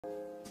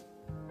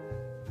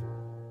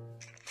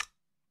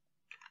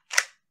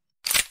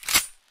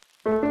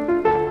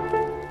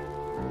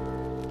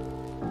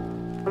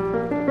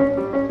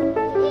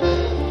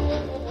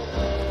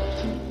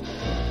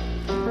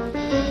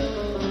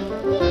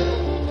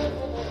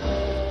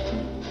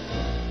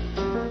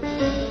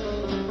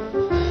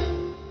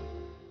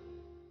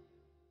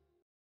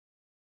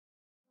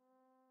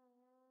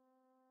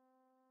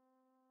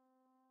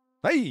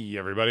Hey,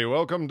 everybody.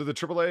 Welcome to the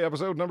AAA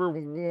episode number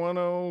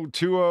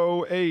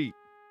 10208.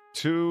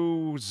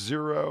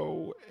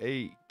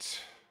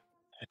 208.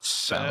 It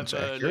sounds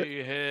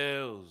accurate.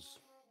 Hills.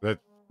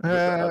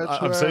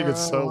 I'm saying it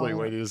slowly,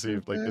 waiting to see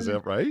if, like, is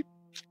that right?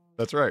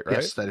 That's right, right?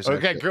 Yes, that is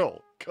okay,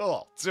 accurate.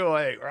 cool.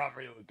 208. We're off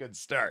to a good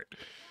start.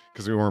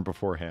 Because we weren't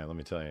beforehand, let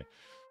me tell you.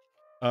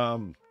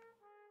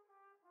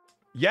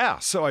 Yeah,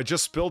 so I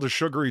just spilled a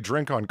sugary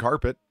drink on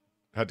carpet.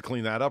 Had to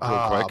clean that up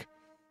real quick.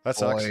 That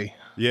sucks.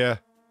 Yeah.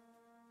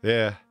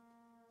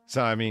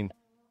 So, I mean,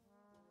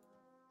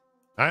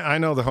 I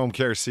know the home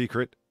care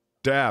secret.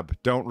 Dab,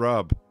 don't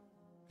rub.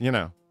 You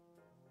know,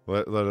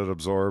 let it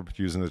absorb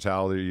using the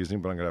towel that you're using,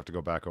 but I'm going to have to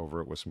go back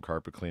over it with some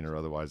carpet cleaner.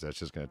 Otherwise, that's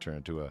just going to turn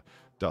into a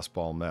dust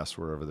ball mess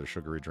wherever the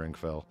sugary drink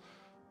fell.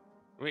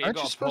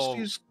 Aren't you supposed to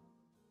use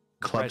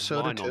club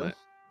soda, too?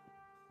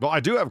 Well,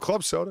 I do have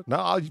club soda.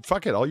 No,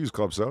 fuck it. I'll use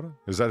club soda.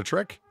 Is that a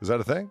trick? Is that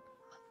a thing?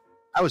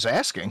 I was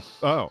asking.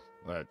 Oh,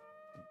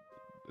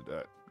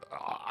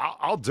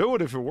 I'll do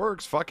it if it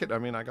works. Fuck it. I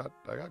mean, I got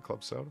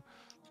club soda.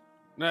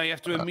 No, you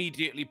have to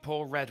immediately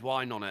pour red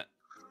wine on it.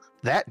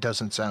 That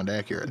doesn't sound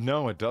accurate.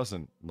 No, it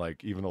doesn't.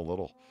 Like, even a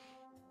little.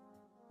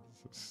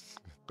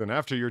 Then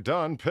after you're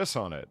done, piss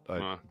on it.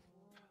 I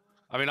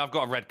mean, I've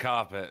got a red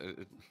carpet.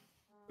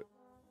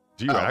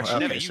 Do you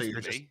actually? Okay, so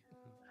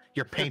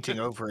you're painting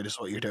over it is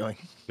what you're doing.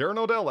 Darren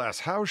Odell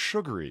asks, how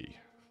sugary?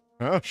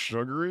 How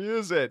sugary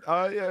is it?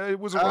 It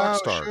was a rock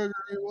star. Sugary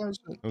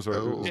wasn't.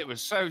 It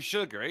was so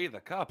sugary,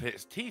 the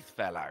carpet's teeth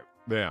fell out.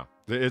 Yeah,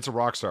 it's a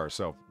rock star,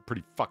 so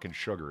pretty fucking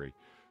sugary.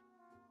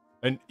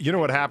 And you know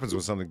what happens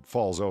when something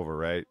falls over,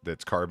 right?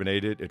 That's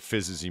carbonated, it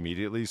fizzes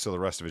immediately, so the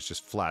rest of it's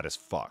just flat as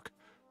fuck.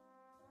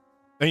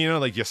 And you know,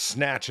 like you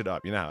snatch it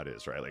up, you know how it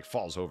is, right? Like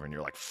falls over and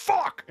you're like,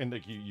 fuck! And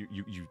like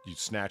you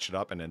snatch it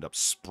up and end up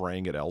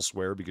spraying it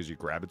elsewhere because you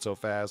grab it so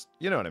fast.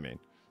 You know what I mean?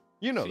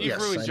 You know, so you've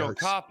ruined your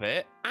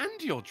carpet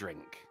and your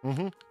drink.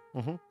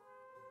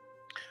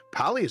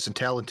 Polly is a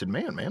talented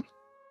man, man.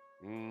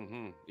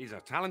 He's a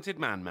talented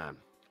man. Man.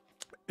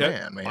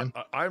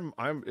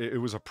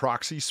 It was a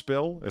proxy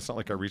spill. It's not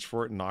like I reached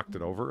for it and knocked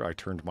it over. I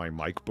turned my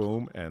mic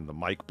boom, and the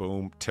mic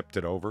boom tipped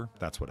it over.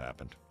 That's what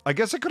happened. I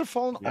guess it could have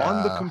fallen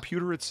on the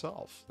computer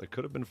itself. It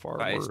could have been far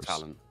worse. That is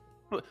talent.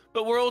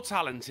 But we're all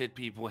talented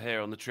people here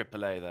on the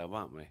AAA, though,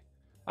 aren't we?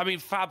 I mean,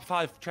 Fab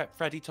Five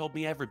Freddy told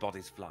me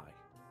everybody's fly.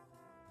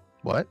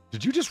 What?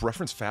 Did you just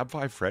reference Fab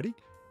Five Freddy?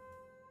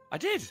 I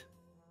did.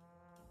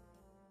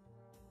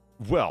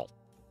 Well,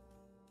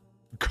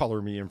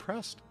 color me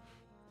impressed.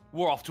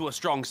 We're off to a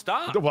strong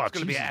start. Well, it's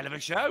going to be a hell of a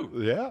show.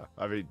 Yeah.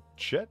 I mean,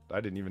 shit. I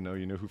didn't even know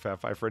you knew who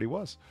Fab Five Freddy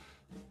was.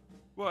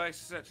 Well,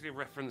 it's actually a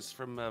reference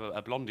from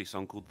a Blondie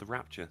song called The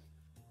Rapture.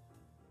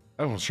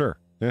 Oh, sure.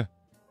 Yeah.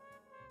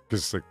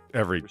 Because like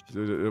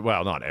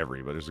well, not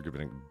every, but there's a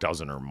good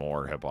dozen or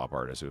more hip-hop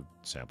artists who've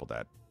sampled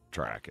that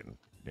track. And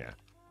yeah.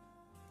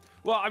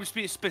 Well, I'm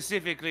speaking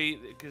specifically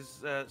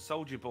because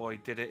Soulja Boy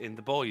did it in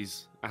The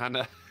Boys,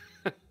 and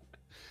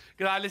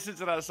because I listened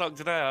to that song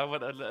today, I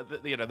went,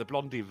 the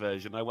Blondie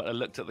version. I went and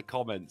looked at the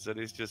comments, and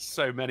it's just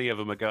so many of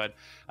them are going,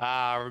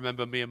 I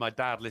remember me and my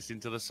dad listening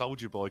to the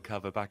Soulja Boy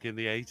cover back in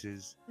the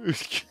 80s.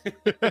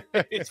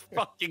 It's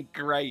fucking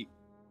great.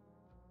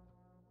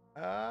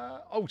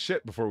 Oh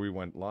shit! Before we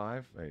went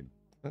live, here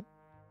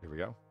we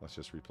go. Let's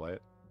just replay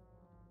it.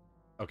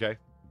 Okay.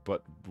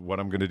 But what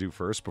I'm going to do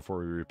first before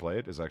we replay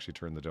it is actually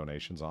turn the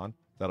donations on.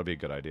 That'll be a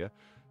good idea.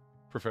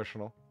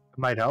 Professional.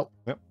 Might help.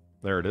 Yep.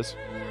 There it is.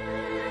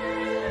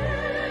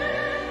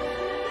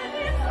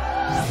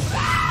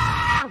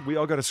 We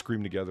all got to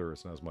scream together.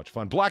 It's not as much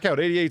fun.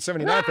 Blackout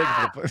 8879. Thank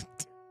you for the...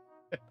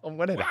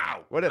 when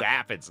it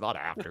happens, not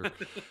after.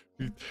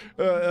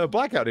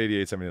 Blackout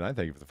 8879.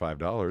 Thank you for the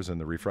 $5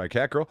 and the refried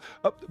cat girl.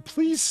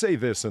 Please say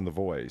this in the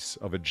voice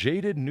of a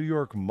jaded New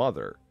York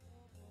mother.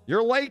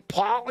 You're late,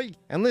 Polly,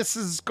 and this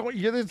is going.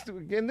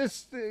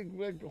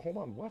 Hold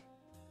on, what?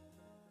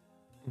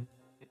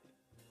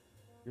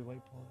 You're late,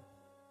 Polly.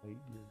 Late.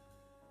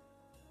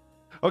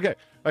 Okay,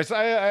 I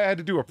had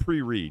to do a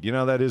pre-read. You know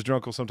how that is,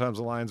 Drunkle. Sometimes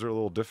the lines are a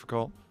little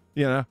difficult.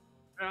 You know.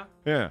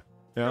 Yeah.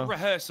 A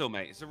rehearsal,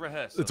 mate. It's a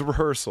rehearsal. It's a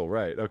rehearsal,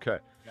 right? Okay.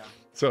 Yeah.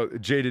 So,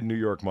 jaded New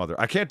York mother.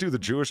 I can't do the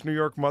Jewish New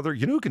York mother.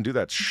 You know who can do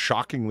that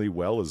shockingly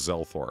well is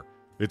Zelthor.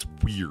 It's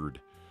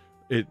weird.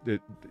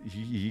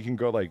 He can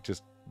go like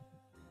just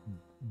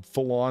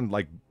full on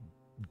like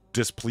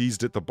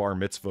displeased at the bar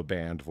mitzvah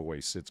band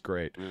voice. It's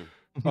great.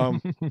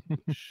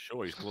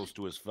 Sure, he's close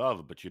to his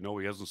father, but you know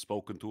he hasn't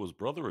spoken to his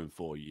brother in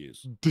 4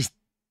 years.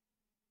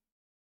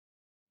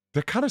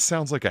 That kind of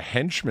sounds like a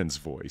henchman's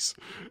voice.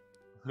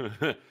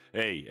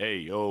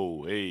 Hey,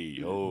 oh.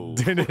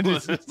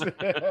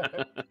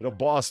 The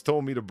boss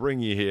told me to bring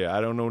you here.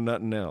 I don't know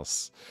nothing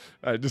else.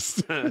 I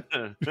just.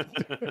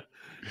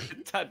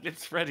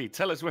 It's Freddy.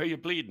 Tell us where you're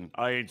bleeding.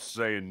 I ain't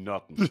saying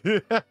nothing.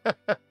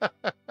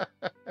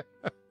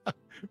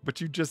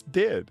 But you just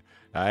did.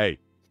 Hey,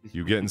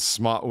 you getting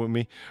smart with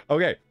me?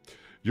 Okay.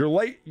 You're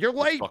late. You're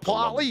late,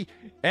 Polly.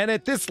 And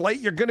at this late,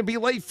 you're going to be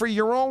late for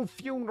your own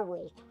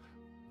funeral.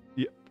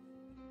 Yeah.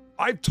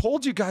 I've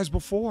told you guys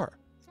before.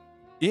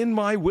 In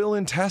my will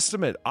and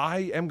testament,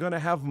 I am going to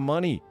have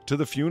money to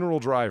the funeral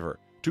driver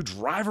to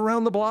drive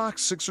around the block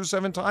 6 or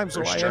 7 times.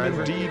 So I am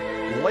indeed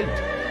late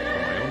for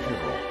my own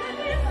funeral.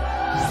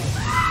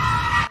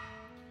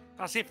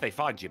 That's if they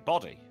find your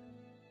body.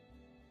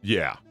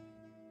 Yeah.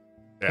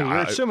 Hey, you're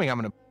assuming I'm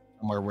going to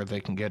somewhere where they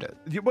can get it.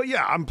 Well,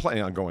 yeah, I'm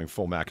planning on going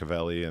full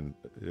Machiavelli and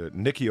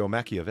Nicchio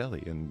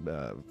Machiavelli and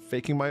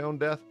faking my own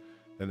death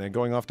and then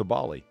going off to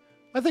Bali.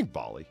 I think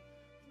Bali.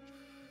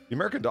 The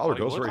American dollar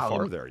goes very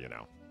far there, you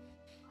know.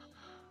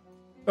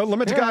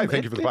 Limited guy,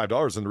 thank you for the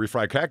 $5 and the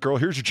refried cat girl.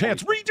 Here's your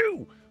chance.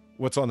 Redo!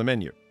 What's on the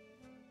menu?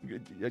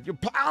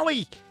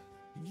 Polly!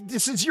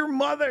 This is your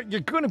mother.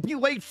 You're going to be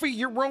late for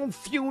your own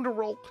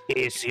funeral.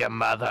 It's your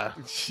mother.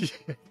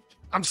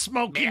 I'm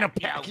smoking a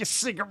pack of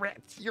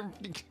cigarettes.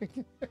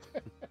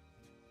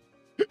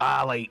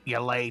 Ollie,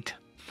 you're late.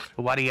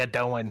 What are you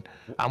doing?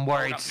 I'm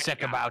worried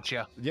sick about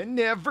you. You're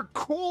never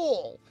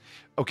cool.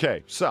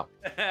 Okay, so.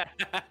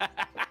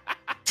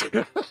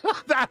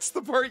 That's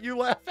the part you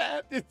laugh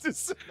at. It's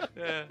just...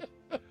 Yeah,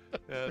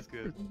 that's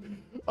good.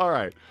 All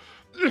right.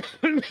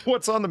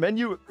 What's on the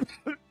menu?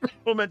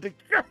 Romantic.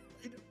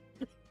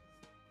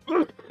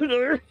 Oh,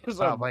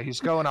 but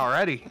he's going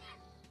already.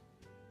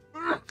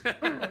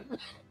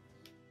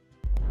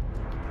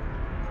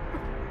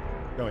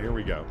 Oh, here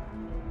we go.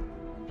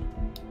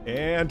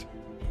 And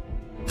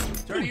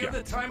turning of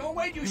the time. Oh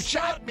wait, you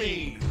shot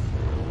me.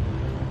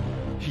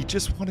 He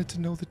just wanted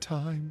to know the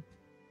time.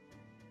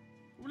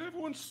 Will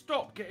everyone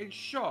stop getting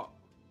shot?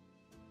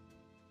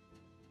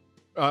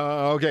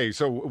 Okay,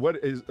 so what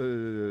is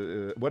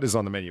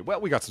on the menu? Well,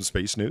 we got some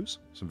space news,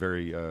 some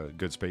very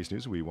good space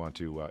news. We want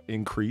to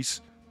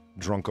increase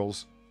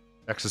Drunkle's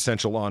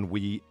existential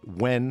ennui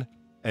when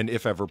and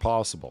if ever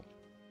possible,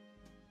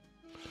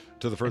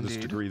 to the furthest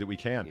degree that we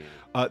can.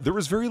 Yeah. There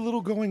was very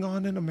little going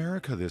on in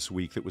America this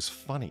week that was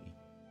funny.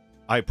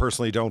 I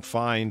personally don't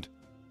find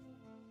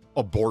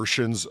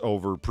abortions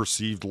over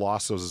perceived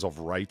losses of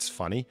rights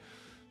funny.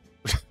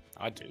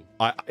 I do.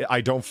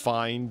 I don't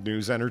find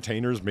news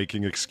entertainers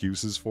making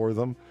excuses for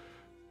them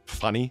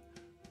funny.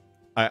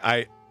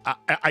 I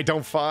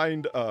don't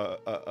find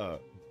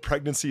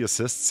pregnancy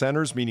assist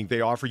centers, meaning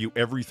they offer you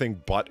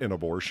everything but an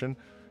abortion.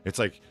 It's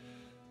like,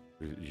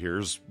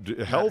 here's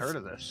health. I've heard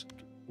of this.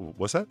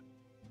 What's that?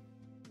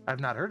 I've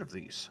not heard of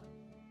these.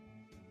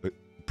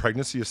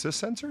 Pregnancy assist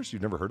centers?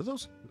 You've never heard of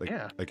those? Like,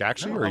 yeah. Like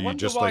actually, no, or are you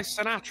just why like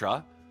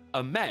Sinatra,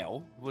 a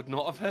male, would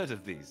not have heard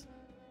of these?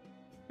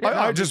 Yeah,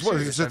 I just want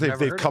to say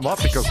they've come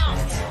up because.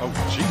 Oh,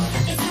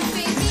 jeez.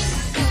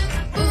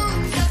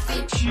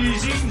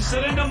 Cheesing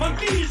Serena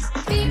monkeys.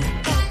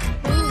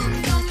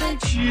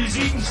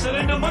 Cheesing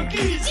Serena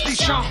monkeys.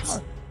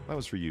 That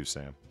was for you,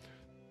 Sam.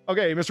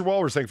 Okay, Mr.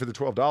 Walrus, thank you for the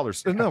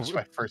 $12. No, that's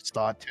my first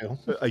thought too.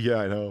 Yeah,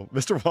 I know,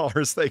 Mr.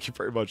 Walrus, thank you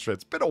very much.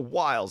 It's been a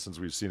while since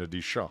we've seen a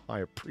Deschamps. I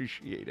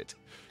appreciate it.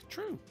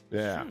 True.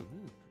 Yeah, true.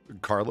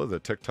 Carla, the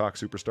TikTok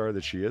superstar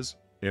that she is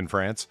in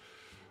France.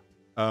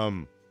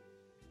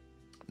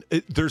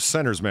 There's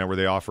centers, man, where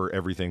they offer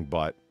everything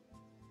but,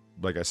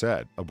 like I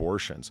said,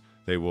 abortions.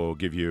 They will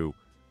give you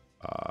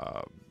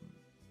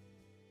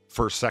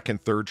first,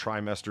 second, third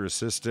trimester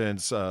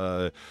assistance,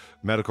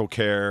 medical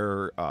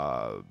care,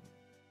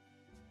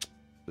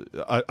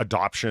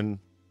 adoption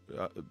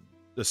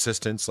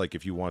assistance, like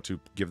if you want to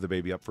give the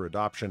baby up for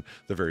adoption,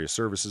 the various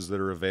services that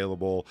are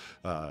available,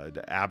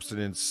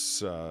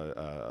 abstinence,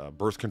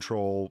 birth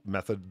control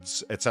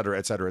methods, et cetera,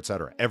 et cetera, et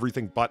cetera.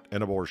 Everything but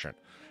an abortion.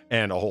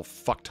 And a whole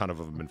fuck ton of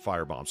them have been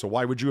firebombed. So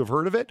why would you have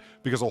heard of it?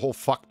 Because a whole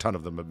fuck ton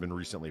of them have been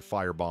recently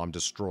firebombed,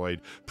 destroyed,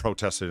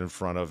 protested in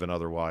front of, and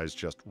otherwise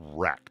just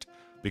wrecked.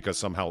 Because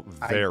somehow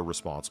they're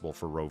responsible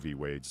for Roe v.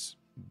 Wade's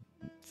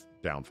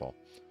downfall.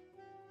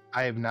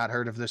 I have not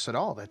heard of this at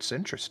all. That's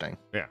interesting.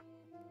 Yeah.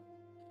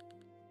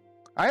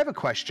 I have a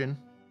question.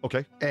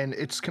 Okay. And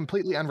it's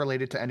completely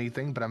unrelated to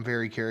anything, but I'm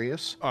very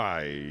curious.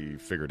 I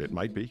figured it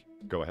might be.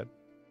 Go ahead.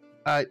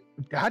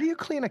 How do you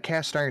clean a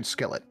cast iron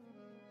skillet?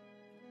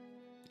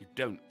 You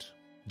don't.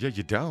 Yeah,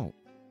 you don't.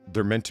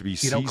 They're meant to be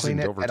seasoned over time.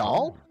 You don't clean it at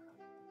all?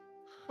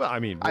 Well, I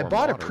mean, I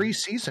bought a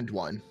pre-seasoned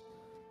one.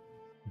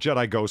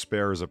 Jedi Ghost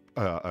Bear is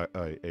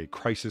a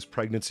crisis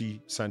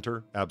pregnancy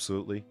center.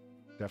 Absolutely.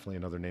 Definitely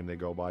another name they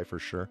go by for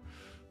sure.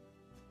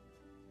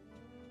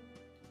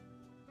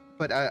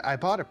 But I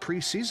bought a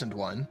pre-seasoned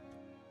one,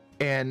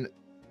 and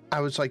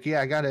I was like,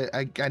 yeah,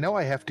 I know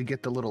I have to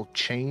get the little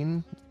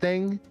chain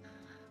thing.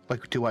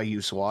 Like, do I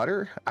use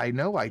water? I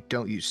know I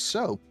don't use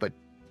soap, but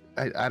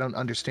I don't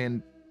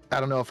understand. I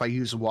don't know if I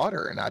use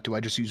water or not. Do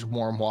I just use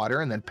warm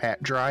water and then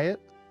pat dry it?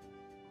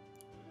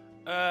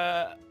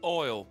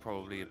 Oil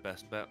probably your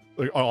best bet.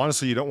 Like,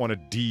 honestly, you don't want to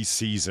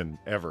de-season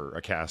ever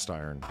a cast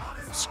iron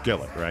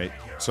skillet, right?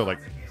 So like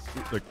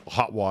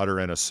hot water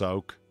and a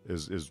soak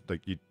is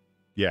like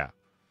yeah.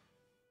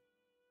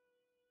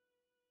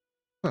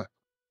 Huh.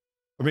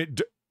 I mean,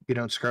 You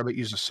don't scrub it.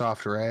 Use a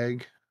soft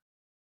rag.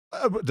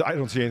 but I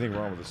don't see anything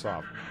wrong with the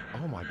soft.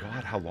 Oh my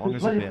God, how long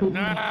has it been?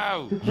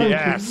 No!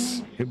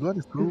 Yes! You bloody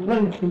fool.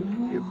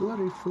 You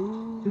bloody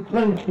fool.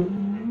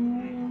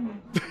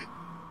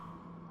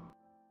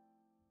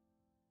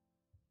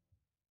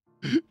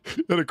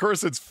 And of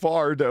course, it's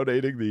Far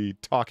donating the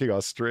talking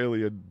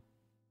Australian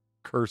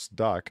cursed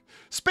duck.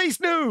 Space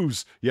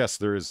news! Yes,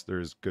 there is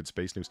good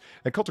space news.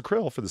 And Cult of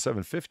Krill for the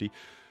 750.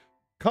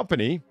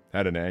 Company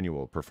had an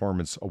annual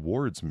performance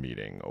awards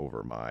meeting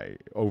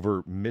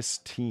over Miss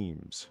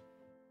Teams.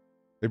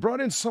 They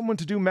brought in someone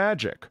to do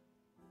magic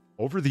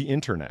over the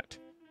internet.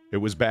 It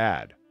was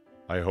bad.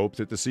 I hope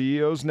that the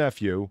CEO's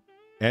nephew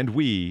and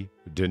we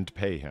didn't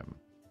pay him.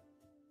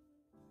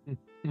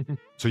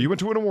 So you went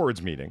to an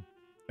awards meeting,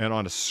 and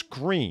on a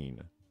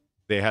screen,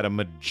 they had a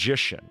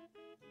magician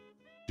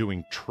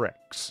doing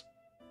tricks.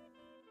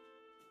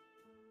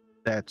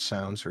 That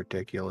sounds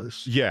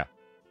ridiculous. Yeah.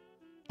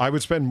 I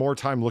would spend more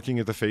time looking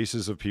at the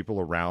faces of people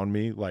around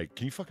me, like,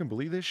 can you fucking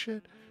believe this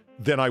shit?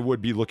 Than I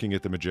would be looking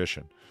at the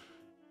magician.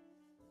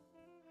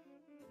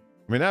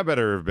 I mean, that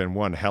better have been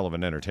one hell of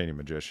an entertaining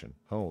magician.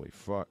 Holy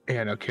fuck.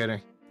 Yeah, no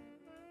kidding.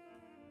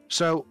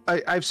 So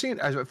I've seen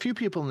a few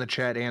people in the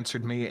chat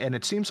answered me, and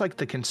it seems like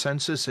the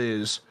consensus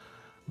is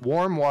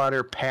warm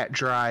water, pat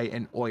dry,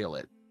 and oil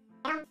it.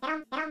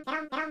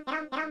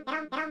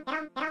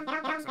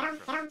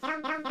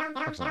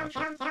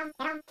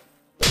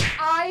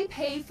 I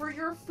pay for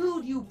your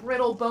food, you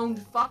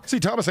brittle-boned fuck. See,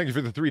 Thomas, thank you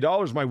for the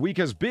 $3. My week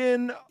has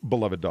been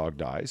beloved dog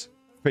dies,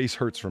 face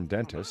hurts from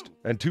dentist,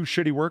 and 2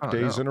 shitty work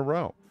days in a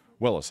row.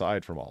 Well,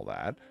 aside from all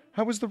that,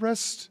 how was the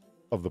rest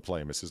of the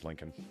play, Mrs.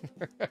 Lincoln?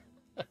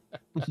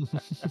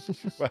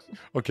 Well,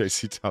 okay,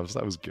 see, Thomas,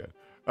 that was good.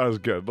 That was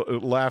good.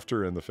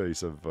 Laughter in the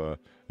face of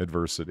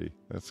adversity.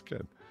 That's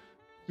good.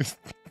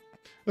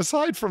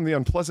 Aside from the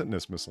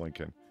unpleasantness, Miss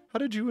Lincoln, how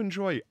did you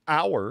enjoy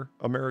our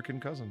American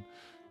cousin?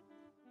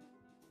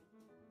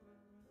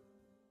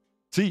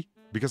 See,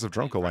 because of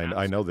Drunkle,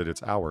 I know that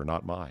it's our,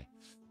 not my.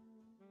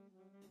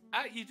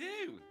 You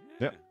do?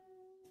 Yeah.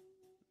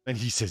 And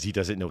he says he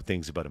doesn't know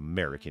things about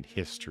American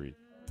history.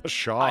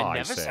 Pshaw, I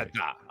never say. said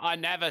that. I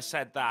never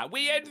said that.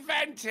 We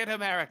invented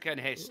American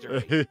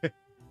history.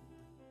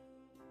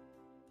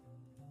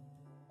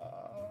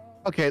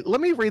 Okay, let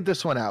me read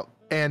this one out.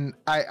 And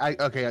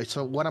okay,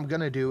 so what I'm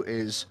going to do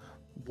is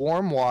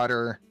warm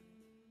water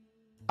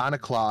on a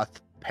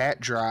cloth, pat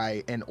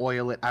dry, and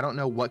oil it. I don't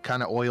know what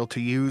kind of oil to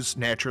use.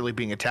 Naturally,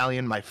 being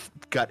Italian, my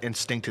gut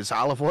instinct is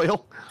olive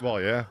oil.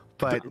 Well, yeah.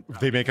 But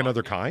they make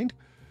another kind?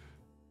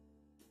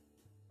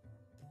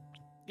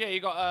 Yeah, you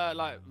got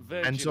like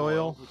virgin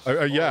oil.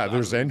 Yeah,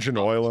 there's engine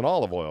oil and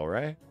olive oil,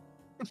 right?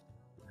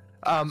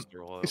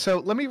 So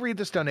let me read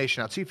this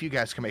donation out. See if you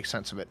guys can make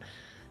sense of it.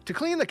 To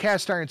clean the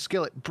cast iron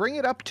skillet, bring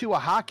it up to a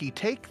hockey.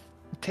 Take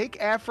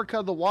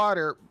Africa the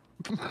water.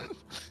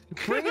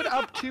 Bring it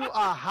up to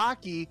a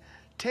hockey.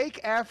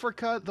 Take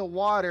Africa the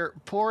water.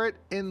 Pour it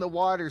in the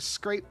water.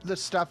 Scrape the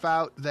stuff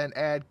out. Then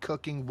add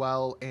cooking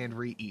well and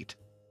reheat.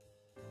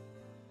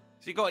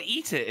 So you got to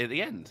eat it at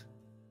the end.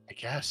 I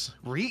guess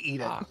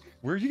reheat it.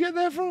 Where'd you get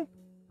that from?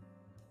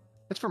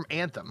 It's from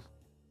Anthem.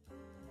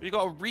 You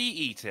got to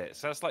re-eat it.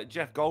 So that's like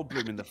Jeff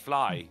Goldblum in The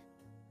Fly.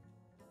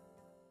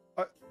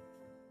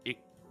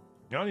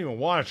 I don't even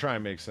want to try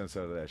and make sense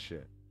out of that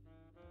shit.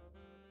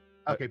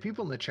 Okay,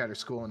 people in the chat are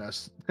schooling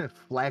us.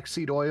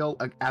 Flaxseed oil,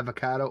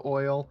 avocado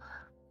oil,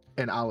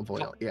 and olive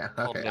oil. Yeah,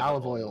 okay,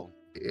 olive oil.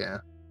 Yeah.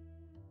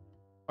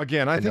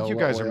 Again, I think you Canola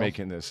guys are oil.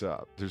 making this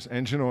up. There's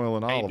engine oil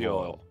and olive Baby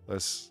oil. oil.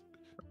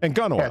 And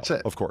gun oil, That's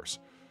it. of course.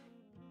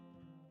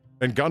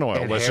 And gun oil.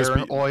 And Let's hair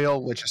just be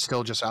oil, which is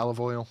still just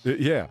olive oil.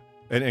 yeah.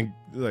 And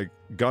like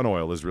gun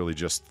oil is really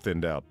just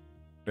thinned out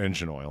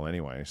engine oil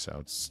anyway, so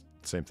it's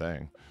the same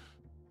thing.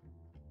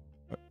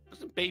 There's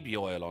some baby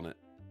oil on it.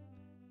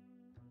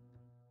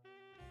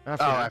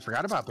 After I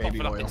forgot about baby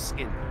Puff it up oil. its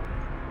skin.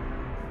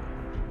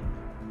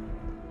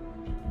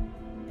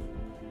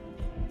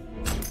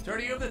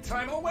 Dirty of the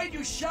time. Oh, wait,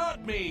 you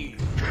shot me.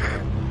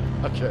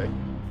 Okay.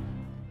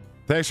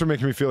 Thanks for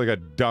making me feel like a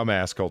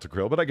dumbass, Cult of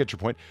Krill, but I get your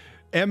point.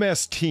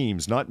 MS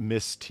Teams, not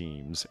Miss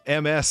Teams.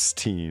 MS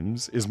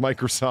Teams is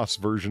Microsoft's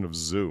version of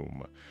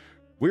Zoom.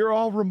 We're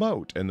all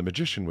remote, and the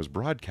magician was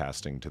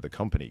broadcasting to the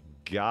company.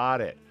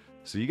 Got it.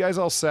 So you guys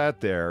all sat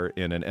there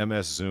in an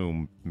MS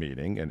Zoom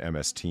meeting, an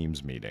MS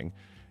Teams meeting,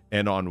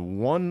 and on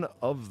one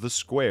of the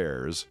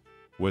squares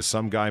was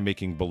some guy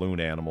making balloon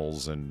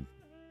animals and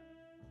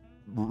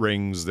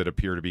rings that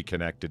appear to be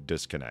connected,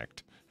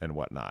 disconnect, and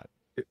whatnot.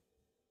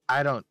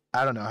 I don't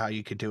know how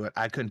you could do it.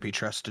 I couldn't be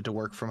trusted to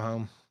work from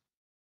home.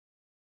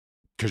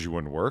 Because you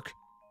wouldn't work?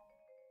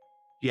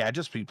 Yeah, I'd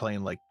just be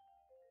playing like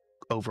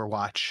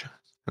Overwatch.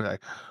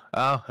 Like,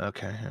 oh,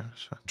 okay. Yeah,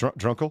 so-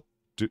 Drunkle?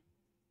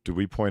 Do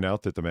we point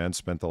out that the man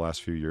spent the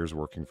last few years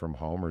working from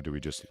home, or do we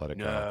just let it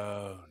go?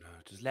 No.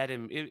 Just let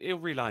him. He'll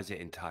realize it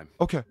in time.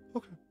 Okay.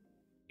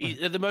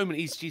 At the moment,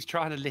 he's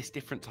trying to list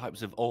different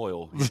types of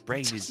oil. His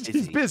brain is busy.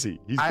 He's busy.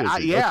 Yeah,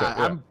 Okay,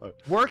 I'm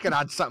working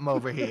on something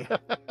over here.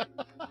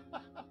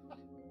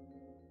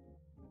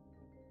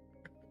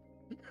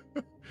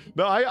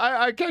 No,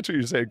 I catch what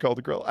you're saying,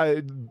 Calder Grill.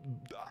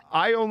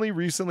 I only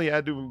recently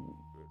had to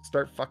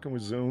start fucking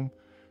with Zoom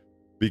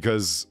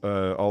because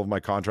all of my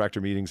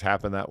contractor meetings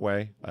happen that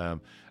way. I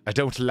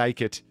don't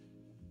like it.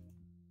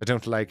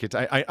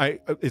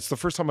 It's the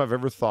first time I've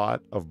ever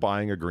thought of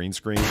buying a green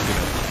screen.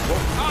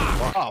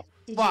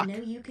 Did you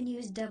know you can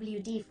use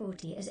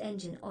WD-40 as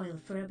engine oil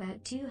for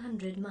about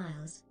 200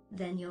 miles?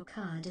 Then your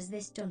car does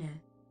this, Dono.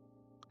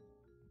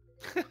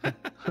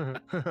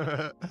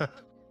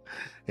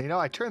 You know,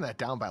 I turned that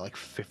down by like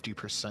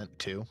 50%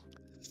 too.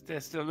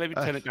 Still, maybe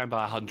turn it down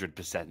by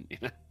 100%. You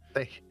know.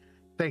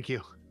 Thank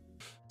you.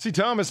 See,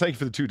 Thomas, thank you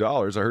for the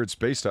 $2. I heard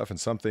space stuff and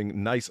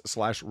something nice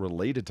 /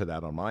 related to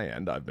that on my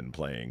end. I've been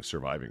playing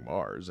Surviving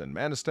Mars, and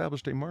man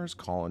established a Mars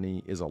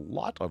colony is a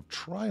lot of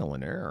trial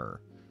and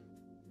error.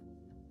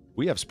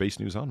 We have space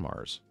news on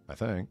Mars, I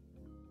think.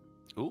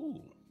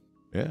 Ooh.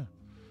 Yeah.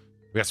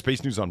 We got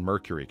space news on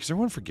Mercury, because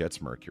everyone forgets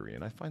Mercury,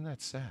 and I find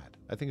that sad.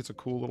 I think it's a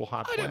cool little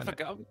hot planet. I don't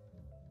forget.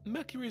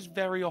 Mercury is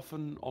very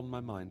often on my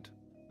mind.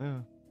 Yeah.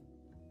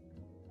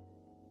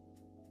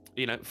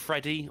 You know,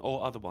 Freddy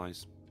or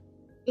otherwise.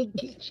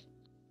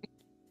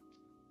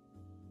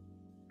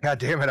 God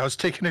damn it, I was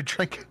taking a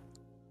drink.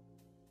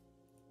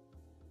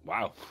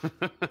 Wow.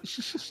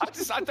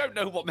 I don't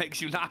know what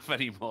makes you laugh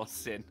anymore,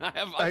 Sin.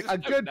 A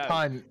good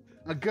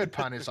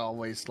pun is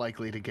always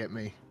likely to get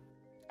me.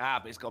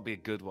 But it's got to be a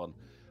good one.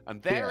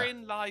 And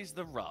therein lies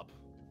the rub.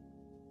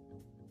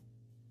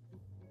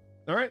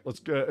 All right, let's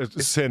go.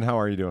 Sin, how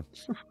are you doing?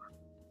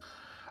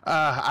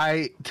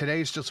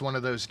 Today's just one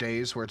of those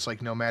days where it's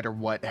like no matter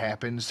what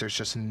happens, there's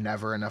just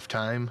never enough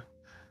time.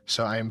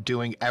 So I am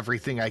doing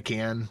everything I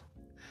can.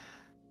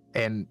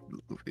 And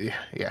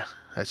yeah,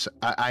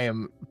 I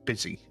am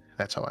busy.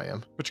 That's how I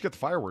am. But you get the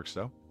fireworks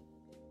though.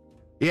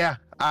 Yeah,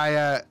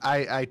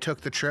 I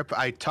took the trip.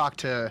 I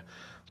talked to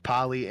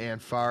Polly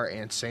and Far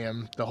and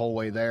Sam the whole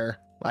way there.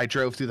 I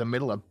drove through the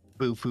middle of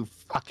boo-foo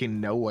fucking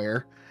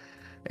nowhere.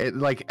 There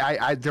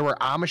were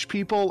Amish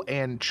people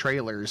and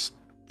trailers,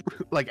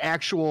 like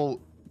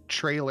actual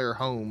trailer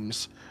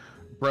homes,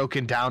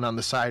 broken down on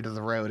the side of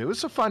the road. It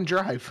was a fun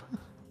drive.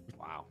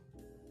 Wow,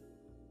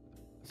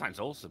 sounds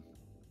awesome.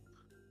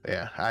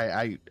 Yeah,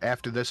 I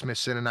after this, Miss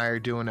Sin and I are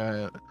doing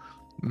a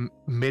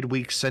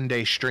midweek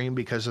Sunday stream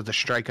because of the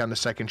strike on the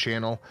second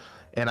channel,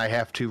 and I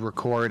have to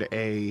record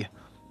a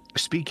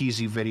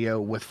speakeasy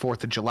video with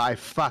 4th of July.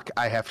 Fuck,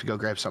 I have to go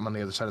grab something on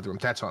the other side of the room.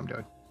 That's what I'm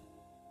doing.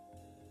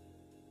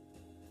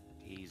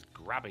 He's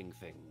grabbing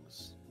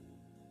things.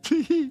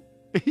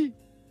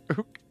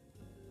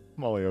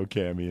 Molly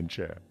Okami in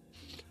chat.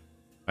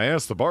 I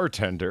asked the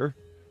bartender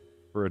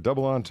for a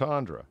double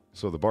entendre,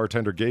 so the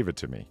bartender gave it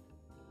to me.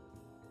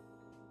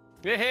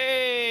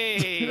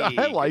 Hey!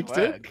 I liked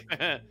it.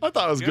 I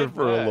thought it was good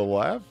for a little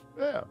laugh.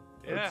 Yeah.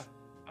 Yeah,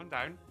 I'm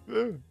down.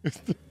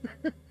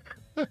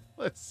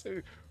 Let's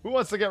see. Who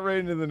wants to get right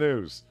into the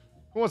news?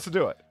 Who wants to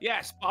do it?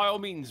 Yes, by all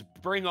means,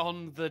 bring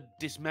on the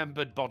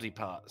dismembered body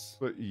parts.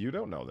 But you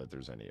don't know that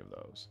there's any of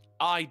those.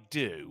 I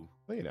do.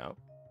 Well, you know.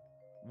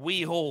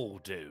 We all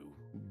do.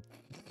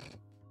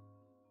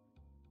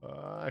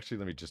 Actually,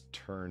 let me just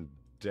turn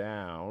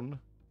down.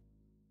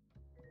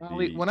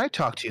 When I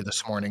talked to you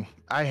this morning,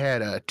 I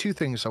had 2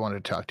 things I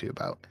wanted to talk to you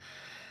about.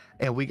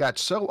 And we got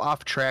so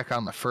off track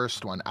on the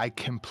first one, I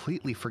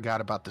completely forgot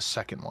about the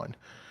second one.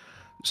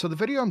 So the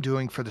video I'm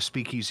doing for the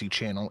Speakeasy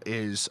channel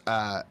is,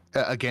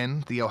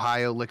 again, the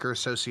Ohio Liquor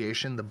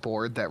Association, the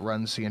board that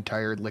runs the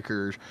entire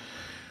liquor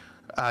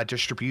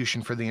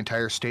distribution for the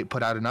entire state,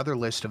 put out another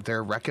list of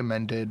their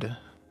recommended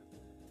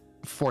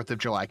 4th of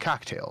July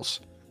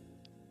cocktails.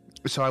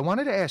 So I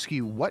wanted to ask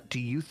you, what do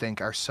you think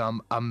are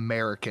some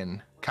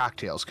American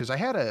cocktails? Because I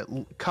had a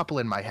couple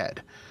in my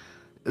head.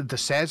 The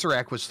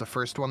Sazerac was the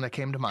first one that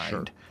came to mind,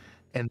 sure,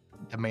 and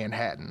the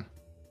Manhattan.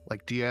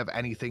 Like, do you have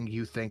anything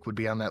you think would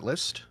be on that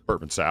list?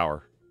 Bourbon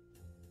sour.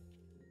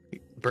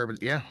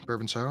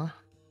 Bourbon sour.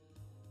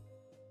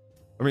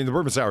 I mean, the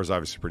bourbon sour is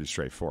obviously pretty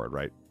straightforward,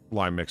 right?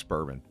 Lime mixed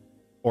bourbon,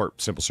 or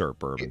simple syrup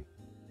bourbon.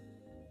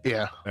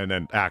 Yeah. And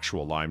then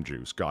actual lime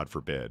juice, God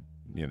forbid,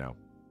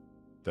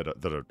 that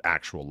an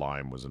actual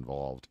lime was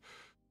involved.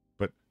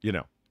 But,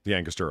 the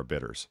Angostura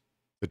bitters.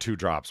 The 2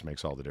 drops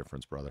makes all the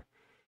difference, brother.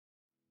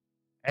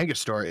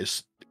 Angostura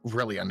is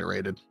really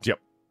underrated. Yep.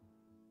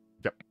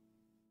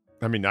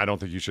 I mean, I don't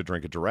think you should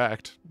drink it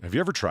direct. Have you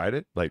ever tried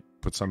it? Like,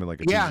 put some in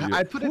like a TGA?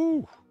 I put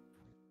it.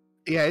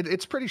 Yeah,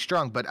 it's pretty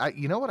strong. But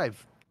you know what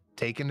I've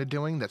taken to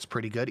doing that's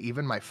pretty good?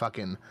 Even my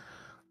fucking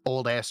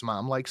old ass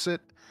mom likes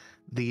it.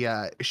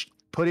 The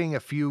putting a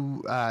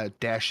few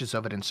dashes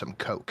of it in some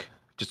Coke.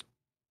 Just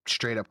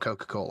straight up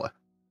Coca-Cola.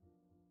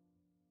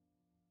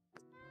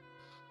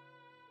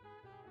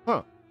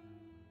 Huh.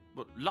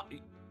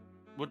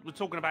 We're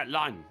talking about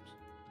limes.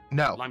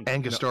 No, Limes-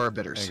 Angostura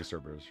bitters.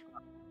 Angostura bitters.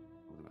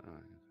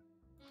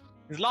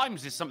 Because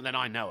limes is something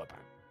I know about.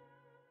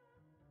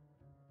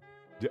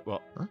 Yeah,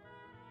 well, Huh?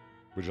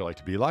 would you like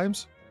to be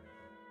limes?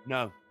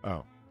 No.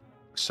 Oh.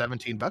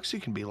 $17 you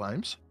can be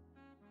limes.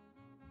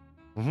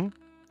 Mm-hmm.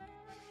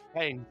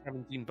 Paying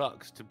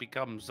 $17 to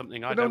become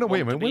something I No, don't no,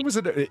 wait a want to minute. When be. was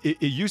it?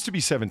 It used to be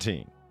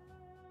 17.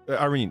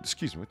 I mean,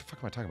 excuse me. What the fuck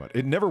am I talking about?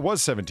 It never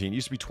was 17. It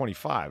used to be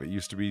 25. It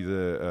used to be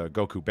the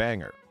Goku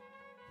banger.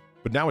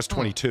 But now it's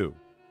 22.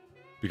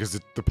 Because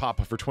the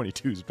pop-up for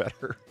 22 is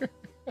better.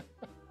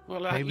 Well,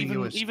 Maybe it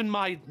was- even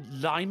my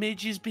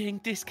limeage is being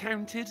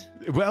discounted.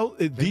 Well,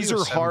 these it are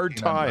was hard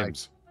 17 on my-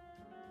 times.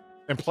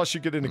 And plus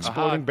you get an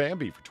exploding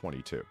Bambi for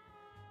 22.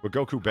 But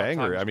Goku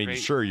Banger, times I mean, great.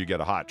 sure, you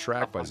get a hot track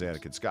Hot by times.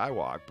 Anakin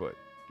Skywalk, but,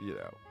 you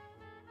know,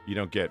 you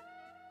don't get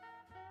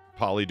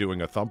Polly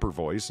doing a thumper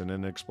voice and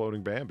an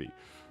exploding Bambi.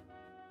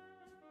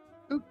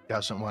 Who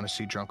doesn't want to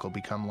see Drunkle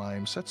become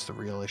limes? That's the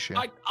real issue.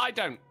 I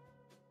don't.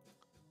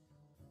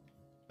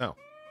 No.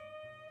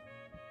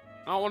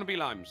 I want to be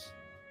limes.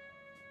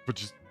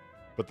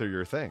 But they're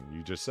your thing,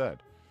 you just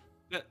said.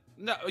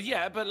 No,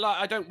 yeah, but like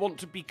I don't want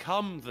to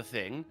become the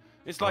thing.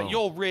 It's like Oh.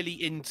 you're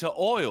really into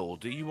oil.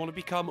 Do you want to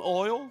become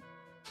oil?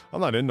 I'm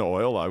not into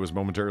oil. I was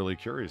momentarily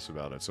curious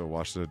about it, so I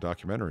watched a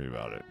documentary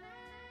about it.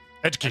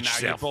 Educate And now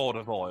you're yourself. bored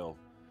of oil.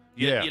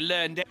 Yeah. You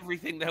learned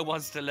everything there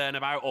was to learn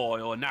about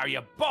oil, and now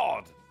you're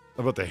bored.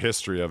 About the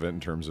history of it in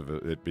terms of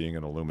it being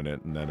an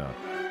illuminant and then a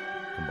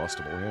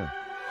combustible, yeah.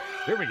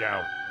 Here we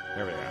go.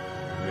 There we go.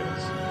 Look at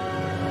this.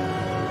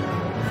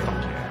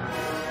 Fuck yeah.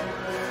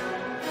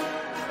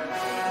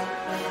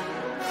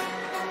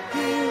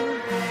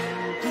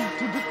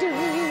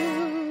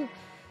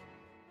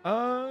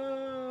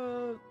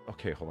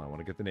 Okay, hold on. I want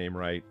to get the name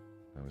right.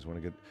 I always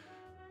want to get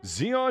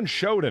Xeon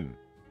Shodan.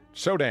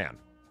 Xeon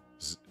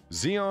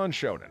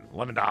Shodan,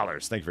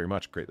 $11. Thank you very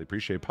much. Greatly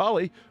appreciate.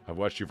 Polly, I've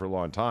watched you for a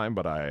long time,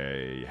 but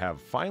I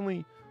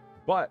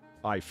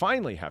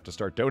finally have to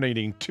start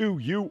donating to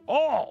you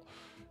all.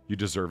 You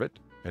deserve it.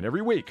 And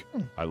every week,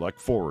 I look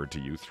forward to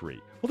you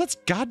three. Well, that's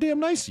goddamn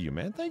nice of you,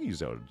 man. Thank you,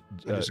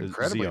 That is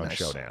incredibly Xeon nice.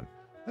 Shodan.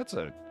 That's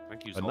a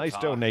Thank you, nice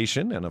Zoltar.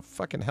 donation and a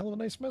fucking hell of a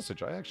nice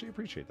message. I actually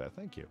appreciate that.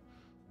 Thank you.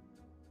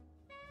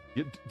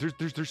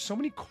 There's so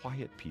many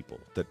quiet people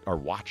that are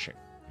watching.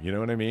 You know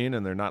what I mean?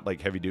 And they're not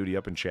like heavy duty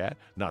up in chat.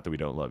 Not that we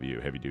don't love you,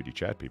 heavy duty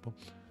chat people.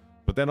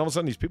 But then all of a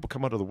sudden these people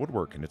come out of the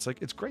woodwork and it's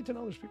like, it's great to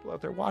know there's people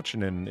out there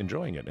watching and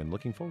enjoying it and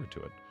looking forward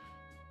to it.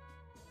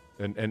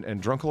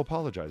 And Drunkle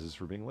apologizes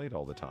for being late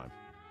all the time.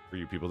 For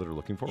you people that are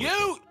looking forward to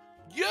it.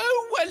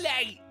 You were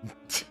late.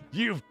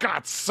 You've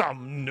got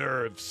some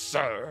nerve,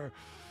 sir.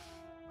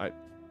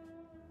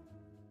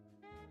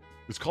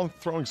 It's called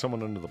throwing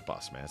someone under the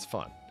bus, man. It's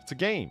fun. It's a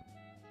game.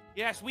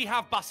 Yes, we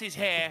have buses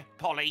here,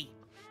 Polly.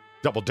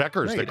 Double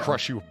deckers No, you that don't.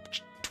 crush you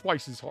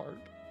twice as hard.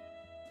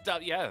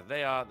 Yeah,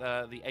 they are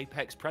the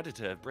apex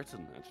predator of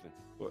Britain, actually.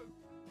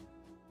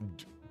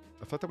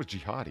 I thought that was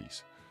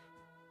jihadis.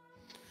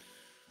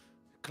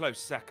 Close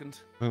second.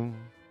 And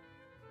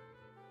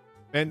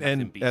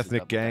Nothing beats a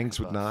ethnic double-decker gangs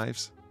with bus.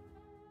 knives.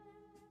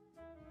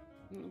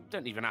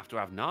 Don't even have to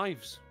have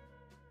knives.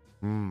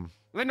 Hmm.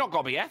 They're not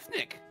got to be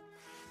ethnic.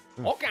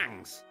 Or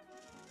gangs.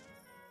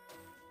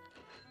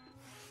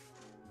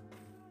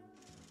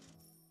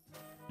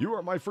 You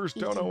are my first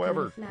Eating dono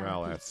ever. cauliflower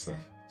Well, that's pizza.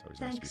 it's always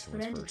nice to be Thanks for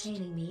someone's first.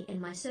 entertaining me in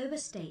my sober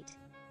state.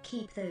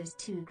 Keep those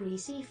two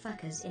greasy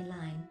fuckers in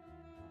line.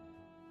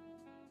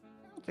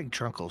 I don't think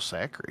Drunkle's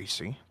that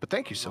greasy. But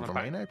thank you, Not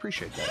Silvermane. I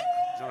appreciate that.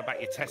 It's not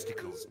about your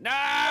testicles.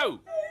 No!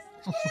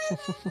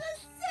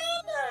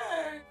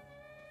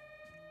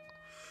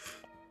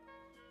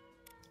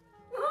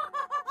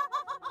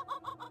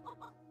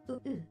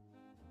 Ooh, ooh.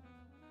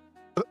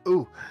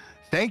 Ooh,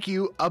 thank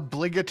you,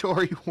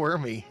 obligatory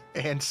Wormy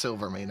and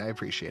Silvermane. I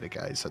appreciate it,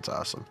 guys. That's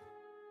awesome.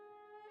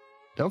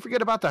 Don't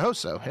forget about the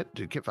host, though.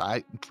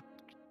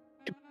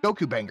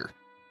 Goku Banger.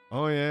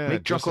 Oh yeah,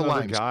 Make just Drunkle another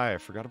limes. guy. I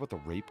forgot about the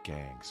rape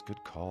gangs.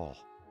 Good call.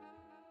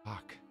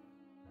 Fuck.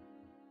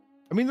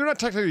 I mean, they're not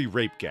technically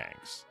rape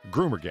gangs.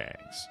 Groomer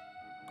gangs.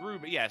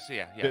 Groomer, yes,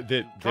 yeah.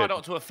 That- Try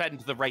not to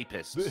offend the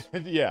rapists.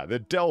 Yeah,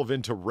 that delve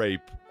into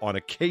rape on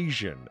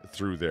occasion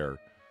through their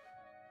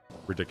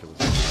ridiculous.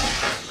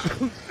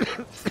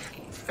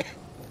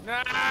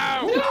 No!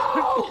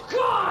 No,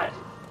 God!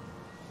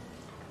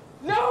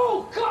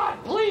 No,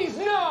 God, please,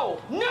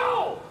 no!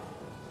 No!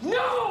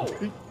 No!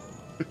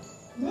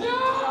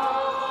 No!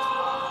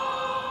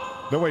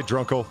 No, wait,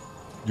 Drunkle.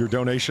 Your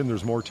donation,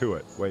 there's more to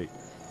it. Wait.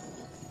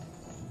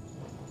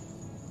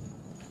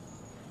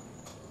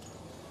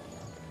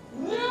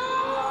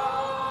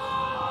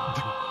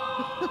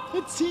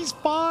 He's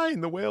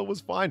fine. The whale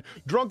was fine.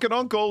 Drunken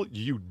Uncle,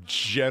 you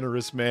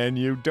generous man,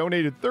 you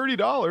donated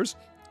 $30.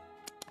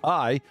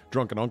 I,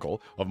 Drunken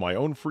Uncle, of my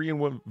own free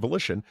and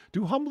volition,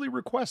 do humbly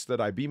request that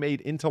I be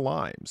made into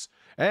limes,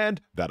 and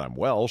that I'm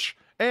Welsh,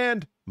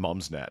 and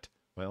Mumsnet.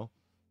 Well,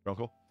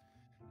 Drunkle?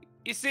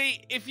 You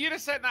see, if you'd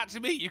have sent that to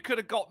me, you could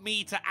have got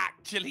me to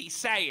actually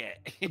say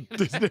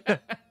it.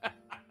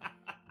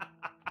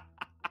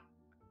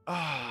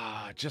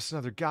 Ah, just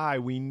another guy.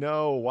 We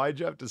know. Why'd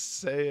you have to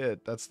say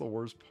it? That's the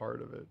worst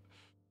part of it.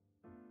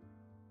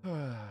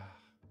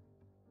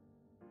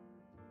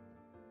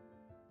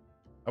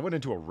 I went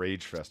into a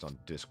rage fest on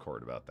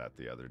Discord about that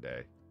the other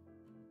day.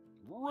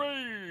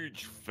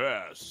 Rage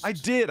fest. I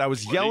did. I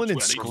was yelling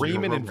and 2020.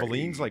 screaming, and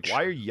Valine's like,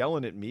 "Why are you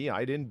yelling at me?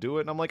 I didn't do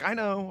it." And I'm like, "I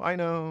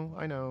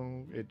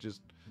know. It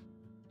just."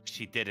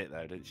 She did it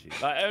though, didn't she?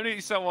 Like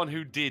only someone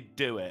who did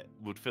do it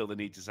would feel the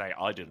need to say,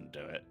 "I didn't do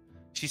it."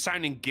 She's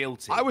sounding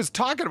guilty. I was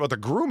talking about the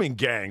grooming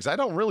gangs. I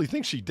don't really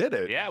think she did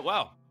it. Yeah.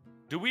 Well,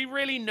 do we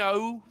really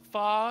know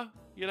far?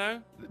 You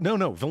know?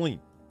 No, Valine.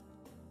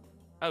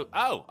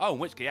 Oh. In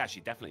which case, yeah, she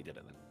definitely did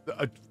it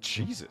then.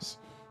 Jesus.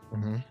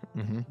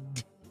 Mm-hmm.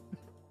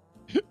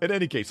 In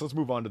any case, let's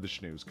move on to the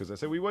schnews, because I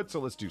said we would, so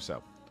let's do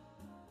so.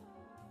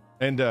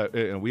 And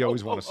we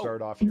always want to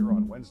start off here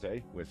on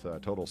Wednesday with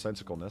total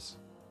sensicalness,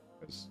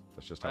 because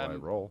that's just how I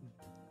roll.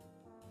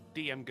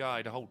 DM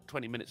guide a whole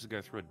 20 minutes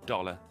ago through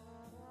 $1,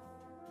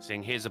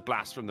 saying here's a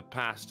blast from the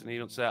past, and he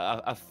wants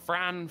a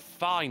Fran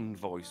Fine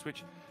voice,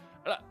 which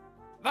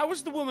that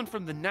was the woman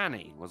from The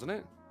Nanny, wasn't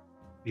it?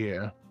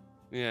 Yeah.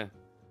 Yeah.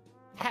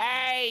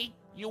 Hey,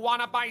 you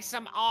want to buy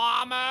some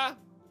armor?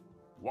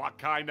 What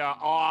kind of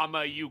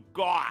armor you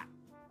got?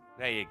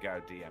 There you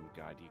go, DM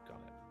guide, you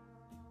got it.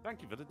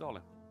 Thank you for the $1.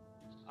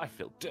 I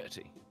feel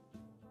dirty.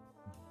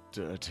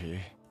 Dirty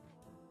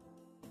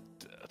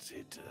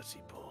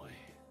boy.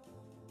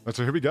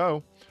 So here we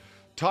go.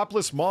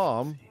 Topless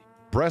mom,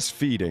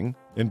 breastfeeding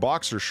in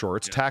boxer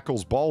shorts,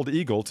 tackles bald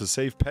eagle to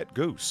save pet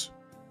goose.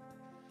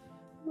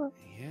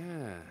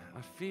 Yeah,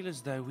 I feel as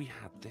though we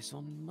had this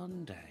on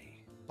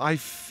Monday. I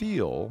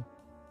feel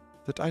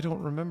that I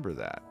don't remember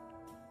that.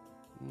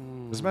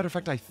 As a matter of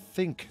fact, I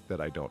think that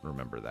I don't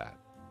remember that.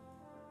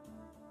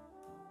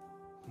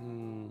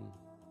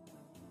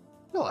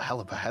 Well, a hell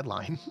of a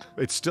headline.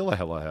 It's still a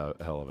hell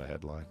of a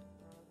headline.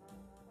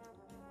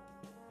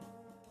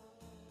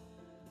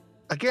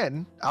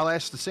 Again, I'll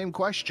ask the same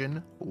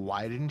question.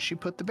 Why didn't she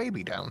put the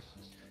baby down?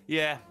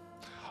 Yeah.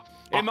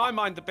 In my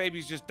mind, the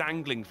baby's just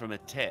dangling from a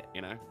tit,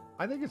 you know?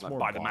 I think it's Like more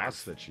by the boss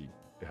mouth. that she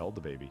held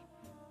the baby.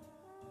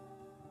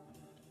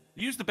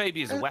 Use the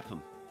baby as a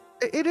weapon.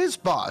 It is,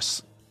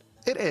 boss.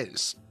 It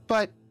is.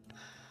 But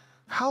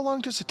how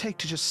long does it take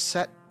to just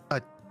set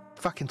a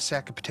fucking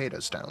sack of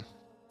potatoes down?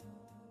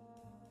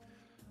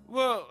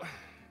 Well,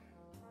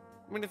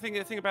 I mean, the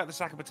thing about the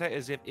sack of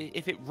potatoes,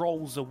 if it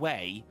rolls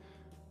away,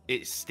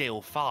 it's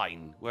still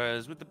fine.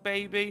 Whereas with the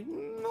baby,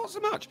 not so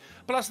much.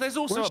 Plus, there's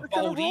also Where's a it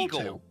gonna bald roll eagle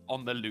to?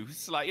 on the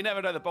loose. Like, you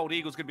never know the bald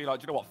eagle's going to be like,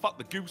 "Do you know what? Fuck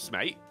the goose,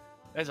 mate.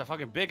 There's a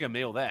fucking bigger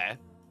meal there."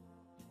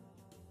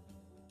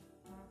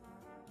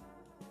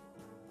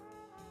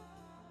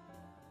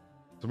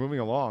 So moving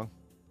along.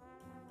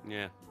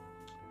 Yeah.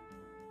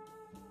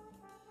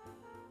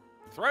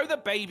 Throw the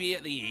baby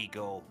at the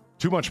eagle.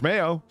 Too much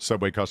mayo.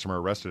 Subway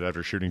customer arrested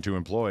after shooting 2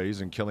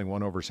 employees and killing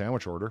one over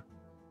sandwich order.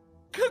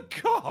 Good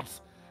God.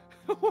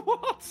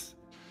 What?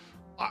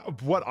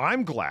 What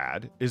I'm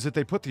glad is that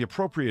they put the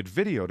appropriate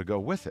video to go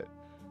with it.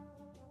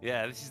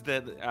 Yeah, this is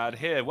the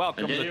here.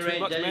 Welcome to Too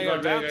Much that Mayo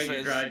is what you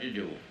Dancers. tried to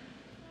do.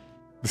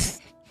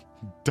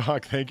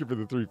 Doc, thank you for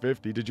the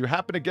 350. Did you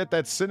happen to get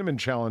that cinnamon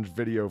challenge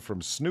video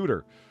from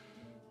Snooter?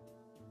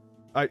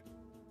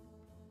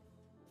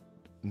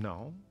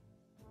 No.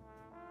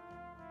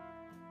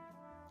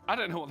 I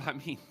don't know what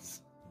that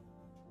means.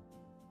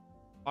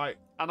 And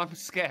I'm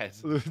scared.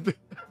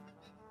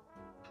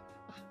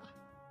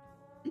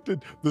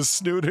 The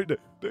Snooter,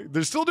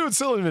 they're still doing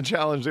cinnamon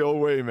challenge the old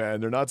way,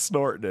 man. They're not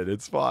snorting it.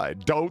 It's fine.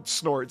 Don't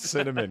snort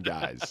cinnamon,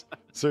 guys.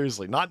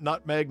 Seriously, not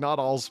nutmeg, not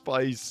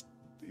allspice.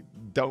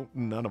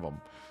 None of them.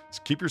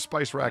 Just keep your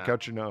spice rack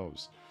out your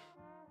nose.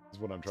 Is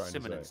what I'm trying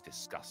to say. It's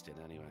disgusting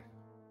anyway.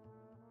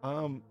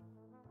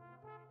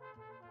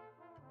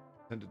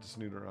 Send it to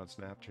Snooter on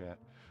Snapchat.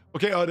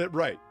 Okay,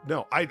 right.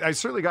 No, I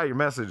certainly got your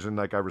message, and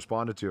like I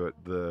responded to it,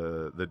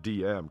 the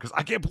DM, because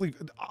I can't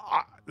believe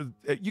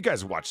you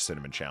guys watch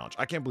Cinnamon Challenge.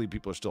 I can't believe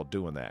people are still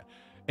doing that.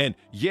 And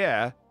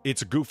yeah,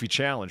 it's a goofy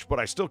challenge, but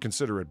I still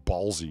consider it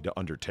ballsy to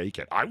undertake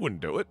it. I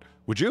wouldn't do it.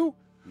 Would you?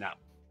 No,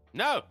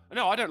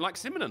 I don't like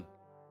cinnamon.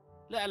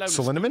 Let alone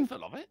Cinnamon? a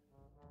spoonful of it.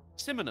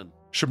 Cinnamon.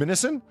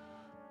 Shaminison?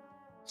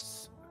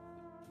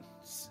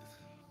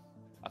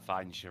 A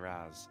fine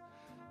Shiraz.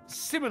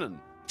 Cinnamon.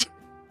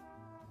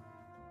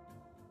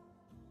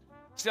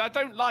 See, I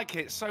don't like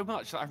it so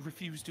much that I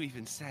refuse to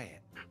even say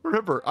it.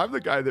 Remember, I'm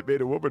the guy that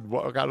made a woman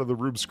walk out of the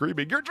room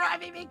screaming, "You're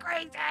driving me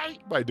crazy!"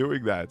 by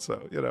doing that.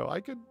 So, you know, I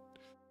can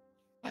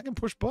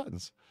push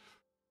buttons.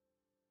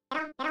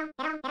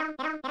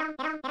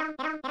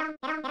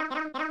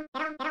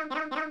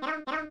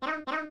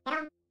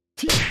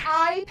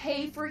 I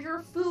pay for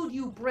your food,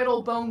 you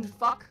brittle-boned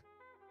fuck.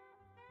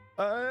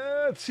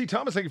 Let's see,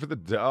 Thomas, thank you for the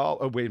doll.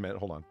 Oh, wait a minute,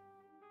 hold on.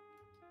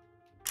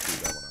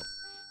 Leave that one out.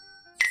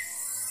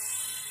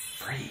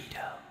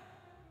 Freedom.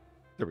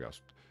 There we go.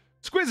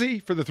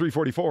 Squizzy for the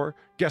 344.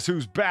 Guess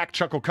who's back,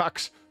 Chuckle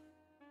Cucks?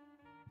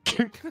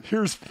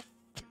 Here's...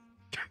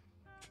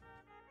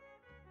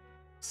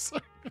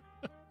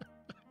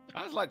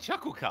 I was like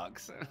chuckle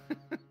cucks.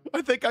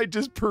 I think I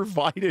just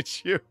provided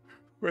you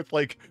with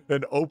like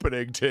an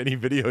opening to any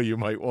video you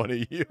might want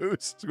to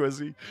use,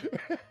 Squizzy.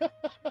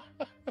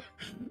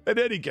 In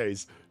any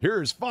case,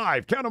 here's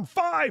 5, count 'em,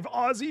 5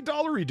 Aussie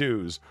dollary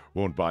dues.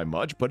 Won't buy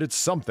much, but it's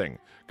something.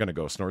 Gonna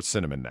go snort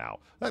cinnamon now.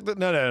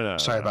 No.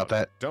 Sorry about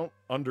that. Don't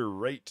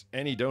underrate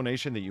any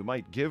donation that you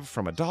might give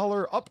from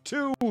 $1 up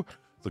to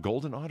the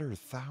Golden Otter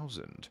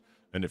 1,000.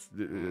 And if,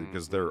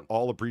 because they're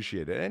all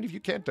appreciated. And if you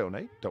can't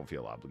donate, don't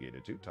feel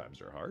obligated to.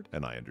 Times are hard,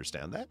 and I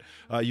understand that.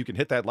 You can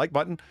hit that like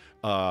button,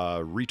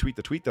 retweet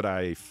the tweet that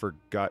I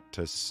forgot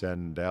to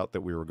send out that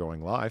we were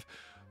going live.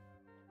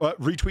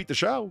 Retweet the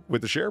show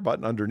with the share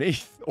button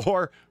underneath.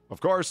 Or,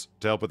 of course,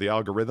 to help with the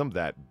algorithm,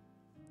 that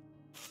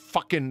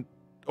fucking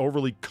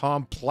overly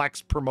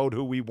complex promote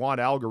who we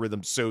want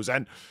algorithm,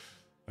 Susan.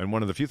 And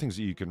one of the few things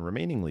that you can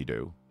remainingly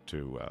do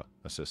to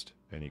assist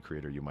any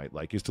creator you might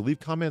like is to leave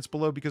comments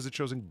below because it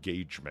shows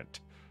engagement.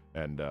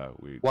 And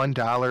we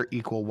 $1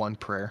 equal 1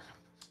 prayer.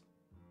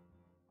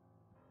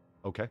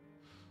 okay.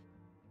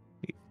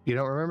 You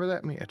don't remember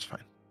that? Me, it's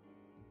fine.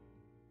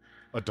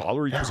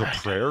 $1 equals a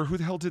prayer? Who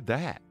the hell did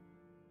that?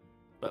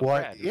 But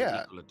What? prayer doesn't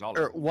Yeah. equal $1.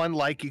 Or 1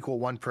 like equal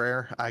 1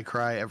 prayer. I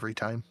cry every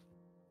time.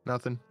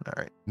 Nothing? All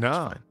right.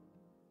 No.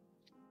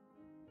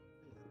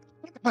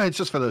 It's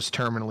just for those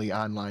terminally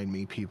online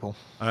me people.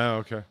 Oh,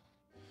 okay.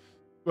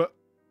 Well,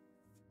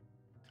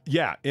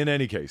 yeah, in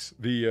any case,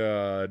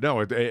 the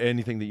no,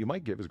 anything that you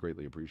might give is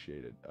greatly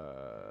appreciated.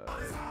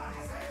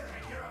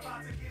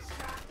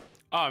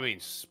 I mean,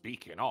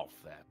 speaking of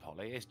there,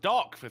 Polly, it's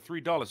Doc for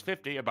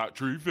 $3.50 about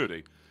True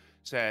Footy.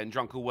 Saying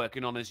Drunkle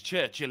working on his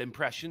Churchill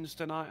impressions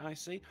tonight, I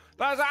see.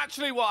 That's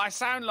actually what I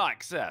sound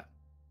like, sir.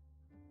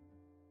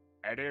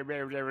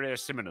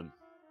 Simonon.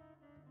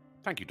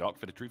 Thank you, Doc,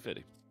 for the True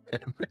Footy.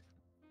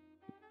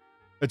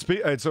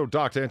 So,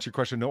 Doc, to answer your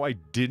question, no, I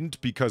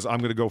didn't, because I'm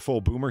going to go full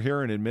boomer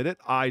here and admit it.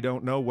 I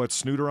don't know what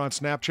Snooter on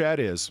Snapchat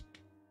is.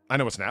 I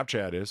know what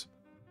Snapchat is.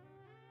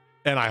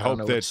 And I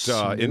hope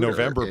that in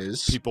November,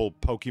 people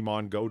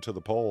Pokemon go to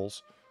the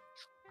polls.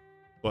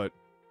 But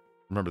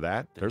remember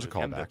that? There's a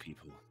callback.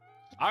 People.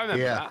 I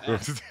remember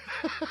that.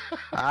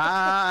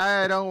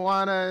 I don't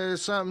want to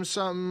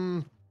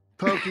something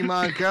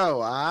Pokemon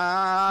Go.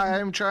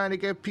 I'm trying to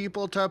get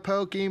people to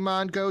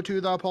Pokemon Go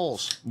to the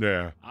polls.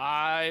 Yeah.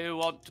 I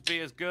want to be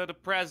as good a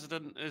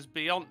president as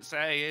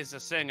Beyonce is a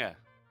singer.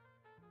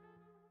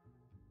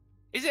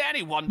 Is it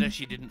any wonder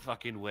she didn't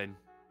fucking win?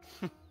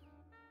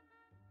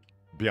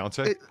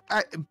 Beyonce?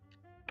 I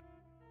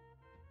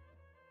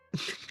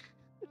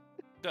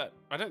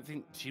don't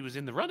think she was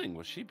in the running,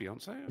 was she,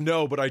 Beyonce?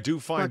 No, but I do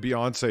find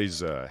Beyonce's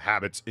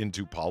habits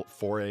into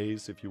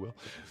forays, if you will,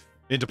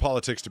 into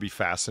politics to be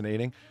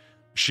fascinating.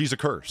 She's a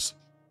curse.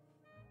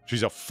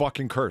 She's a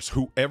fucking curse.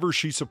 Whoever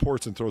she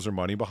supports and throws her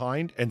money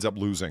behind ends up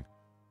losing.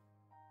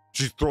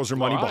 She throws her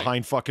money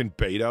behind fucking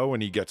Beto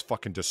and he gets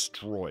fucking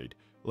destroyed.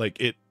 Like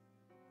it,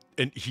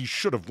 and he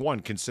should have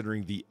won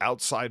considering the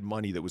outside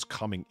money that was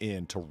coming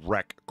in to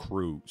wreck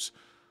Cruz.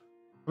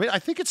 I mean, I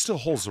think it still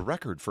holds the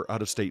record for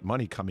out-of-state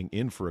money coming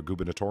in for a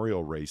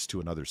gubernatorial race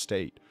to another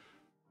state.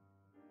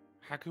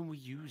 How can we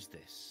use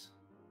this?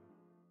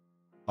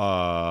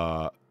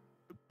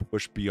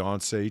 Push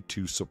Beyonce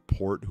to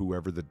support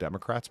whoever the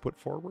Democrats put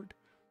forward.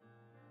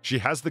 She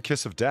has the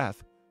kiss of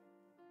death.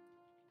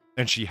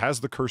 And she has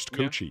the cursed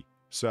coochie.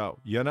 So,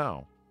 you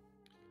know.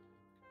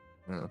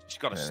 She's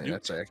got a snoot.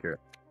 That's accurate.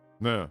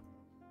 No.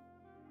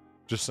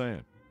 Just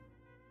saying.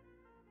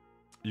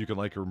 You can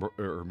like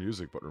her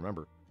music, but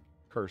remember,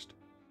 cursed.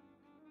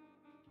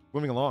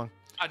 Moving along.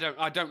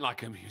 I don't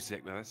like her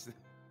music, though.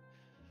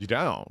 You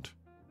don't?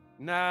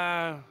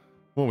 No.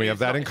 Well, we have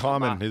that in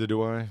common. Neither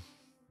do I.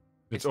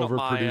 It's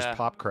overproduced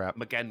pop crap.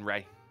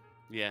 McGenray.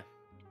 Yeah.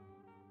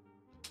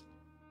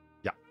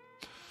 Yeah.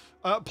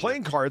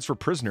 Playing cards for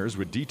prisoners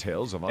with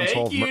details of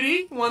unsolved... Hey,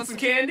 cutie. Want some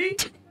candy?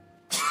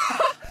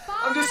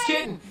 I'm just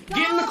kidding.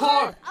 Get in the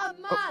car. A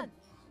month.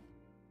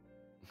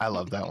 I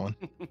love that one.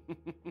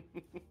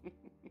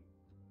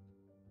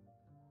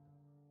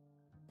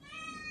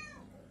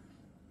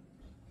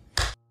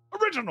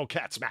 Original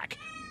Cat Smack.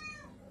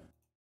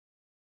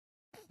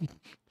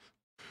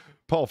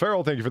 Paul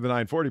Farrell, thank you for the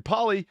 940.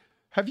 Polly,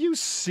 have you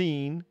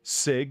seen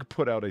SIG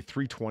put out a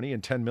 320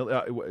 and 10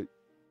 mil?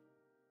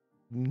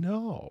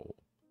 No.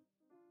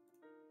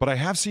 But I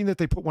have seen that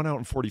they put one out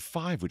in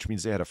 45, which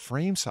means they had a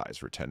frame size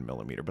for 10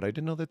 millimeter. But I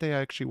didn't know that they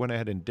actually went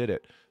ahead and did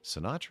it.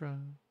 Sinatra.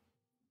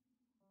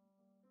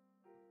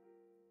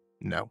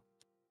 No.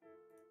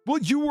 Well,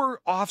 you were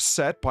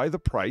offset by the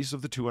price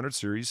of the 200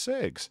 series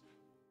SIGs.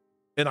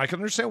 And I can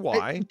understand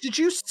why. Did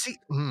you see?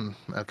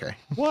 Okay.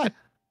 What?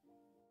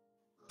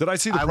 Did I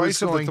see the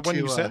price of the one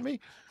you sent me?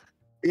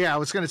 Yeah, I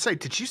was going to say,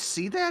 did you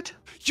see that?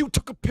 You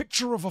took a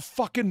picture of a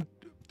fucking...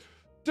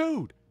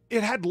 Dude,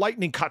 it had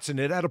lightning cuts in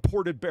it. It had a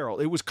ported barrel.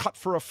 It was cut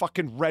for a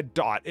fucking red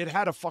dot. It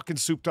had a fucking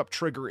souped up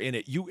trigger in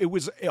it. It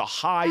was a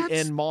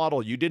high-end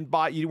model. You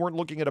weren't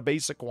looking at a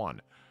basic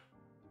one.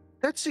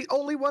 That's the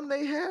only one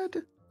they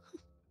had?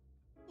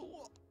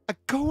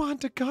 Go on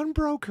to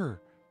Gunbroker.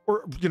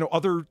 Or,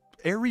 other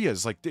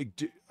areas? Like,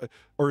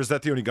 or is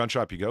that the only gun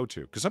shop you go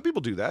to? Because some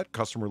people do that.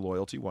 Customer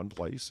loyalty, one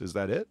place. Is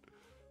that it?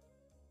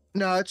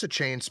 No, it's a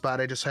chain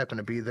spot. I just happened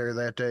to be there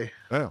that day.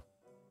 Oh.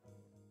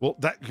 Well,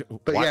 But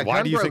why, yeah,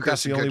 why do you think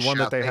that's Gunbroker's a the only good one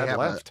that shop. they They had have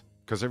left?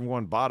 Because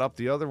everyone bought up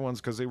the other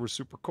ones because they were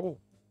super cool.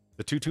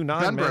 The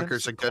 229, man.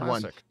 Gunbroker's a good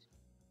one. Classic.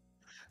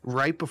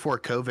 Right before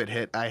COVID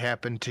hit, I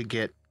happened to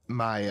get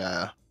my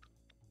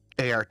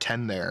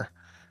AR-10 there.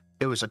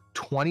 It was a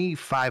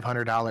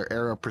 $2,500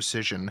 Aero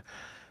Precision.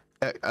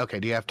 Okay,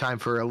 do you have time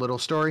for a little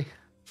story?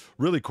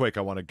 Really quick,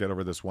 I want to get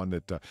over this one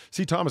that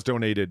C. Thomas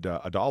donated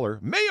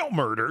 $1. Mail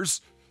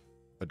murders.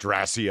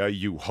 Adrasia,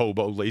 you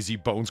hobo, lazy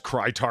bones,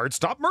 cry tard,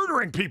 stop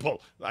murdering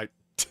people.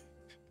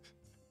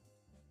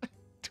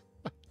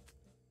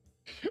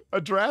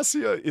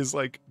 Adrasia is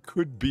like,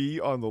 could be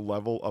on the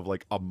level of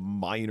like a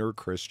minor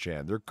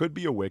Christian. There could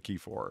be a wiki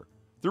for her.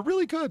 They're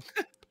really good.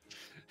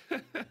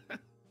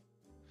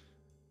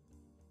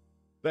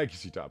 Thank you,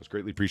 C. Thomas.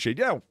 Greatly appreciate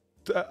it. Yeah.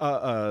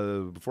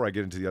 Before I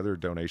get into the other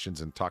donations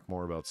and talk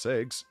more about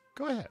SIGs,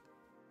 go ahead.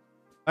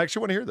 I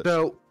actually want to hear this.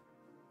 So,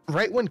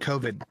 right when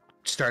COVID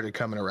started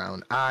coming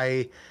around,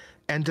 I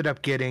ended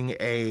up getting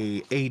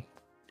a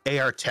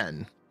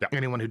AR-10. Yeah.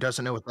 Anyone who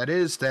doesn't know what that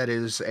is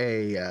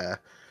a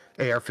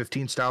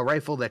AR-15 style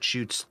rifle that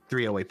shoots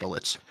 308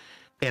 bullets.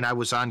 And I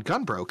was on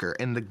Gunbroker,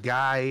 and the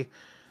guy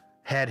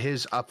had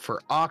his up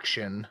for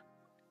auction,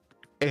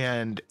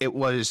 and it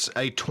was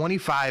a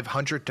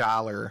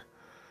 $2,500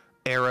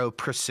 Aero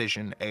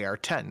Precision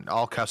AR-10,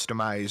 all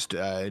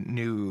customized,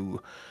 new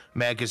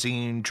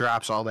magazine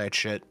drops, all that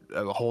shit,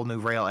 a whole new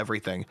rail,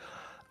 everything.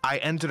 I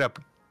ended up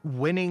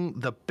winning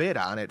the bid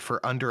on it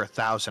for under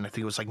 $1,000. I think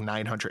it was like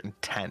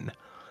 910.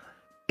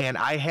 And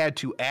I had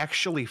to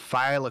actually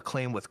file a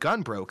claim with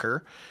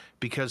Gunbroker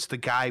because the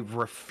guy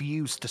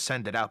refused to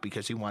send it out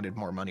because he wanted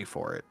more money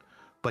for it.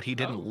 But he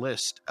didn't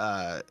list,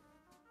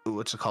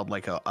 what's it called,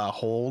 like a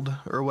hold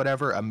or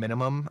whatever, a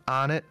minimum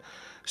on it.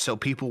 So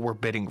people were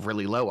bidding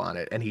really low on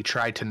it. And he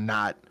tried to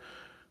not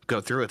go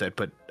through with it.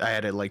 But I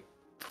had to like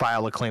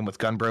file a claim with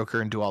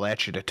Gunbroker and do all that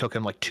shit. It took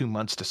him like 2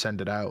 months to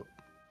send it out.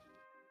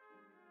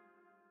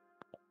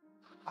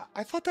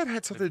 I thought that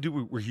had something to do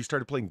with where he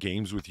started playing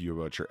games with you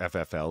about your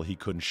FFL. He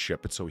couldn't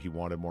ship it, so he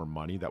wanted more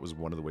money. That was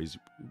one of the ways.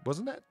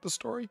 Wasn't that the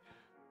story?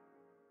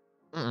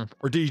 Or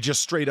did he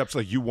just straight up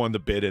like you won the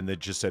bid and then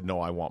just said, no,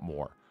 I want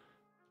more?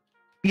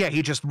 Yeah,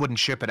 he just wouldn't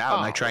ship it out.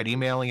 And I tried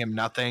emailing him,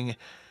 nothing.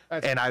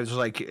 And I was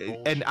like,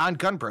 and on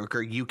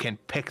Gunbroker, you can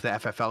pick the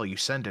FFL you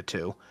send it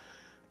to.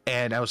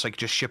 And I was like,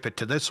 just ship it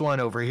to this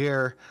one over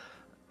here.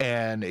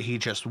 And he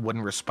just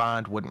wouldn't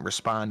respond.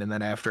 And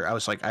then after, I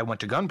was like, I went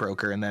to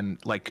Gunbroker. And then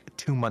like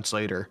 2 months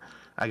later,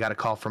 I got a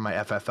call from my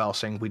FFL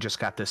saying, we just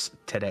got this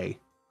today.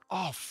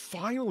 Oh,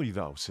 finally,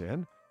 though,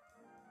 Sin.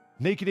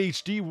 Naked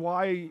HD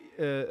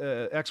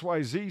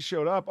XYZ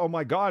showed up. Oh,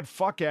 my God.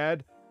 Fuck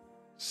ad.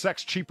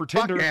 Sex cheaper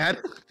Tinder. Fuck ad.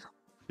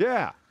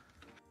 Yeah.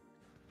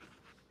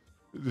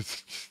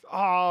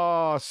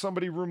 Ah,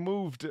 somebody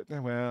removed it.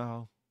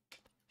 Well,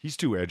 he's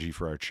too edgy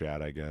for our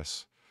chat, I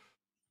guess.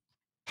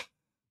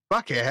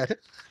 Fuck ad.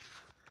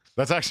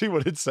 That's actually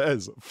what it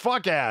says.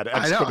 Fuck ad!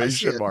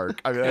 Exclamation mark.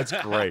 I mean, that's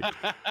great.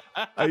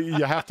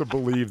 You have to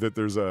believe that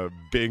there's a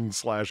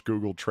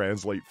Bing/Google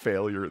Translate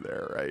failure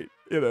there, right?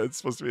 You know, it's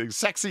supposed to be a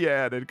sexy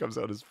ad, and it comes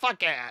out as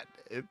fuck ad.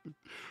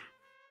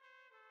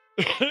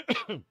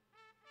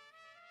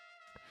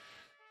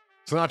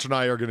 Sinatra and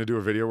I are going to do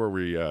a video where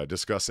we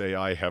discuss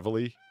AI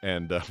heavily,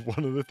 and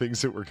one of the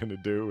things that we're going to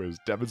do is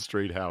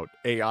demonstrate how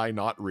AI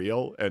not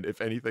real, and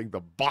if anything, the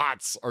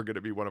bots are going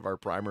to be one of our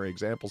primary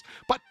examples.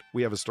 But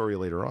we have a story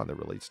later on that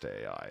relates to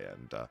AI,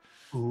 and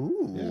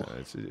yeah,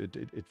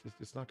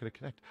 it's not going to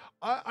connect.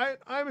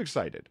 I'm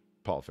excited,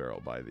 Paul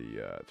Farrell, by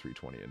the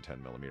 320 and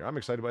 10mm. I'm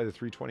excited by the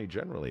 320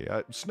 generally.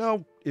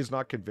 Snow is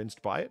not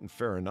convinced by it, and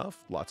fair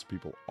enough. Lots of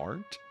people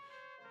aren't,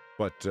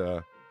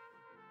 but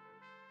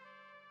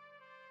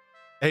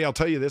hey, I'll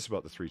tell you this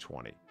about the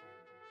 320.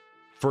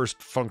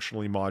 First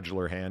functionally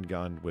modular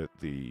handgun with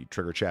the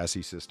trigger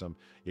chassis system.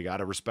 You got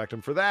to respect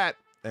them for that.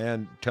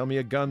 And tell me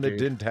a gun that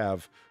didn't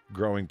have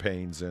growing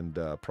pains and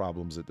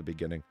problems at the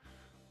beginning.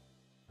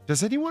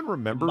 Does anyone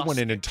remember when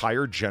an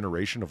entire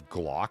generation of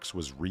Glocks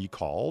was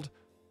recalled?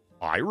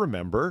 I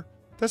remember.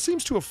 That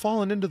seems to have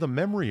fallen into the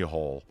memory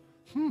hole.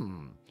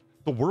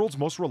 The world's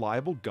most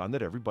reliable gun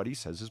that everybody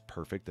says is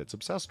perfect that's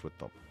obsessed with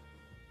them.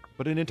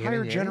 But an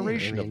entire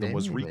generation of them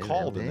was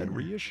recalled and then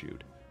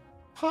reissued.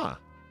 Huh.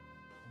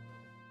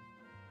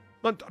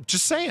 I'm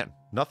just saying.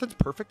 Nothing's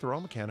perfect. They're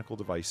all mechanical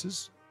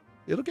devices.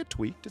 It'll get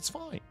tweaked. It's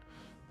fine.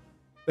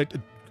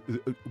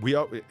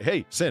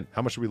 Hey, Sin,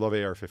 how much do we love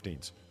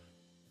AR-15s?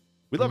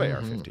 We love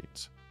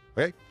AR-15s.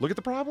 Okay? Look at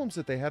the problems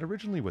that they had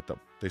originally with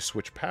them. They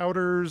switch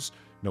powders,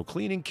 no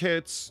cleaning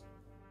kits,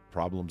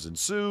 problems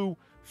ensue,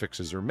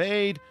 fixes are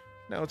made.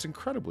 Now it's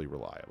incredibly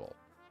reliable.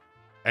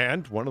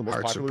 And one of the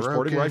most popular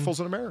sporting rifles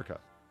in America.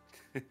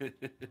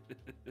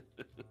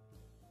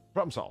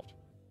 Problem solved.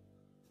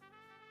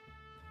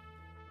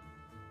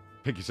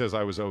 Pinky says,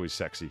 I was always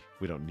sexy.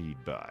 We don't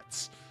need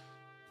butts.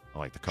 I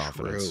like the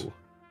confidence. True.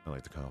 I I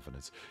like the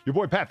confidence. Your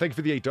boy Pat, thank you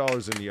for the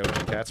 $8 in the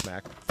OG Cat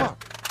Smack.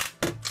 Fuck.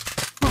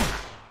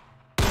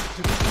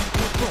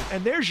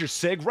 And there's your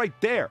SIG right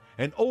there.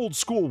 An old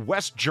school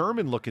West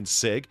German looking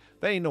SIG.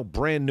 That ain't no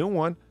brand new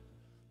one.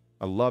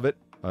 I love it.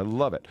 I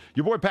love it.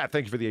 Your boy Pat,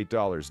 thank you for the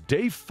 $8.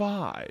 Day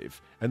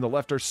 5, and the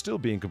left are still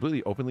being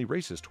completely openly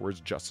racist towards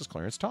Justice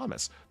Clarence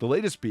Thomas. The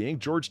latest being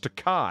George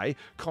Takei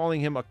calling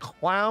him a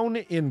clown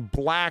in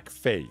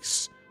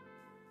blackface.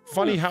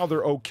 Funny how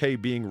they're okay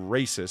being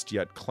racist,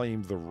 yet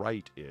claim the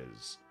right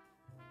is.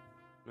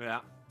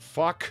 Yeah.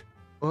 Fuck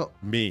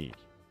me.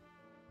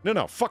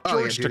 No, fuck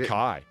George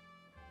Takei.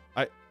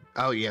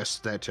 Oh, yes,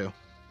 that too.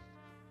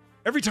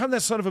 Every time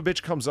that son of a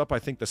bitch comes up, I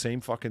think the same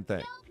fucking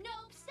thing.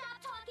 Nope,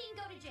 stop talking,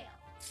 go to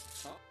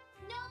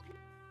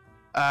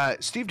jail.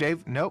 Steve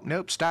Dave,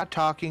 nope, stop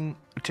talking.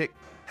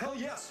 Hell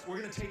yes,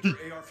 we're gonna take your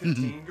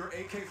AR-15, your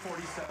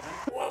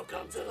AK-47.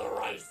 Welcome to the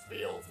rice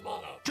fields,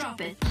 mother.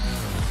 Drop it.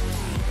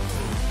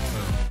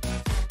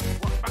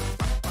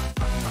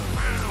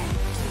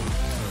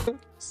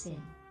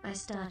 Sin. I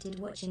started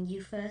watching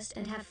you first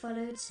and have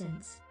followed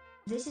since.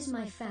 This is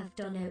my fav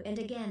dono, and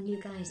again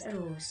you guys are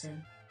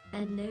awesome.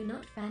 And no,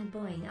 not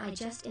fanboying, I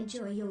just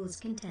enjoy y'all's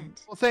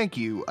content. Well, thank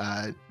you,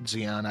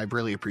 Zion. I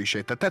really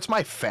appreciate that. That's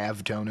my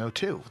fav dono,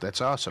 too.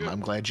 That's awesome.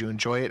 I'm glad you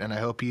enjoy it, and I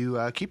hope you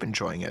keep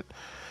enjoying it.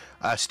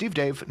 Steve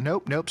Dave,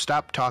 nope,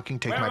 stop talking,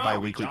 take my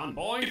bi-weekly... John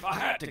Boy, if I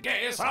had to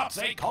guess, I'd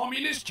say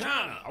Communist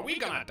China. Are we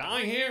gonna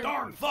die here?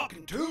 Darn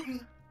fucking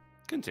tootin'.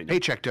 Continue.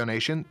 Paycheck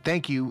donation.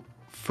 Thank you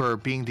for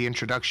being the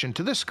introduction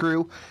to this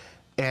crew,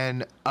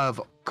 and of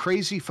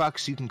crazy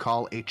fucks you can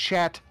call a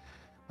chat.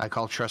 I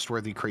call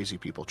trustworthy crazy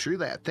people. True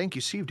that. Thank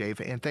you, Steve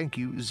Dave, and thank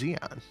you,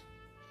 Zion.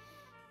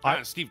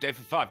 Steve Dave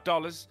for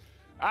 $5.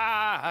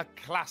 A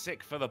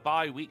classic for the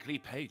bi-weekly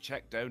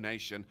paycheck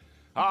donation.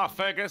 Are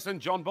Fergus and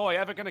John Boy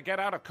ever going to get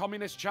out of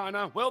communist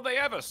China? Will they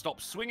ever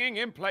stop swinging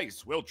in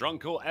place? Will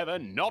Drunkle ever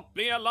not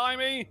be a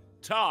limey?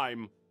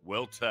 Time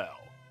will tell.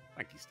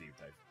 Thank you, Steve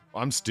Dave.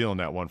 I'm stealing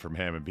that one from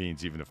Ham and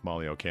Beans, even if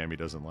Molly Okami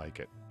doesn't like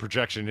it.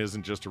 Projection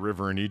isn't just a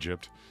river in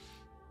Egypt.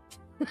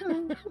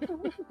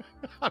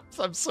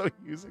 I'm so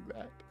using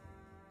that.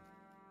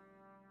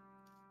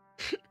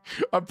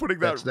 I'm putting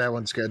that. That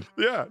one's good.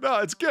 Yeah, no,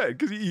 it's good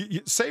because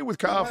you say it with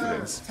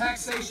confidence.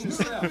 Taxation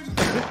stuff.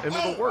 And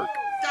it'll work.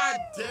 God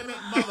damn it,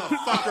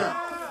 motherfucker!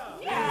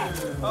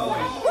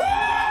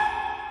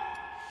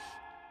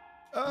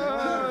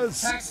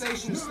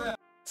 Taxation stuff.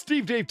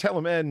 Steve Dave, tell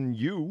him, and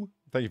you.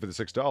 Thank you for the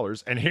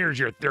 $6. And here's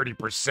your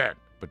 30%.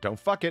 But don't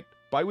fuck it.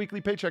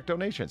 Bi-weekly paycheck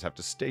donations have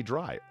to stay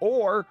dry.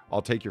 Or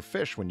I'll take your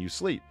fish when you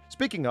sleep.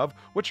 Speaking of,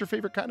 what's your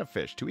favorite kind of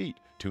fish to eat?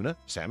 Tuna?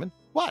 Salmon?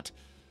 What?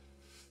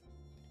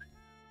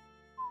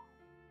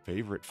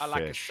 Favorite fish? I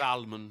like a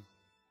salmon.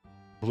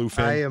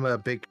 Bluefin? I am a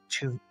big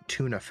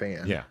tuna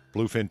fan. Yeah,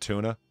 bluefin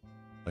tuna.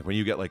 Like when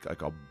you get like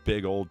a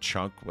big old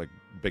chunk, like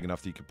big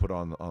enough that you can put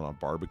on a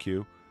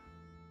barbecue.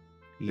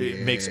 Yeah,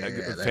 it makes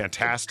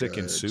fantastic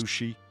in good.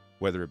 sushi.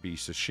 Whether it be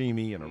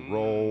sashimi and a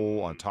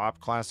roll on top,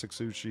 classic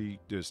sushi,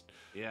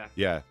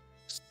 yeah.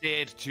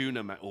 Seared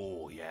tuna, man.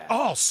 Oh yeah.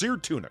 Oh,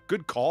 seared tuna,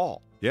 good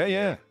call.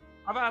 Yeah.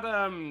 I've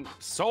had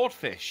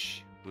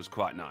swordfish was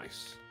quite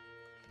nice.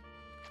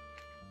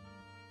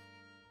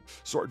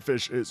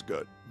 Swordfish is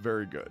good,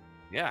 very good.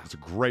 Yeah, it's a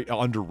great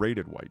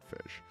underrated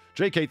whitefish.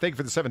 JK, thank you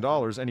for the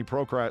 $7. Any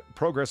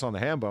progress on the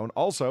Hambone?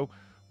 Also,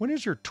 when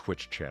is your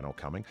Twitch channel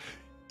coming?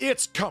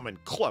 It's coming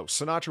close.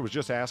 Sinatra was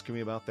just asking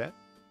me about that.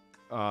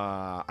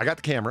 I got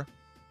the camera,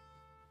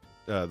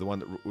 the one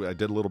that I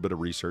did a little bit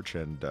of research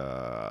and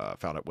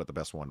found out what the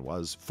best one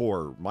was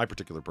for my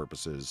particular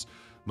purposes,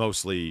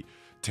 mostly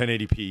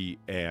 1080p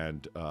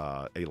and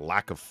a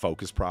lack of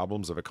focus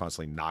problems of it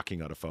constantly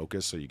knocking out of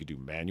focus so you could do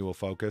manual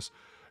focus.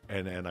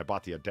 And I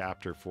bought the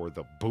adapter for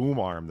the boom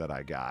arm that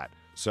I got.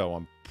 So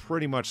I'm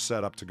pretty much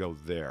set up to go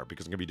there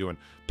because I'm going to be doing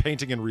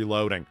painting and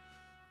reloading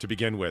to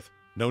begin with.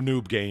 No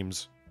noob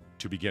games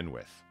to begin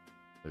with.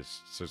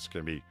 It's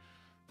going to be...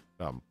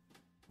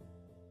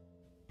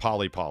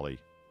 poly.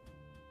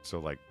 So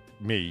like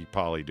me,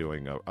 poly,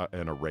 doing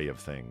an array of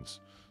things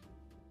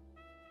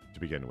to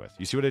begin with.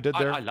 You see what I did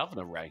there? I love an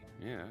array.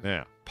 Yeah.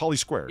 Yeah. Poly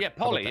squared. Yeah,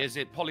 poly is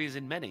it? Poly is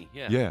in many.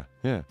 Yeah.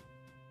 Yeah.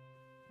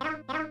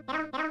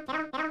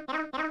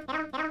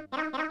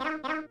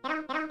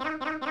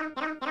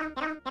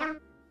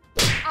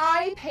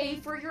 I pay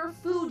for your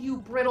food, you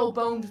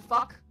brittle-boned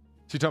fuck.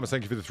 See, Thomas,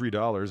 thank you for the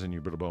 $3 and you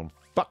brittle-boned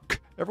fuck.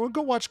 Everyone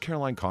go watch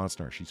Caroline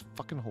Costner. She's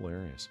fucking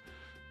hilarious.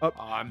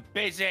 I'm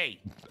busy.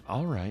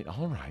 All right.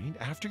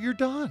 After you're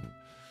done.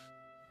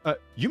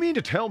 You mean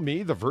to tell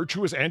me the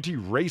virtuous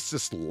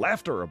anti-racist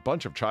left are a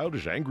bunch of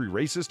childish, angry,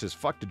 racist as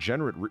fuck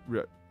degenerate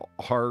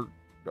hard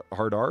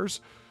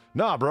R's?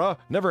 Nah, bruh,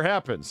 never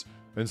happens.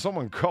 And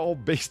someone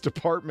called base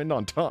department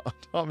on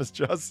Thomas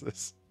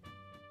Justice.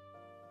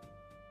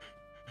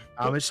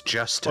 Thomas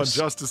Justice.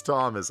 On Justice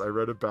Thomas. I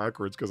read it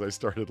backwards because I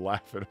started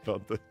laughing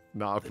about the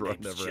bruh,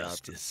 never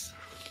happens.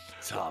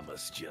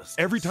 Thomas Justice.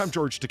 Every time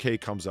George Takei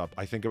comes up,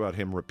 I think about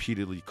him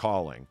repeatedly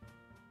calling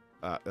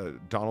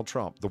Donald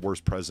Trump the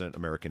worst president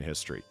in American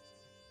history.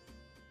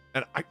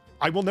 And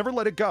I will never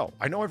let it go.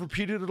 I know I've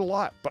repeated it a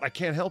lot, but I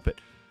can't help it.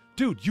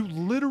 Dude, you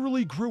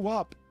literally grew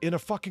up in a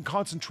fucking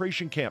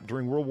concentration camp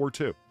during World War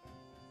II.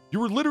 You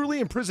were literally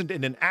imprisoned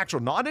in an actual,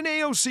 not an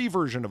AOC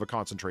version of a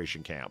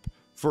concentration camp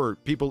for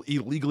people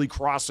illegally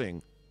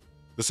crossing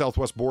the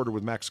southwest border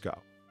with Mexico.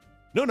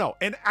 No,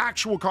 an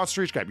actual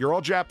concentration camp. You're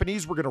all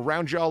Japanese. We're going to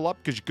round you all up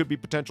because you could be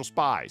potential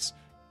spies.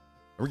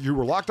 You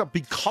were locked up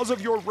because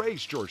of your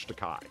race, George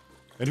Takei.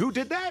 And who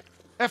did that?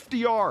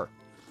 FDR.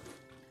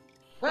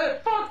 Hey,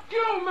 fuck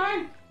you,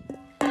 man!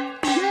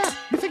 Yeah,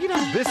 you think he'd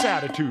have this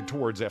attitude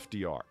towards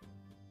FDR.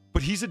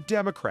 But he's a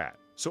Democrat.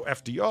 So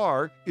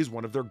FDR is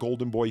one of their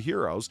golden boy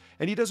heroes.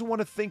 And he doesn't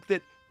want to think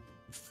that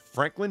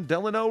Franklin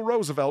Delano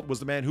Roosevelt was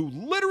the man who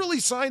literally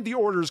signed the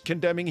orders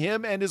condemning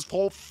him and his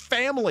whole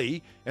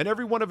family and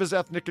every one of his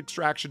ethnic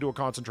extraction to a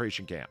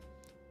concentration camp.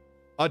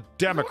 A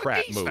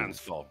Democrat move. Stands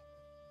for.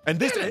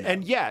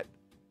 And yet,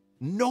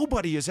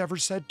 nobody has ever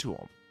said to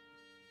him,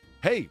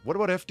 hey, what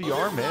about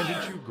FDR, man?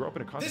 Didn't you grow up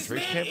in a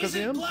concentration camp because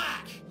of him?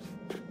 Black.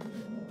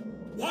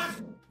 What?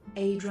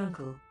 Hey,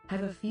 Drunkle,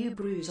 have a few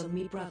brews on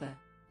me, brother.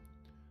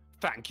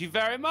 Thank you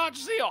very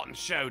much, Zeon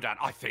Showdown.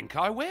 I think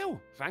I will.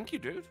 Thank you,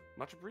 dude.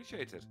 Much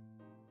appreciated.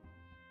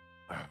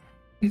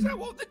 Is that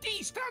what the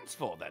D stands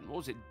for, then? What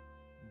was it?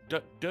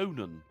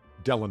 Donan?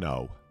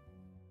 Delano.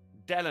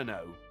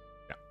 Delano.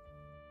 Yeah.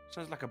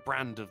 Sounds like a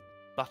brand of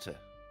butter.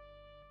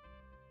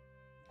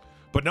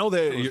 But no,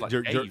 Sounds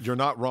like you're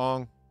not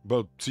wrong.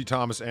 Both C.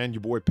 Thomas and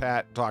your boy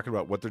Pat talking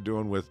about what they're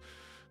doing with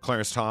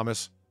Clarence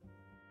Thomas.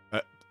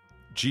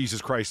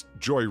 Jesus Christ,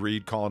 Joy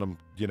Reid calling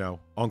him,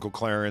 Uncle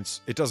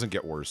Clarence. It doesn't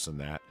get worse than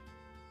that.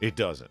 It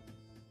doesn't.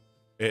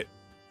 It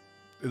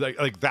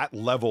like that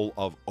level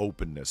of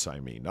openness,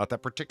 I mean. Not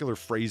that particular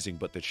phrasing,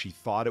 but that she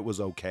thought it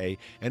was okay,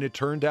 and it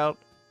turned out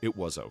it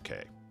was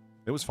okay.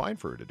 It was fine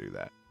for her to do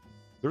that.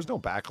 There was no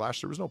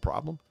backlash. There was no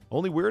problem.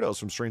 Only weirdos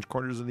from strange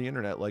corners of the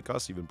internet like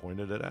us even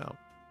pointed it out.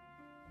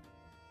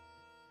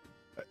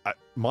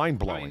 Mind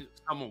blowing. I mean,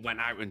 someone went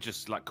out and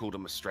just called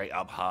him a straight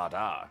up hard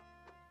R.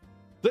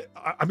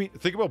 I mean,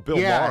 think about Bill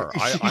Maher.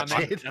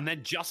 And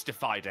then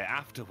justified it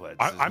afterwards.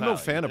 I'm no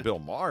fan of Bill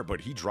Maher, but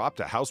he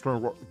dropped a house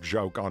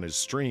joke on his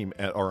stream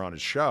or on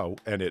his show,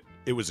 and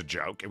it was a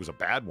joke. It was a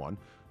bad one.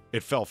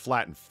 It fell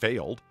flat and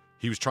failed.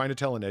 He was trying to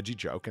tell an edgy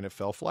joke, and it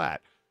fell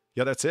flat.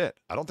 Yeah, that's it.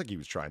 I don't think he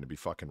was trying to be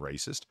fucking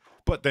racist.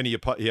 But then he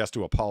has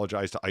to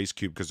apologize to Ice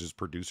Cube because his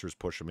producers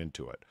push him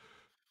into it.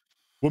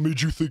 What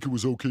made you think it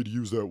was okay to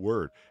use that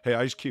word? Hey,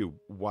 Ice Cube,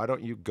 why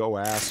don't you go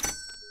ask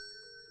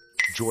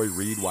Joy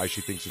Reid why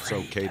she thinks it's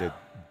okay to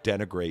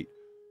denigrate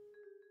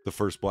the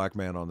first black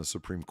man on the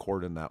Supreme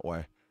Court in that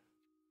way?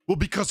 Well,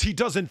 because he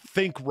doesn't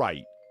think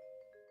right.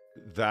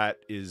 That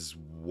is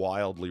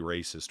wildly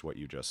racist, what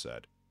you just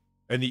said.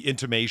 And the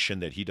intimation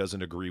that he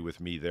doesn't agree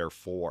with me,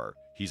 therefore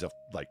he's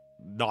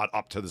not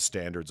up to the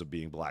standards of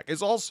being black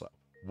is also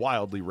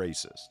wildly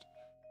racist.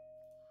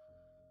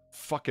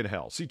 Fucking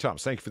hell. See,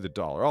 Thomas, thank you for the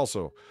 $1.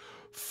 Also,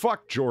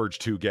 fuck George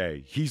Too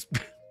Gay.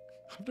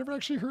 I've never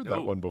actually heard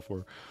that one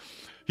before.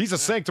 He's a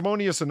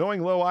sanctimonious,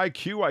 annoying, low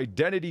IQ,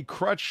 identity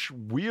crutch,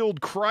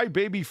 wheeled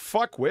crybaby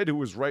fuckwit who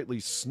was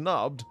rightly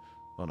snubbed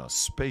on a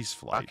space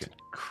flight. Fucking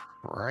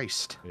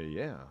Christ.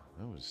 Yeah,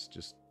 that was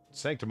just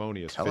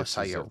sanctimonious. Tell us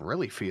how you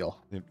really feel.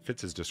 It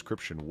fits his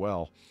description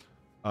well.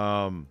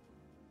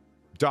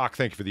 Doc,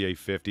 thank you for the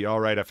 850. All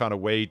right, I found a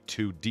way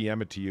to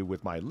DM it to you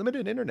with my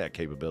limited internet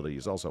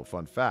capabilities. Also,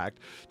 fun fact,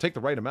 take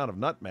the right amount of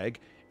nutmeg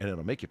and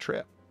it'll make you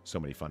trip. So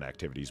many fun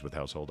activities with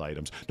household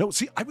items. No,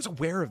 see, I was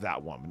aware of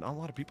that one, but not a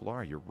lot of people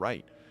are. You're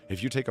right.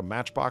 If you take a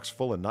matchbox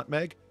full of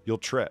nutmeg, you'll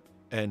trip.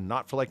 And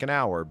not for an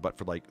hour, but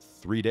for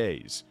 3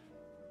 days.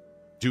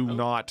 Do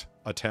not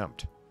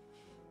attempt.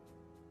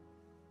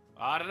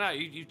 I don't know.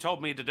 You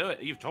told me to do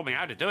it. You've told me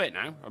how to do it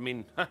now. I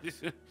mean...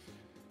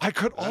 I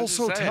could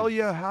also tell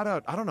you how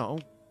to, I don't know,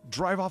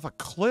 drive off a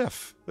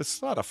cliff. It's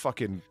not a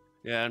fucking...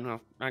 Yeah, no,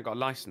 I ain't got a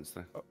license,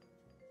 though.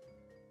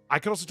 I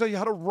could also tell you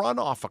how to run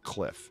off a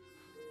cliff.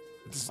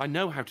 I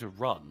know how to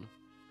run.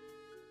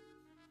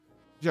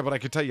 Yeah, but I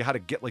could tell you how to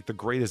get the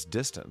greatest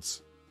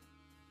distance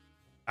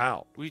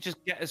out. We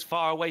just get as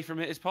far away from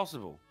it as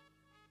possible.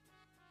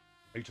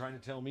 Are you trying to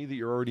tell me that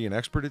you're already an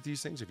expert at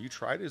these things? Have you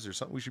tried it? Is there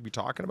something we should be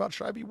talking about?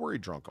 Should I be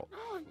worried, Drunkle?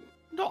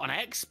 Not an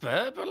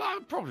expert, but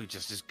I'm probably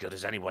just as good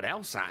as anyone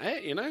else at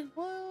it,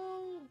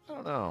 Well, I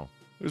don't know.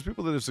 There's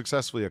people that have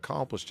successfully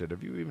accomplished it.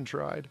 Have you even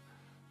tried?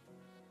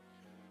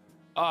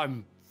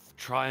 I'm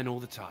trying all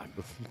the time.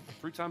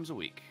 3 times a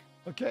week.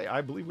 Okay,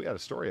 I believe we had a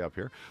story up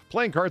here.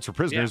 Playing cards for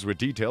prisoners with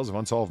details of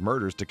unsolved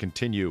murders to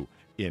continue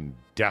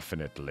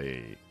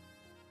indefinitely.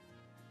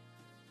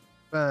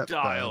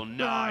 Dial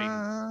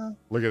 9.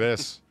 Look at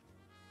this.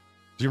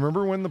 Do you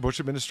remember when the Bush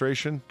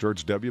administration,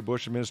 George W.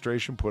 Bush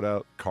administration, put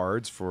out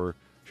cards for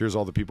here's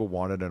all the people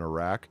wanted in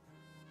Iraq?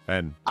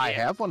 And I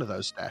have one of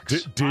those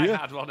decks. Do you? I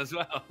had one as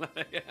well.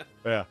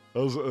 Yeah,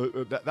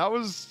 that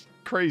was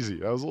crazy.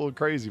 That was a little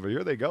crazy, but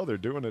here they go. They're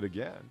doing it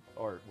again.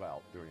 Or,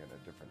 well, doing it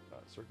in a different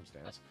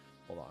circumstance.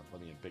 Hold on.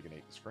 Let me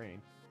embiggenate the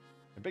screen.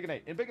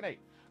 Invigonate.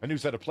 A new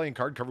set of playing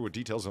card covered with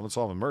details of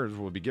unsolved murders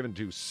will be given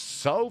to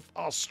South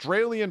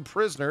Australian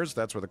prisoners.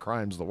 That's where the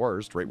crime's the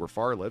worst, right where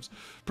Farr lives.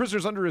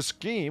 Prisoners under a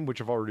scheme, which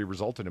have already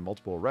resulted in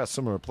multiple arrests.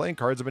 Similar playing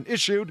cards have been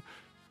issued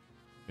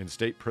in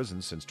state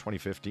prisons since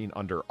 2015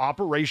 under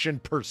Operation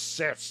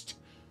Persist,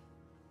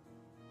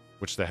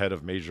 which the head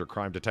of Major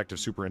Crime Detective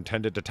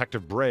Superintendent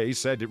Detective Bray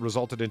said it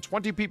resulted in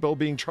 20 people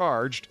being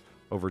charged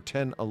over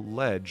 10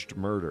 alleged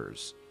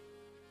murders.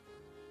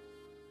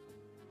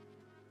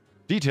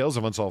 Details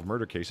of unsolved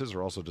murder cases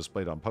are also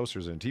displayed on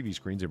posters and TV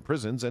screens in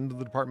prisons and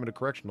the Department of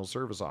Correctional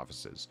Service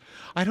offices.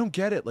 I don't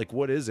get it. Like,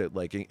 what is it?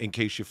 Like, in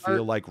case you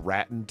feel like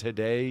ratting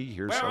today,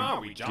 here's Where some...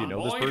 are we, John do you know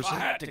boy? this person? If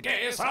I had to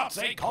guess, I'd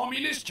say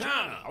Communist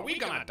China. Are we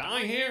gonna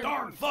die here?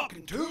 Darn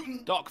fucking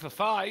tootin'. Doc for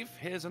 5.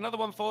 Here's another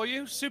one for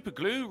you. Super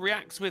glue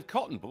reacts with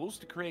cotton balls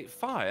to create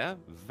fire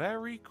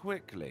very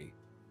quickly.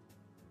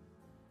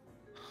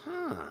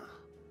 Huh.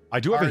 I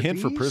do have Are a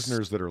hint for these-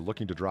 prisoners that are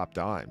looking to drop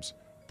dimes.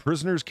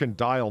 Prisoners can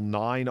dial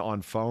 9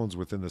 on phones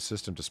within the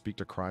system to speak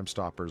to Crime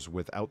Stoppers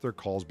without their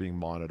calls being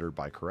monitored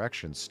by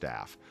corrections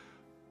staff.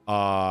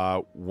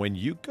 When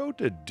you go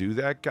to do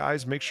that,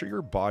 guys, make sure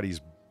your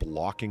body's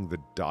blocking the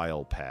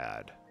dial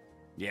pad.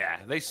 Yeah,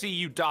 they see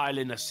you dial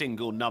in a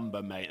single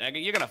number, mate.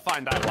 You're gonna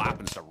find out what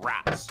happens to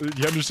rats.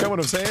 You understand what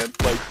I'm saying?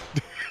 Like,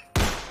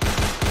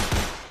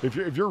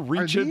 if you're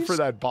reaching for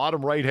that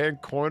bottom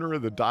right-hand corner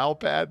of the dial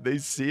pad, they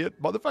see it.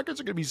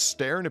 Motherfuckers are gonna be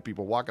staring at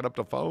people walking up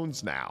to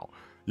phones now.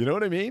 You know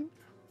what I mean?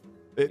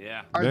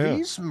 Yeah. Are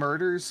these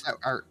murders that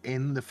are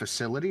in the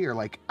facility or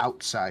like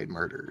outside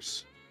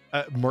murders?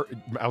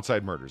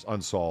 Outside murders,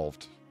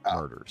 unsolved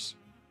murders.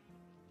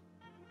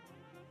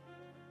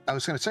 I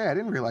was going to say, I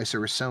didn't realize there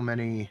were so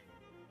many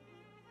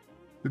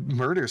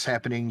murders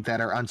happening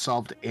that are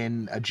unsolved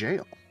in a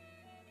jail.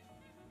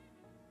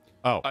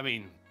 Oh. I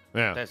mean,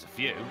 yeah. There's a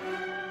few.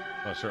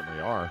 There certainly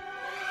are.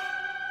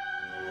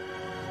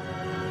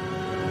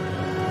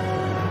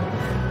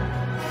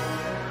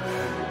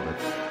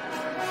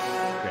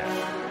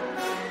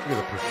 Look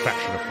at the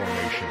perfection of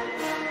formation.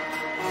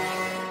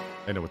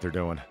 They know what they're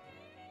doing.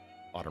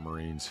 Otter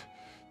Marines.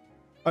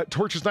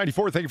 Torches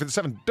 94, thank you for the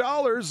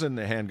 $7 and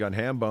the Handgun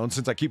Hambone.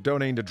 Since I keep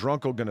donating to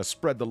Drunkle, gonna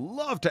spread the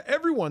love to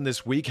everyone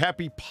this week.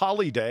 Happy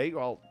Poly Day.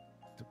 Well,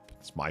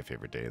 it's my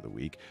favorite day of the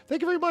week.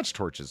 Thank you very much,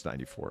 Torches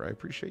 94. I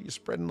appreciate you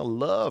spreading the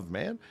love,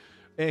 man.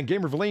 And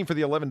Gamer Valine for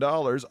the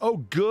 $11. Oh,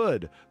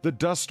 good. The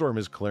dust storm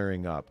is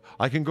clearing up.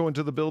 I can go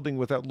into the building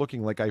without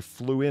looking like I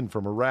flew in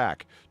from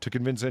Iraq to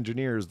convince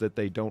engineers that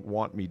they don't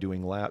want me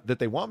doing lab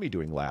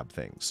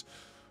things.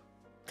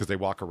 Because they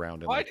walk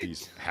around in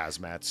these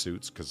hazmat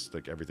suits because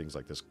like everything's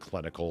like this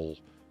clinical,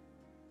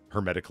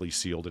 hermetically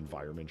sealed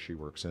environment she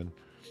works in.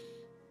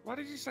 Why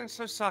did you sound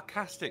so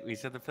sarcastic when you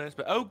said the first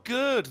bit? Oh,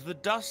 good. The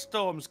dust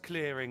storm's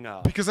clearing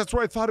up. Because that's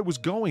where I thought it was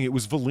going. It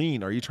was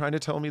Valine. Are you trying to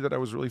tell me that I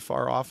was really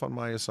far off on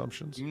my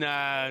assumptions? No.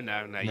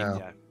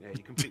 Yeah, you're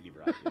completely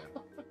right.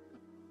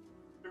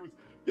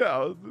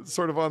 Yeah,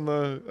 sort of on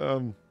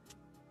the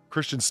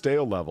Christian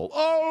Stale level.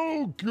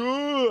 Oh,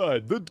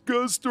 good. The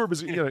dust storm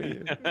is...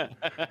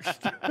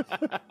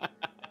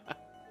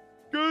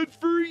 good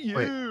for you.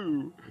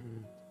 Wait,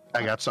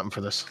 I got something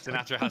for this.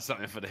 Sinatra has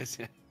something for this,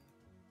 yeah.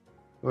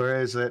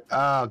 Where is it?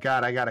 Oh,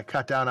 God, I got to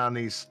cut down on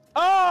these.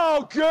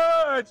 Oh,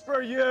 good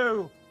for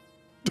you.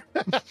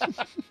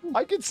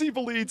 I can see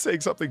Valine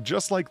saying something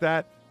just like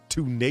that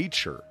to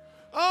nature.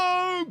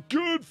 Oh,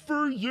 good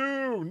for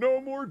you.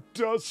 No more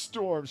dust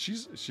storms.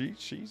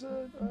 She's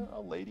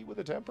a lady with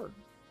a temper.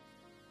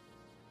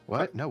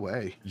 What? No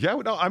way. Yeah,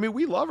 no, I mean,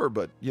 we love her,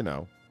 but,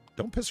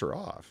 don't piss her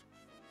off.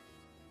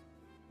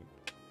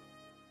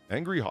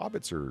 Angry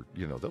hobbits are,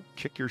 they'll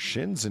kick your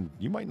shins and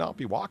you might not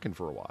be walking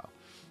for a while.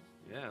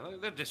 Yeah,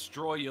 they'll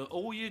destroy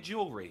all your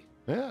jewelry.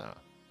 Yeah.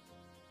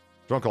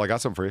 Drunkle, I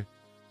got something for you.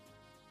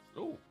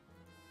 Oh.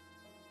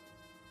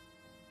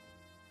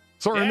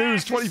 Sora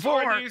News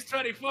 24. Sora News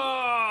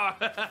 24.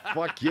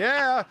 Fuck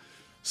yeah.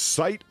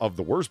 Site of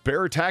the worst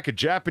bear attack in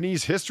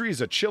Japanese history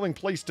is a chilling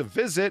place to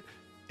visit.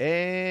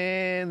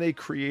 And they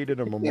created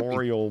a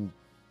memorial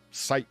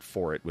site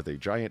for it with a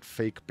giant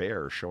fake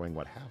bear showing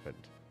what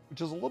happened,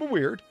 which is a little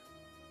weird.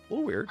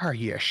 Are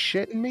you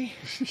shitting me?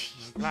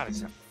 I'm glad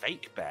it's a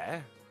fake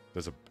bear.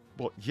 It's a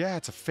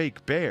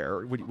fake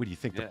bear. What do you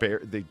think? The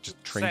bear? They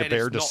just trained the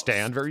bear to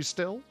stand very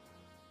still.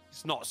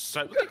 It's not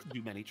so. They can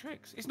do many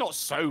tricks. It's not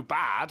so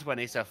bad when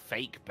it's a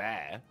fake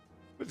bear.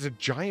 But it's a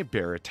giant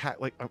bear attack.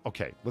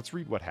 Okay, let's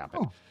read what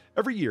happened. Oh.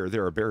 Every year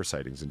there are bear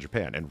sightings in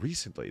Japan, and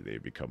recently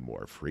they've become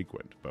more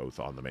frequent, both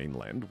on the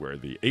mainland, where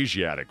the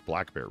Asiatic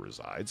black bear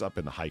resides, up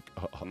in the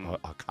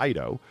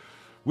Hokkaido,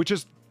 which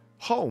is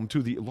home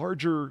to the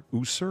larger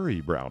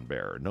Ussuri brown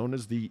bear, known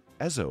as the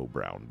Ezo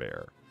brown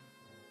bear.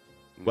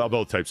 While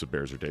both types of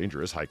bears are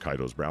dangerous,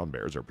 Hokkaido's brown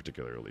bears are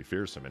particularly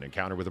fearsome. An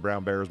encounter with a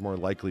brown bear is more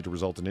likely to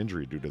result in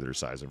injury due to their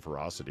size and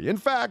ferocity. In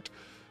fact,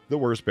 The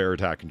worst bear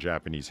attack in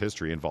Japanese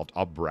history involved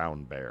a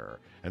brown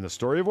bear, and the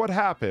story of what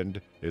happened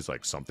is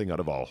like something out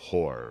of a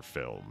horror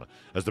film,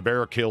 as the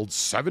bear killed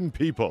 7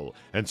 people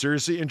and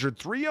seriously injured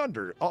 3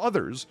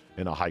 others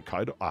in a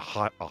Hokkaido,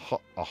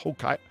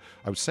 I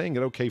was saying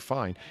it okay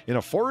fine, in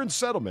a foreign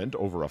settlement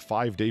over a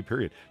 5-day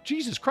period.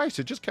 Jesus Christ,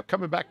 it just kept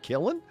coming back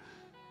killing?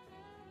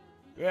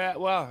 Yeah,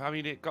 well, I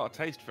mean, it got a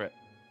taste for it.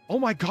 Oh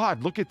my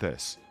God, look at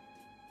this.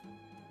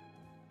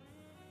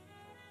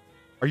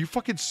 Are you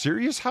fucking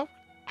serious?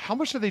 How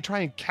much do they try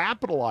and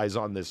capitalize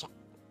on this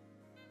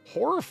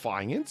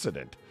horrifying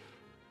incident?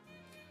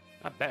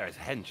 That bear is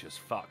hench as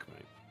fuck,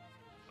 mate.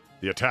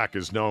 The attack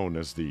is known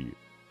as the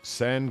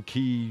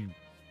Sankibetsu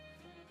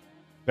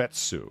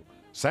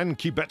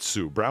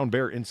brown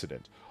bear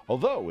incident,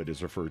 although it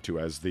is referred to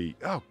as the,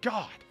 oh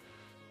God,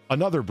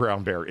 another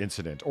brown bear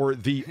incident, or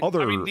the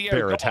other the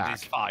bear God attack.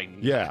 is fine.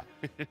 Yeah,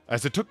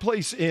 as it took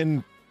place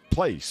in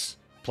place,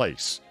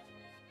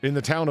 in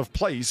the town of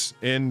Place,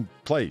 in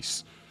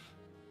Place.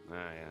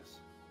 Ah, yes.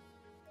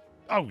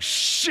 Oh,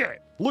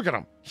 shit! Look at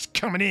him! He's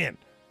coming in!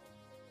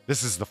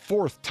 This is the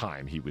 4th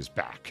time he was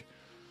back.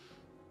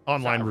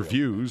 Online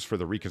reviews for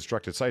the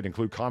reconstructed site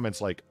include comments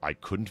like, I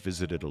couldn't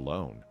visit it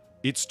alone.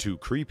 It's too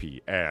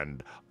creepy,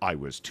 and I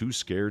was too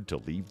scared to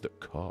leave the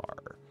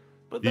car.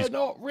 But they're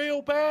not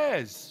real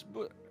bears.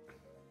 Yeah,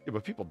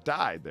 but people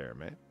died there,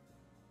 man.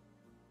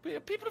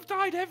 But people have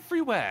died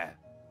everywhere.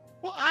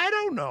 Well, I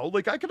don't know.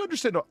 Like, I can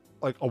understand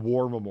a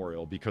war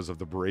memorial because of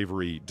the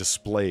bravery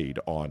displayed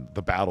on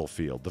the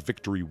battlefield, the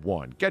victory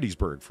won.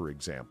 Gettysburg, for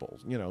example.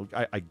 You know,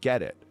 I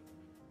get it.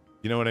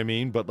 You know what I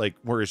mean? But, like,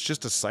 where it's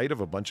just a site of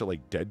a bunch of,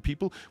 like, dead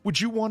people.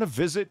 Would you want to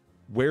visit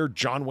where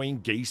John Wayne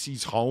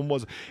Gacy's home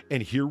was?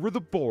 And here were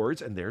the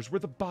boards, and there's where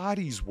the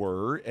bodies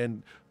were,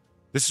 and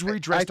this is where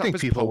he dressed up as I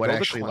think people would Pogo the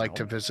actually like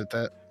Clown. to visit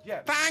that.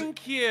 Yeah.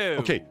 Thank you.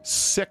 Okay,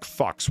 sick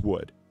fucks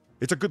would.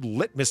 It's a good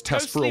litmus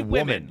test Mostly for a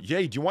woman. women.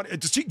 Yay, do you want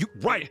to see?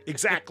 Right,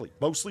 exactly.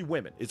 Mostly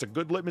women. It's a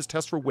good litmus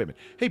test for women.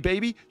 Hey,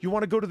 baby, you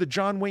want to go to the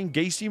John Wayne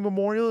Gacy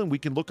Memorial and we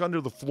can look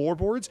under the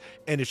floorboards?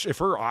 And if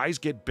her eyes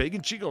get big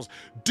and she goes,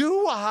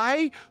 do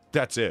I?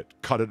 That's it.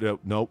 Cut it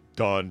out. Nope,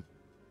 done.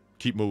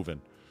 Keep moving.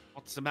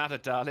 What's the matter,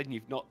 darling?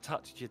 You've not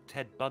touched your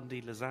Ted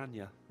Bundy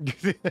lasagna.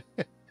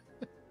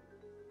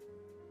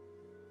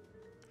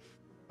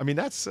 I mean,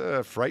 that's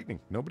frightening.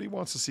 Nobody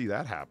wants to see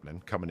that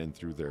happening, coming in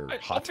through their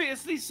hut.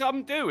 Obviously,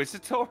 some do. It's a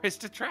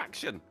tourist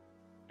attraction.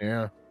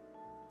 Yeah.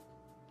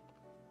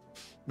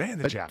 Man,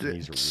 the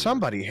Japanese are weird.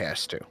 Somebody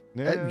has to.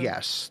 Yeah.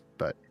 Yes,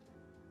 but...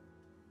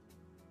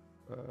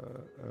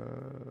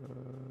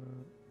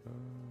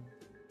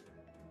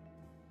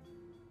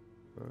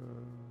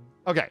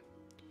 Okay.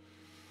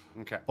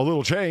 Okay. A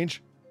little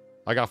change.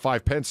 I got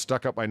 5 pence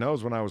stuck up my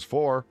nose when I was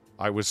 4.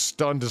 I was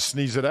stunned to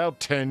sneeze it out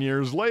 10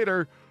 years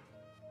later.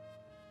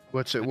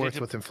 What's it worth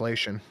with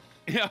inflation?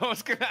 Yeah, I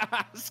was going to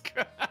ask.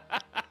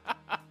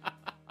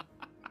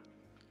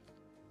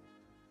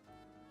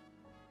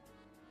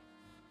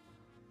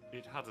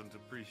 It hadn't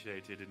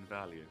appreciated in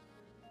value.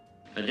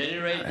 At any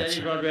rate, that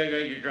is what we're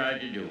going to try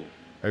to do.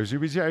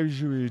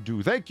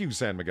 Thank you,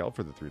 San Miguel,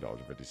 for the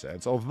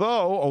 $3.50.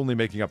 Although only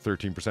making up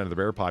 13% of the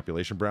bear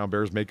population, brown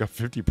bears make up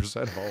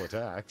 50% of all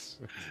attacks.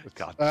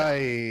 God.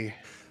 Wait,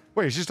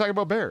 she's talking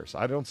about bears.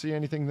 I don't see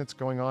anything that's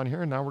going on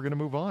here, and now we're going to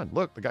move on.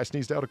 Look, the guy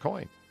sneezed out a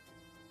coin.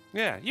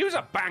 Yeah, use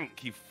a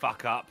bank, you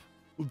fuck up.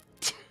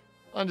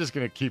 I'm just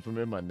going to keep him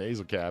in my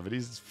nasal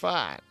cavities. It's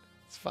fine.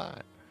 It's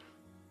fine.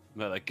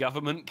 But the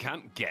government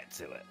can't get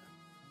to it.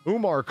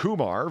 Umar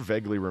Kumar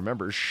vaguely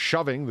remembers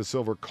shoving the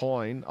silver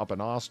coin up a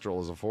nostril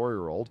as a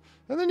 4-year-old,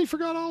 and then he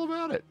forgot all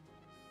about it.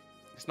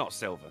 It's not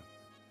silver.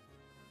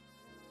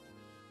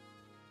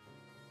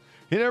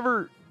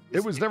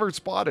 It was never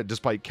spotted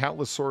despite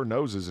countless sore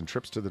noses and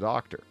trips to the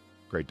doctor.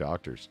 Great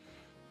doctors.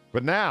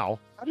 But now...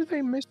 How did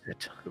they miss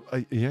it?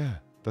 Yeah,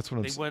 that's what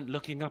I'm saying. They weren't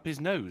looking up his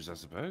nose, I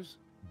suppose.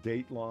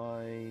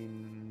 Dateline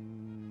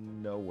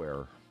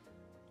nowhere.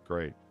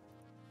 Great.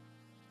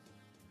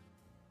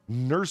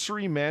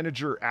 Nursery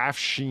manager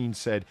Afshin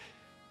said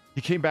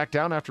he came back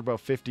down after about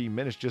 15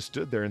 minutes, just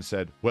stood there and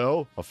said,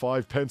 well, a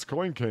 5 pence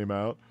coin came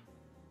out.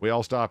 We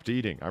all stopped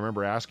eating. I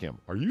remember asking him,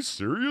 are you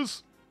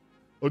serious?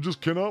 I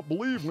just cannot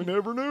believe we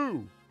never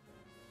knew.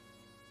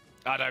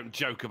 I don't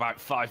joke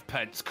about 5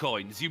 pence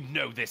coins. You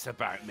know this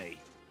about me.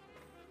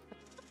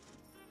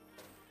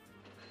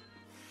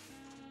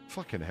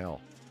 Fucking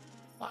hell.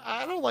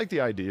 I don't like the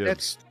idea of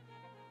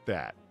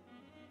that.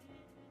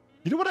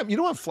 You know what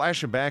I'm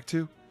flashing back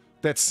to?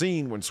 That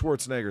scene when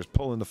Schwarzenegger's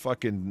pulling the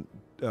fucking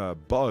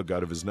bug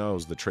out of his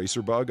nose, the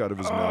tracer bug out of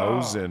his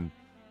nose, and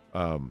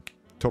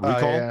Total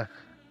Recall. Yeah.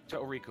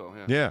 Total Recall,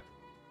 yeah. Yeah.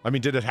 I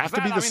mean, did it have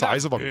to be the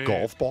size of a big.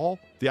 golf ball?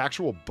 The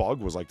actual bug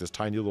was like this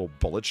tiny little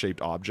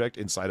bullet-shaped object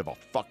inside of a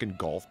fucking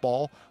golf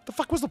ball. The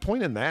fuck was the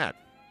point in that?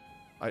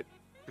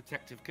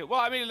 Protective kill. Well,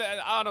 I mean,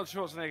 Arnold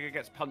Schwarzenegger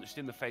gets punched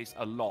in the face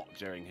a lot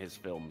during his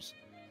films.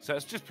 So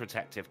it's just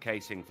protective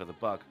casing for the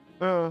bug.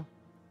 Yeah,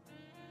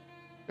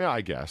 I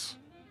guess.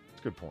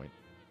 It's a good point.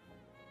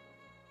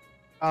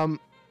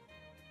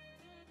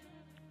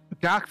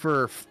 Doc,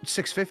 for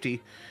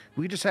 $6.50,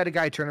 we just had a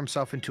guy turn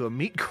himself into a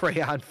meat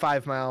crayon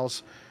 5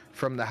 miles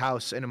from the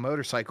house in a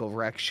motorcycle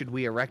wreck. Should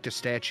we erect a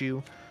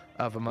statue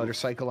of a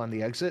motorcycle on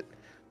the exit?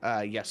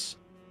 Yes.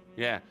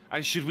 Yeah.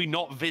 And should we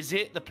not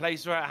visit the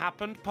place where it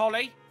happened,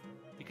 Polly?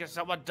 Because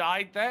someone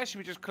died there? Should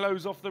we just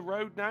close off the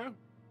road now?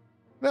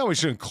 No, we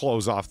shouldn't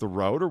close off the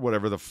road or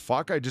whatever the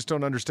fuck. I just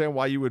don't understand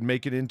why you would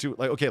make it into,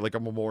 like, okay, like a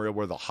memorial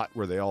where the hut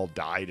where they all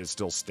died is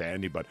still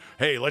standing, but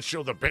hey, let's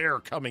show the bear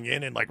coming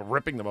in and like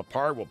ripping them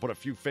apart. We'll put a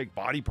few fake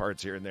body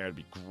parts here and there. It'd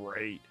be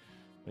great.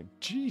 Like,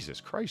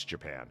 Jesus Christ,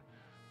 Japan.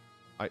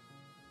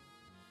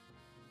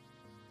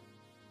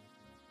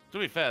 To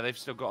be fair, they've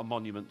still got a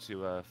monument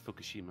to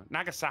Fukushima.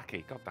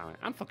 Nagasaki, god damn it.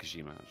 And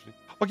Fukushima, actually.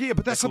 Okay, yeah,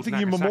 but that's something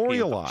you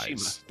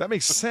memorialize. That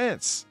makes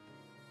sense.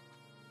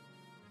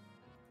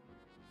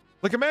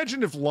 Like,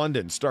 imagine if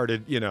London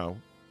started, you know,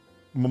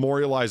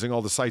 memorializing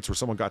all the sites where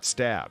someone got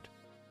stabbed.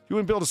 You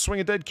wouldn't be able to swing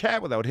a dead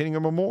cat without hitting a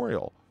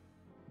memorial.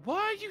 Why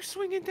are you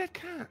swinging dead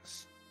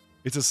cats?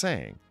 It's a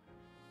saying.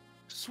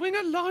 Swing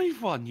a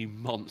live one, you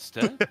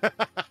monster.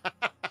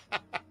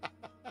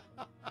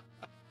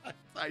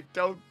 I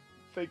don't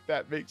think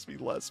that makes me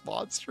less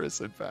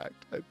monstrous, in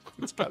fact.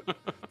 It's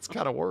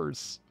kind of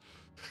worse.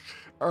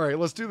 All right,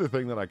 let's do the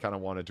thing that I kind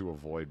of wanted to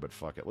avoid, but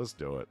fuck it. Let's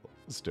do it.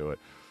 Let's do it.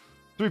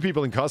 3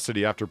 people in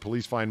custody after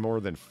police find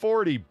more than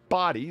 40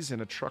 bodies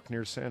in a truck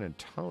near San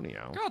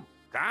Antonio. God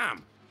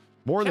damn.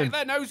 Check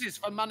their noses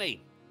for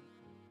money.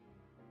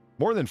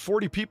 More than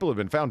 40 people have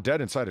been found dead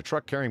inside a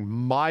truck carrying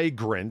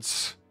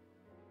migrants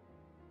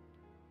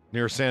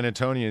near San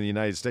Antonio in the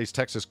United States.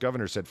 Texas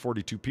governor said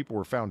 42 people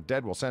were found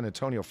dead, while San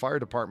Antonio Fire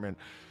Department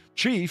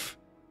chief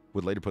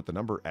would later put the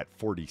number at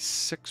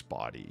 46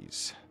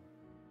 bodies.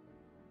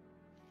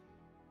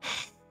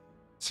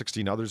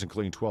 16 others,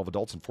 including 12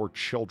 adults and 4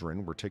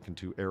 children, were taken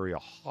to area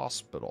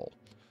hospital.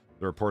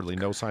 There are reportedly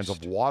no signs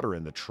of water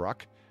in the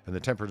truck, and the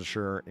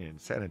temperature in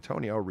San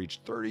Antonio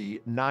reached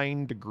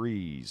 39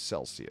 degrees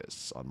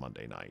Celsius on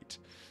Monday night.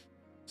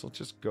 So let's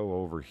just go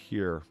over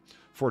here.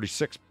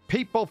 46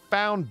 people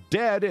found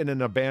dead in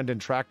an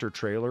abandoned tractor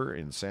trailer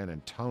in San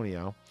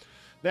Antonio.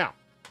 Now,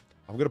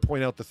 I'm going to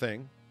point out the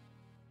thing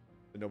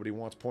that nobody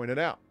wants pointed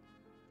out.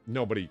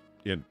 Nobody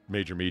in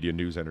major media,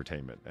 news,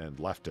 entertainment, and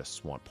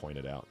leftists want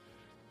pointed out.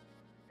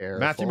 Careful.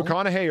 Matthew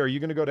McConaughey, are you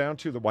going to go down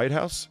to the White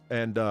House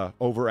and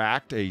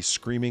overact a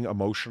screaming,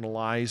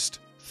 emotionalized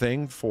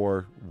thing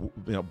for,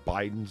 you know,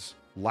 Biden's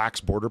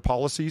lax border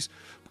policies?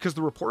 Because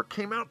the report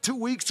came out 2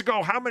 weeks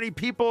ago. How many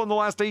people in the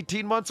last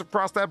 18 months have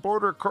crossed that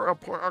border,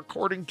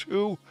 according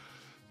to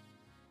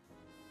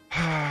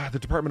the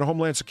Department of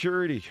Homeland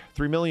Security?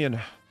 3 million.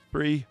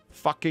 3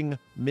 fucking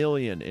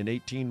million in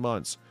 18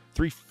 months.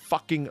 3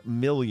 fucking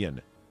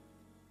million.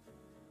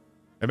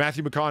 And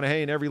Matthew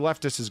McConaughey and every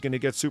leftist is going to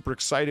get super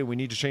excited. We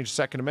need to change the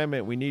Second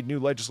Amendment. We need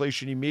new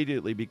legislation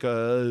immediately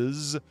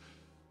because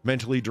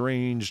mentally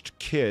deranged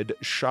kid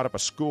shot up a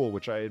school,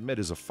 which I admit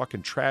is a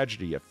fucking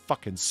tragedy. It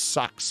fucking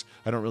sucks.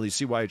 I don't really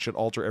see why it should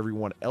alter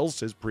everyone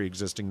else's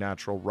pre-existing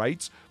natural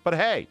rights. But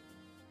hey,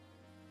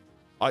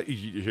 that's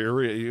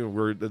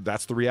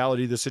the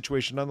reality of the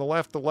situation on the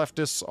left. The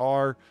leftists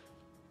are,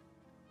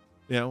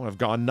 you know, have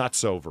gone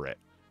nuts over it.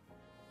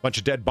 Bunch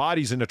of dead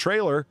bodies in a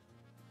trailer.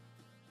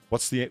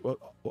 What's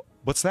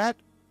that?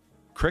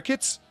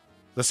 Crickets?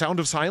 The sound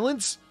of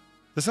silence?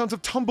 The sounds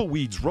of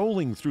tumbleweeds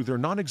rolling through their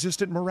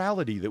non-existent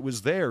morality that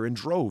was there in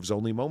droves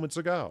only moments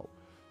ago.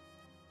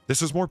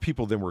 This is more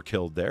people than were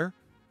killed there.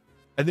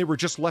 And they were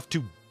just left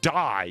to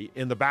die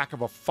in the back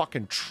of a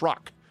fucking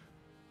truck.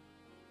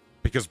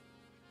 Because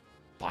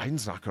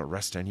Biden's not going to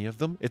arrest any of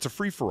them. It's a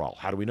free-for-all.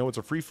 How do we know it's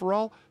a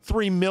free-for-all?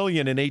 3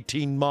 million in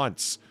 18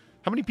 months.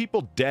 How many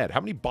people dead? How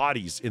many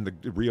bodies in the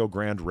Rio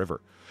Grande River?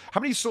 How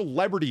many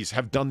celebrities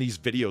have done these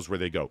videos where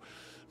they go,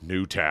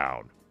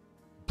 Newtown,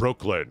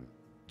 Brooklyn,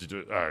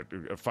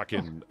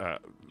 fucking...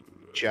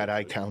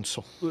 Jedi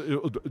Council.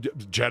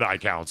 Jedi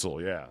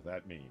Council, yeah,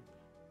 that meme.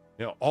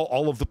 You know,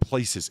 all of the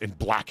places in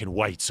black and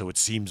white so it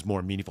seems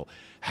more meaningful.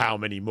 How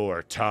many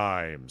more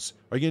times?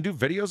 Are you going to do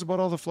videos about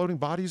all the floating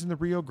bodies in the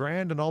Rio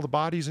Grande and all the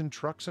bodies in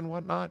trucks and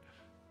whatnot?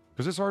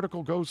 Because this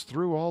article goes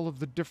through all of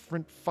the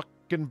different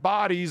fucking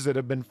bodies that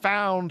have been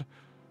found.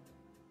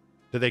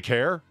 Do they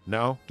care?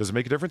 No. Does it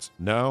make a difference?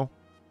 No.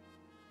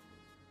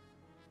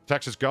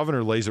 Texas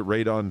governor lays it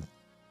right on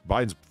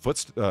Biden's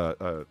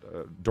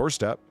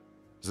doorstep.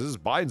 This is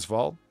Biden's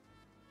fault.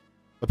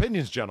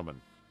 Opinions,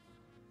 gentlemen.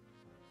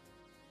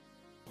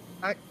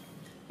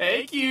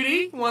 Hey,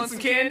 cutie. Want some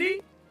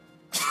candy?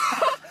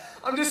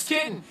 I'm just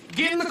kidding.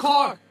 Get in the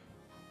car.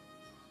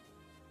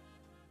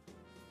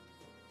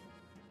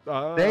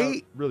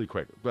 Really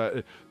quick.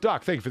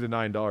 Doc, thank you for the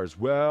 $9.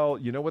 Well,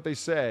 you know what they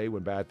say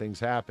when bad things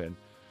happen.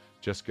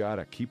 Just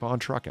gotta keep on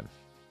trucking.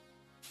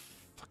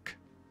 Fuck.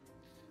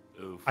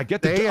 Oof. I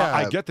get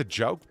the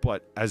joke,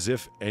 but as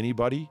if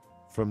anybody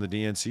from the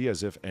DNC,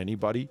 as if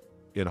anybody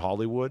in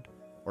Hollywood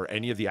or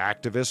any of the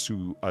activists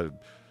who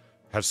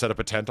have set up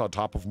a tent on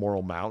top of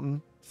Morrill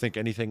Mountain think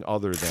anything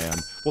other than,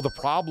 well, the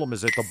problem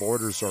is that the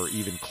borders are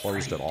even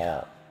closed at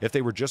all. If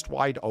they were just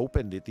wide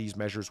open, these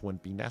measures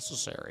wouldn't be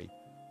necessary.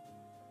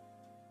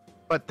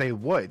 But they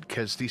would,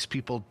 because these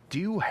people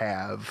do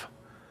have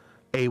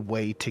a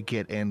way to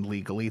get in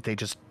legally. They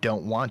just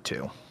don't want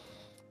to.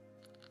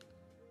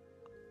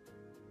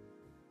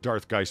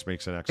 Darth Geist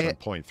makes an excellent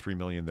point. 3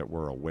 million that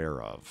we're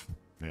aware of.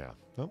 Yeah.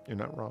 No, you're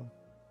not wrong.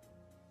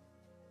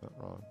 Not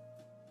wrong.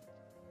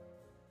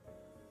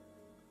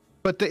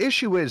 But the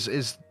issue is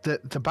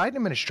that the Biden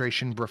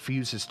administration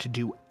refuses to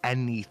do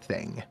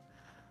anything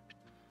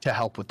to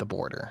help with the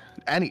border.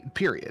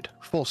 Period.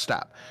 Full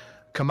stop.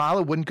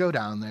 Kamala wouldn't go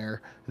down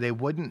there. They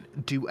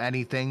wouldn't do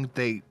anything.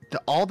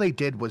 All they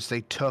did was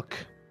they took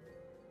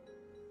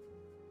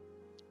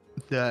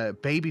the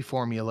baby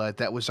formula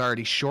that was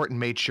already short and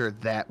made sure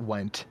that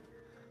went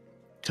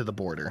to the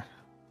border.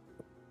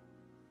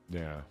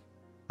 Yeah.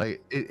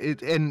 Like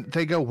and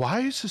they go,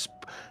 why is this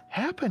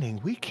happening?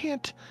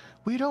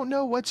 We don't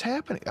know what's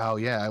happening. Oh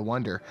yeah, I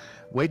wonder.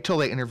 Wait till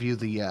they interview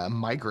the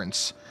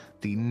migrants,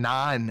 the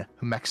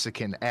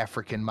non-Mexican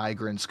African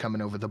migrants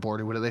coming over the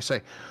border. What do they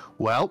say?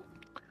 Well,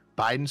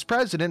 Biden's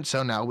president,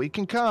 so now we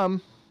can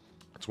come.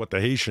 That's what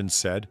the Haitians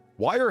said.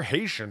 Why are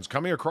Haitians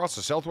coming across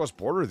the southwest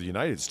border of the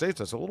United States?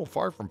 That's a little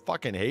far from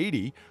fucking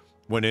Haiti.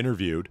 When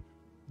interviewed,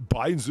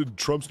 Biden's and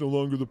Trump's no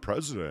longer the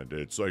president.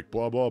 It's like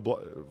blah, blah, blah.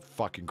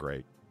 Fucking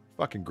great.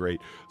 Fucking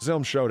great.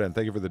 Zelm Showdown,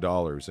 thank you for the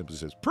dollar. Simply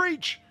says,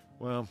 preach!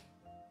 Well,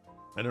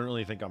 I don't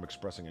really think I'm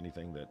expressing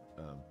anything that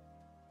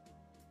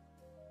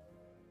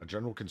a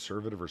general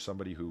conservative or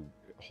somebody who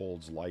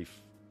holds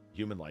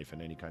human life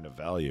in any kind of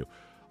value.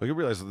 Like, I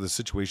realize that the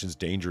situation's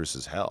dangerous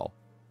as hell.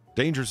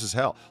 Dangerous as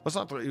hell. Let's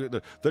not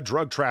the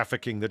drug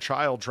trafficking, the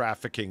child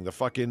trafficking, the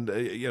fucking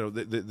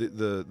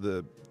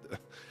the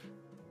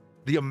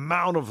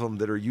amount of them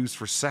that are used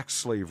for sex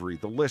slavery.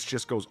 The list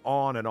just goes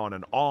on and on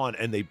and on,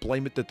 and they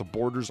blame it that the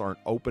borders aren't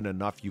open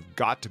enough. You've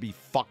got to be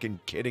fucking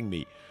kidding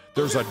me.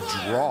 There's a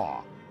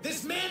draw.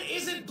 This man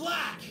isn't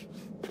black.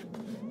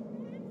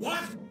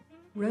 What?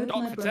 Roped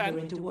my brother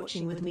into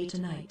watching with me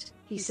tonight.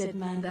 He said,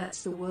 man,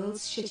 that's the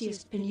world's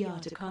shittiest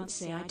pinata. Can't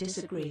say I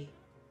disagree.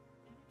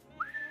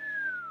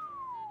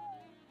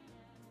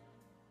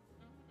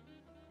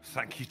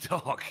 Thank you,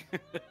 Doc.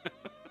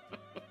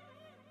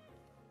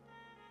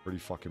 Pretty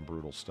fucking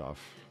brutal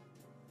stuff.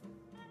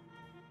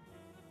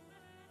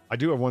 I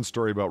do have one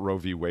story about Roe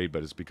v. Wade,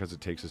 but it's because it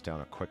takes us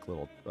down a quick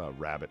little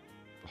rabbit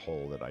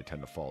hole that I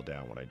tend to fall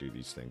down when I do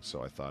these things.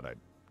 So I thought I'd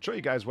show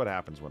you guys what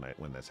happens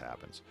when this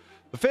happens.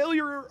 The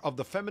failure of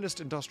the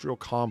feminist industrial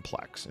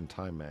complex in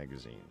Time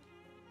magazine.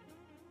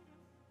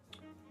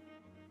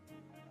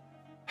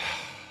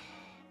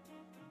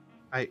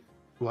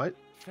 What?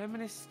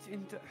 Feminist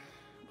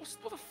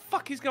what the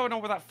fuck is going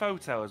on with that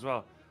photo as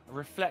well? A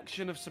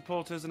reflection of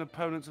supporters and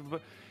opponents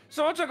of...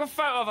 Someone took a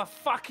photo of a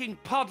fucking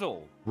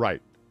puddle.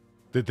 Right.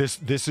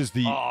 This is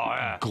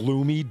the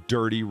gloomy,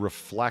 dirty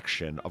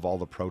reflection of all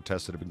the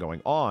protests that have been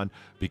going on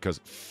because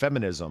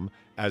feminism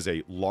as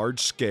a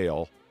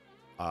large-scale,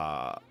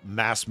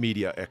 mass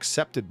media,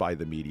 accepted by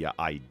the media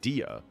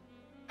idea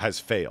has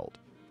failed.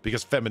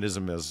 Because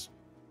feminism is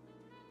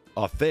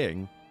a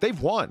thing.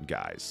 They've won,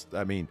 guys.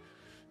 I mean...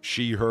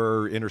 She,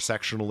 her,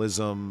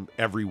 intersectionalism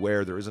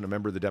everywhere. There isn't a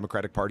member of the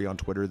Democratic Party on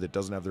Twitter that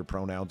doesn't have their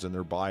pronouns in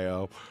their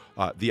bio.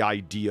 The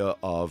idea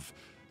of,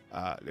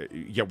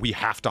 we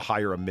have to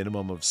hire a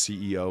minimum of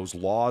CEOs.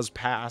 Laws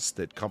passed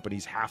that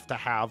companies have to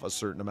have a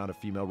certain amount of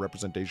female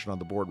representation on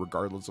the board,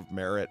 regardless of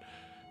merit,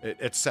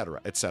 et cetera,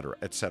 et cetera,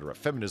 et cetera.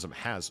 Feminism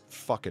has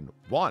fucking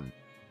won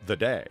the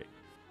day.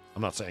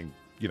 I'm not saying,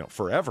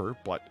 forever,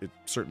 but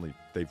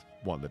they've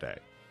won the day.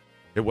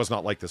 It was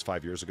not like this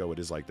 5 years ago. It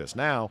is like this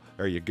now.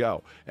 There you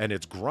go. And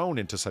it's grown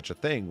into such a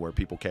thing where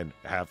people can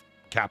have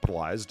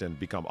capitalized and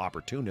become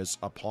opportunists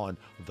upon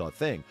the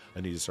thing.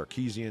 Anita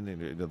Sarkeesian,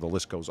 and the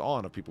list goes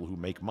on of people who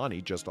make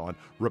money just on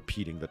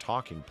repeating the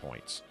talking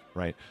points,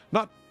 right?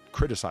 Not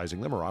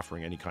criticizing them or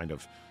offering any kind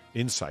of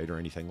insight or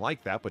anything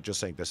like that, but just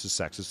saying this is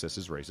sexist, this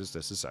is racist,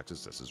 this is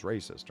sexist, this is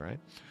racist, right?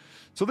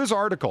 So this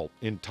article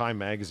in Time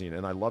magazine,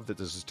 and I love that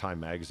this is Time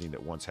magazine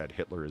that once had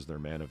Hitler as their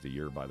man of the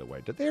year, by the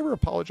way. Did they ever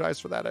apologize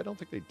for that? I don't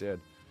think they did.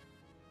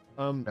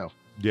 No.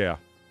 Yeah.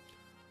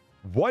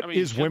 What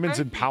is women's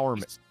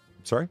empowerment?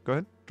 Sorry, go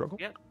ahead, Drogo.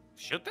 Yeah,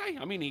 should they?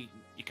 I mean,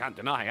 you can't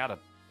deny he had a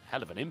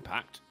hell of an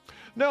impact.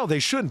 No, they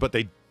shouldn't, but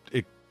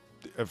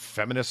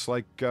feminists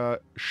like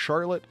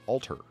Charlotte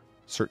Alter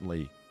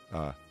certainly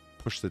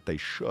push that they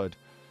should.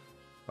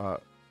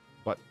 But,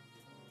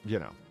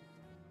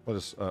 let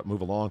us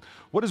move along.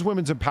 What is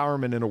women's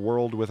empowerment in a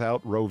world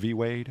without Roe v.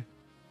 Wade?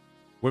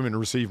 Women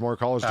receive more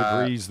college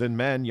degrees than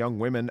men. Young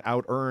women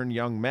out-earn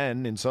young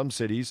men in some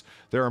cities.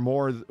 There are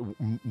more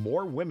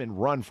women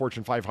run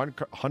Fortune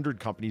 500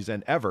 companies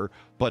than ever,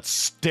 but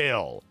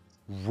still,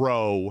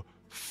 Roe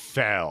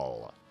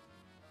fell.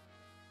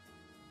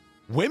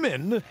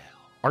 Women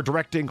are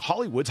directing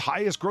Hollywood's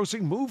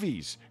highest-grossing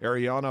movies.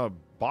 Ariana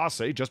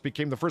Bosse just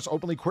became the first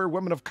openly queer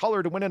woman of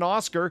color to win an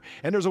Oscar,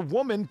 and there's a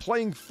woman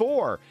playing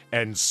Thor,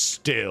 and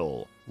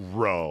still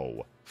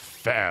Roe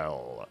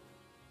fell.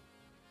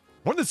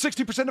 More than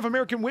 60% of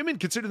American women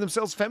consider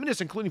themselves feminists,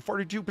 including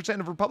 42%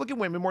 of Republican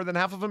women. More than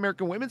half of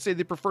American women say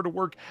they prefer to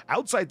work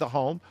outside the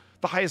home.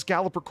 The highest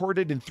Gallup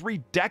recorded in 3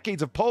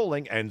 decades of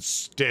polling, and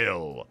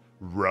still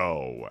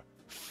Roe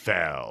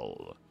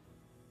fell.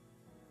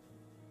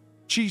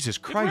 Jesus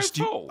Christ.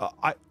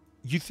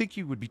 You think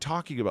you would be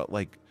talking about,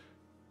 like,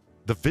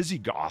 the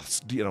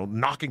Visigoths,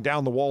 knocking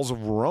down the walls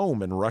of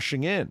Rome and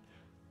rushing in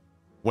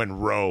when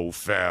Roe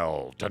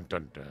fell. Dun,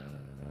 dun,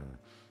 dun.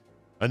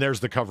 And there's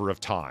the cover of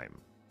Time.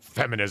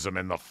 Feminism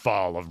and the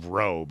Fall of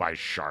Roe by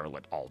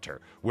Charlotte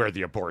Alter, where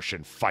the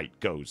abortion fight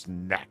goes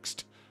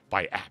next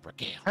by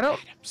Abigail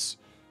Adams.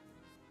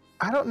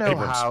 I don't know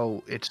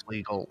how it's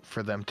legal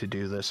for them to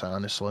do this,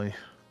 honestly.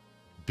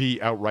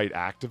 Be outright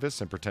activists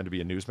and pretend to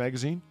be a news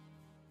magazine?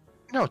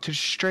 No, to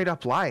straight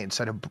up lie and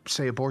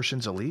say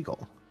abortion's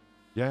illegal.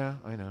 Yeah,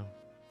 I know.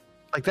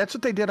 Like, that's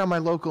what they did on my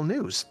local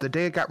news. The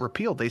day it got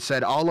repealed, they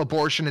said all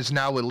abortion is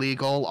now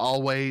illegal,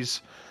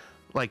 always,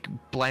 like,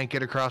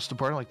 blanket across the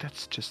board. Like,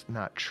 that's just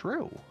not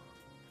true.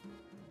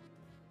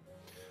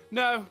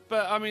 No,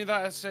 but I mean,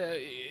 that's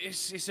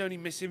it's only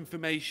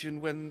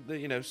misinformation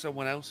when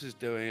someone else is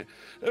doing it.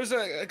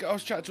 I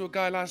was chatting to a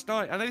guy last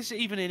night, and this is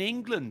even in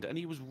England, and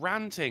he was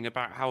ranting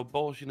about how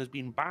abortion has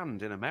been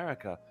banned in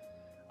America.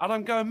 And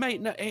I'm going,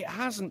 mate, no, it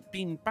hasn't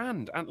been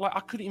banned. And like,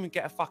 I couldn't even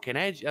get a fucking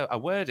a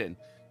word in,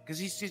 because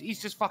he's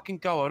just fucking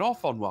going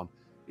off on one.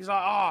 He's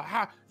like,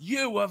 how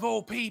you of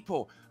all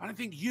people, I don't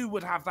think you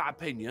would have that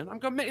opinion. I'm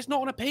going, mate, it's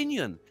not an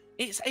opinion.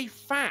 It's a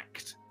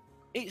fact.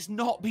 It's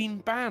not been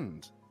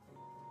banned.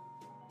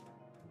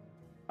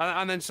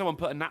 And then someone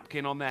put a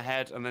napkin on their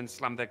head and then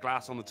slammed their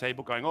glass on the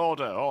table, going,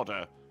 order,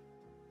 order.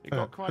 It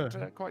got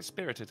quite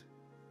spirited.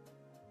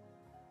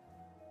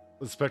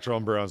 The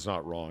Spectrum Brown's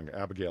not wrong.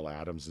 Abigail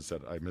Adams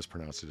instead, I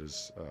mispronounced it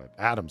as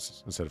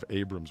Adams instead of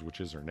Abrams,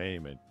 which is her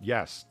name. And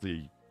yes,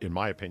 in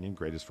my opinion,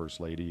 greatest first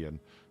lady in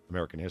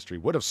American history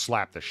would have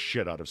slapped the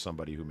shit out of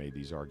somebody who made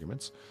these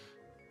arguments.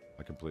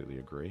 I completely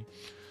agree.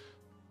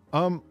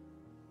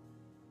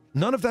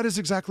 None of that is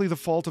exactly the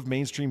fault of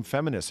mainstream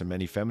feminists, and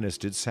many feminists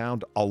did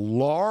sound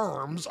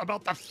alarms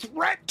about the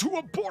threat to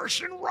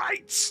abortion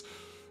rights.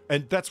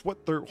 And that's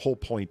what their whole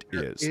point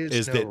is.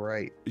 Is no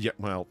right. Yeah,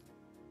 well,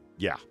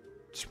 yeah.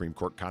 The Supreme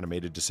Court kind of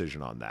made a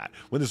decision on that.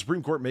 When the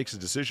Supreme Court makes a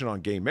decision on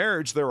gay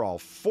marriage, they're all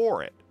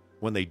for it.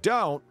 When they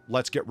don't,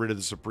 let's get rid of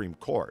the Supreme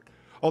Court.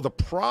 Oh, the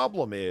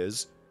problem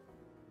is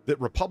that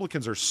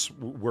Republicans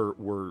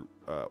were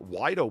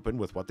wide open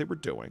with what they were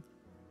doing,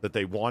 that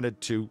they wanted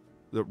to.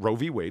 That Roe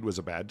v. Wade was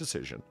a bad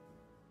decision.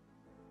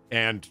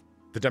 And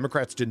the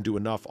Democrats didn't do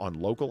enough on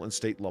local and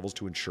state levels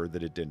to ensure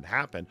that it didn't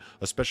happen,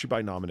 especially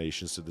by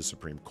nominations to the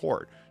Supreme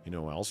Court. You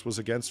know who else was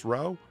against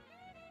Roe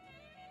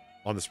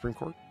on the Supreme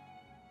Court?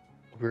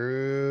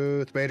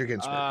 Ruth Bader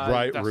Ginsburg.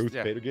 Right, Ruth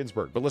Bader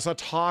Ginsburg. But let's not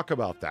talk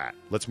about that.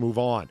 Let's move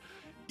on.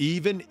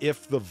 Even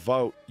if the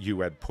vote,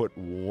 you had put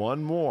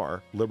one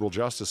more liberal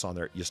justice on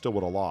there, you still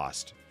would have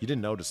lost. You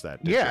didn't notice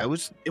that, did you?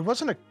 It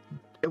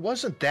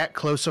wasn't that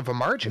close of a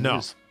margin. No. It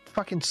was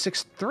fucking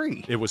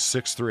 6-3. It was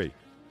 6-3.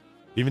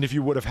 Even if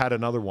you would have had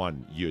another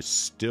one, you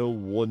still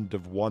wouldn't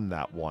have won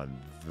that one.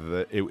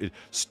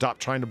 Stop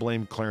trying to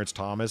blame Clarence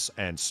Thomas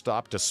and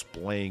stop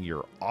displaying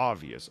your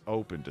obvious,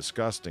 open,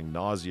 disgusting,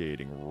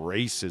 nauseating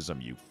racism,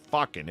 you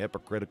fucking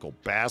hypocritical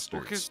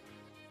bastards. Because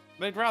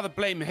they'd rather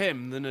blame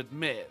him than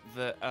admit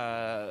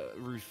that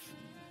Ruth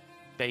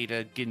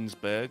Bader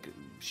Ginsburg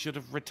should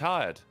have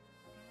retired.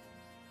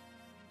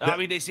 I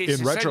mean, it's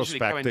in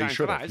retrospect, they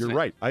should have. You're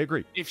right. I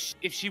agree.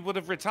 If she would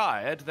have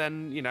retired,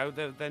 then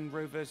then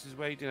Roe versus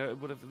Wade, the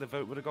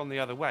vote would have gone the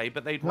other way.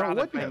 But they'd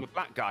rather blame a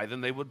black guy than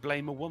they would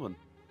blame a woman.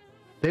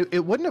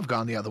 It wouldn't have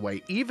gone the other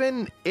way,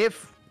 even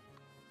if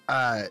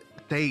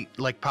they,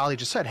 like Polly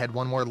just said, had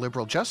one more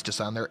liberal justice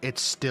on there. It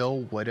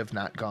still would have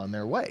not gone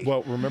their way.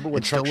 Well, remember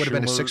when Chuck Schumer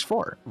been a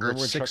 6-4 remember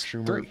when Chuck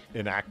Schumer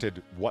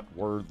enacted what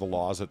were the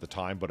laws at the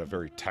time, but a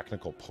very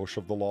technical push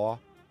of the law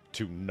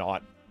to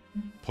not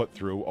put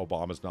through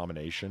Obama's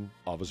nomination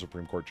of a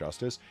Supreme Court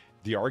justice.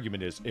 The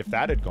argument is, if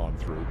that had gone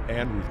through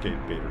and Ruth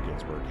Bader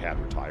Ginsburg had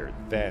retired,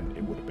 then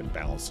it would have been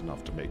balanced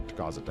enough to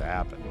cause it to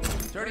happen.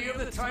 30 of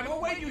the time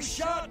away, you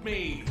shot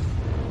me.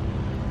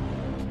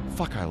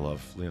 Fuck, I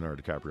love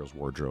Leonardo DiCaprio's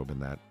wardrobe in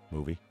that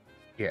movie.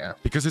 Yeah.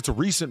 Because it's a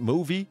recent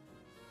movie,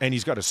 and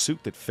he's got a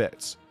suit that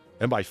fits.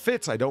 And by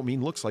fits, I don't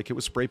mean looks like it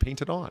was spray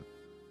painted on.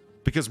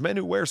 Because men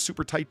who wear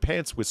super tight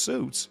pants with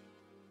suits,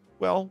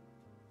 well,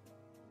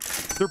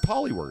 they're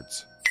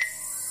polywords.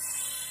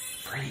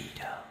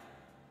 Freedom.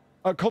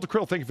 Cult of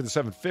Krill, thank you for the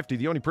 750.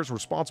 The only person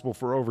responsible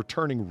for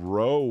overturning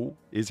Roe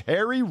is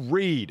Harry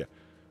Reid.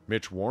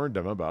 Mitch warned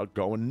him about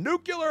going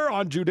nuclear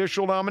on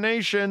judicial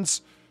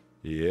nominations.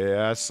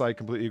 Yes, I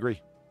completely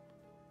agree.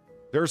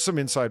 There's some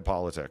inside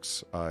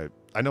politics. I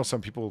know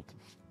some people...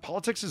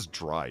 Politics is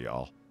dry,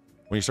 y'all.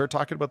 When you start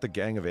talking about the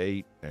Gang of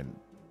Eight and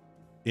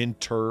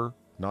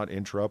not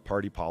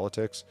intra-party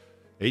politics,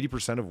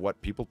 80% of what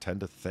people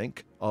tend to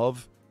think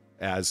of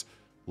as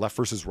left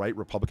versus right,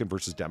 Republican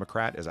versus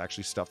Democrat, is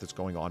actually stuff that's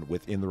going on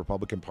within the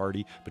Republican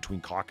Party,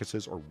 between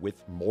caucuses, or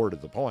more to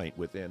the point,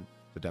 within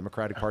the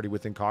Democratic Party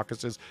within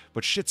caucuses,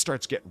 but shit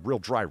starts getting real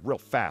dry real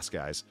fast,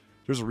 guys.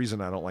 There's a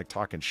reason I don't like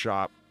talking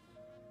shop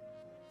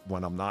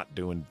when I'm not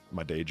doing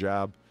my day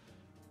job,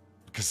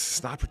 because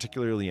it's not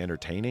particularly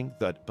entertaining,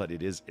 but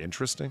it is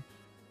interesting.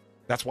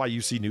 That's why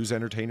you see news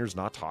entertainers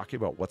not talking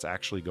about what's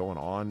actually going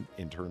on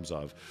in terms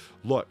of,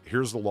 look,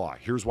 here's the law.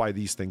 Here's why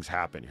these things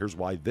happen. Here's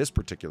why this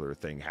particular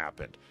thing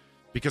happened.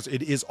 Because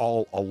it is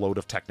all a load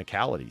of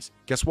technicalities.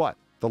 Guess what?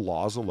 The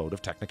law is a load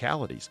of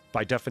technicalities.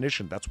 By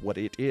definition, that's what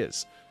it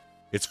is.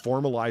 It's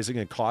formalizing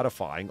and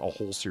codifying a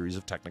whole series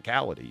of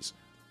technicalities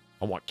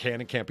on what can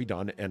and can't be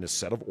done, and a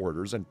set of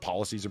orders and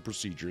policies and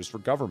procedures for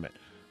government.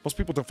 Most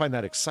people don't find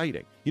that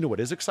exciting. You know what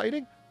is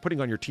exciting?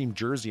 Putting on your team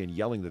jersey and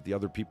yelling that the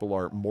other people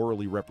are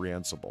morally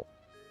reprehensible.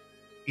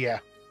 Yeah.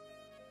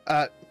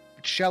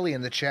 Shelly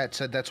in the chat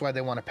said that's why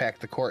they want to pack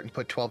the court and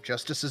put 12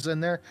 justices in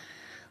there.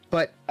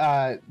 But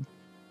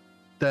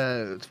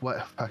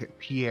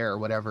Pierre,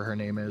 whatever her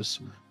name is,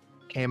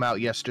 came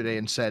out yesterday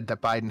and said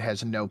that Biden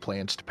has no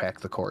plans to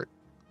pack the court.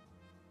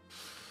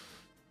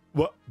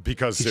 Well,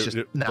 because he's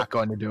just not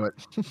going to do it.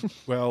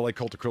 Well, like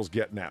Coulter Krill's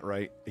getting at,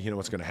 right? You know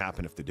what's going to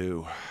happen if they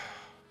do.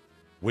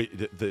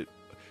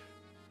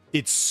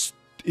 It's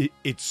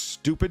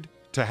stupid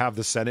to have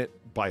the Senate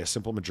by a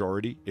simple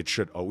majority. It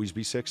should always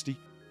be 60.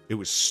 It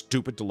was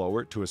stupid to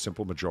lower it to a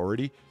simple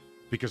majority,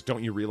 because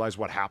don't you realize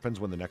what happens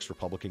when the next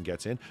Republican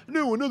gets in?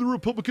 No, another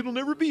Republican will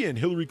never be in.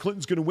 Hillary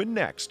Clinton's going to win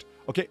next.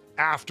 Okay,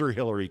 after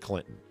Hillary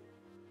Clinton.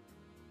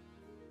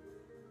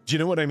 Do you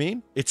know what I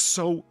mean? It's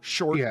so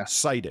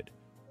short-sighted.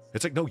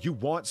 It's like, no, you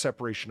want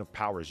separation of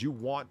powers. You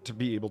want to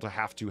be able to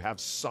have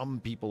some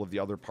people of the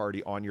other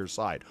party on your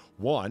side.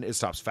 One, it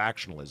stops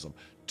factionalism.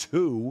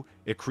 Two,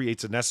 it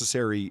creates a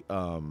necessary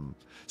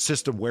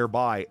system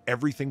whereby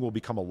everything will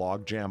become a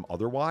logjam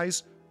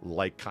otherwise,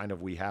 like kind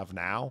of we have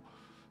now.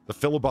 The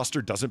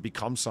filibuster doesn't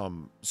become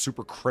some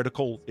super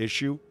critical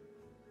issue.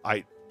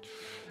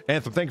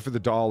 Anthem, thank you for the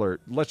 $1.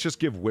 Let's just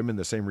give women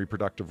the same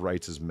reproductive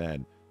rights as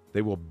men.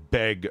 They will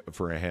beg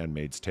for a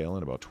Handmaid's Tale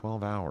in about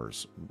 12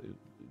 hours.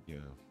 Yeah.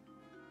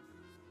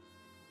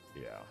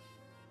 Yeah.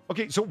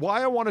 Okay, so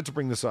why I wanted to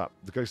bring this up,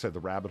 like I said,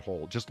 the rabbit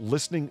hole, just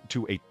listening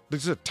to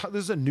this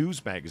is a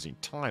news magazine,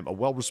 Time, a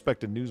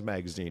well-respected news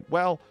magazine.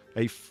 Well,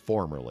 a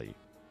formerly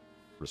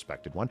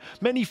respected one.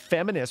 Many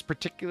feminists,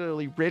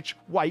 particularly rich,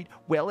 white,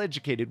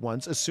 well-educated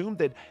ones, assumed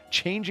that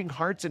changing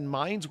hearts and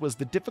minds was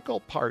the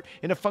difficult part.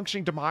 In a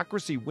functioning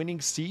democracy, winning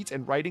seats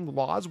and writing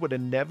laws would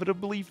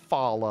inevitably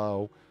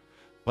follow.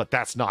 But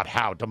that's not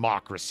how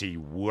democracy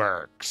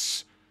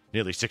works.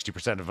 Nearly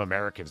 60% of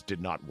Americans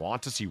did not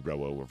want to see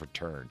Roe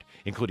overturned,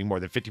 including more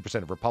than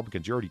 50% of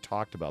Republicans. You already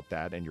talked about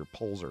that, and your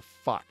polls are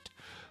fucked.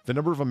 The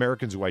number of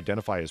Americans who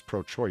identify as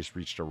pro-choice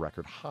reached a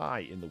record high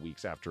in the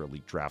weeks after a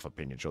leaked draft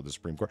opinion showed the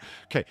Supreme Court.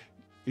 Okay,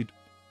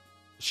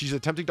 she's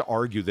attempting to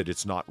argue that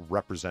it's not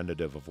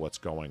representative of what's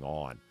going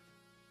on.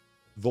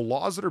 The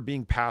laws that are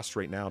being passed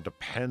right now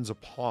depends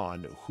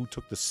upon who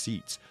took the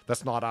seats.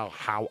 That's not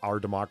how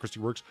our democracy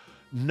works.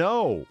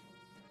 No.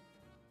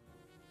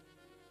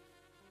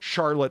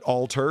 Charlotte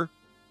Alter,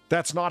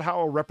 that's not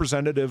how a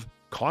representative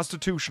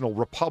constitutional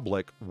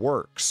republic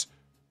works.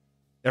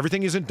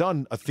 Everything isn't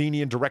done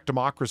Athenian direct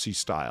democracy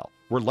style,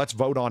 where let's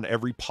vote on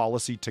every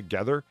policy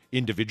together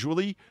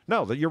individually.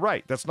 No, you're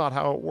right. That's not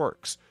how it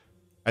works.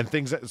 And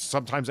things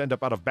sometimes end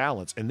up out of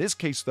balance. In this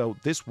case, though,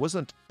 this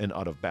wasn't an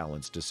out of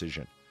balance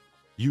decision.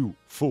 You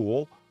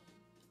fool.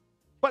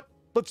 But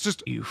let's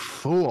just... You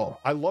fool.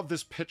 I love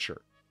this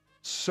picture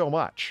so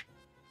much.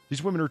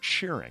 These women are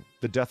cheering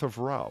the death of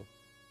Roe.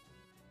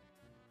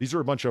 These are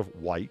a bunch of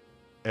white,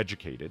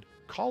 educated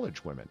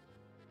college women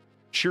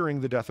cheering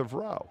the death of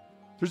Roe.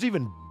 There's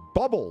even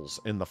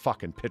bubbles in the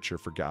fucking picture,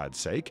 for God's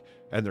sake,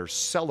 and they're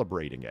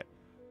celebrating it.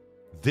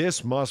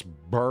 This must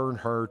burn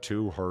her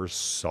to her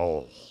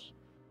soul.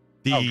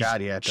 These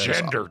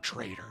gender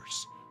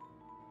traitors.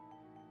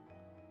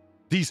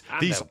 These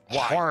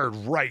hard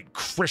right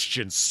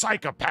Christian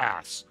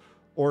psychopaths,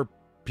 or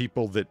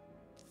people that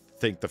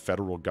think the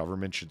federal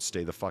government should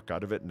stay the fuck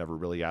out of it, never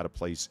really had a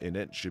place in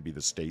it. It should be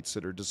the states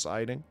that are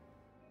deciding.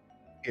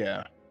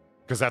 Yeah.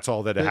 Because that's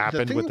all that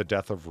happened with the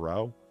death of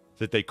Roe,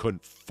 that they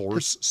couldn't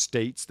force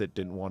states that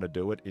didn't want to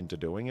do it into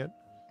doing it.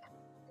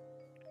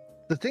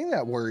 The thing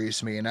that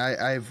worries me, and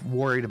I've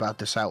worried about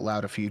this out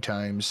loud a few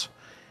times,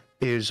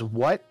 is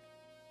what,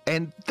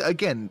 and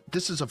again,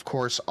 this is of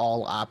course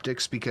all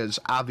optics, because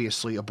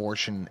obviously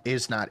abortion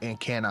is not and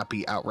cannot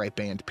be outright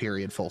banned,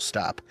 period, full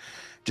stop.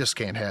 Just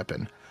can't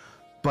happen.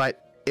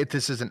 But if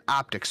this is an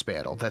optics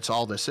battle, that's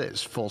all this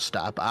is, full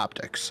stop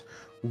optics.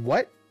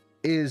 What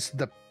is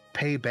the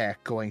payback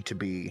going to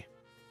be?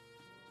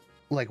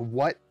 Like,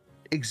 what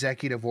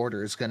executive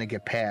order is going to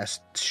get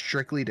passed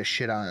strictly to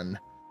shit on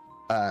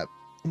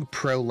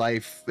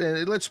pro-life?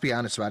 Let's be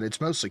honest about it.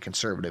 It's mostly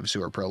conservatives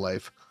who are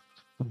pro-life.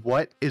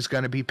 What is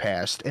going to be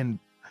passed? And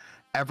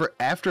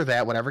after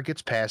that, whatever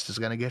gets passed is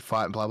going to get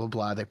fought and blah, blah,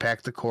 blah. They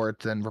pack the court,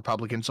 then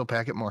Republicans will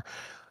pack it more.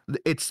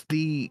 It's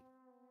the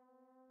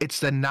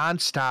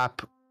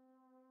nonstop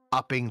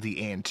upping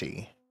the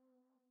ante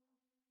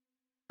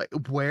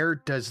where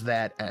does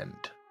that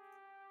end?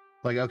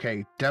 Like,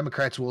 okay,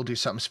 Democrats will do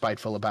something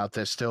spiteful about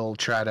this. They'll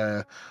try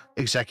to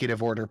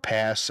executive order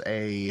pass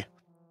a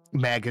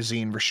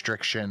magazine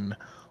restriction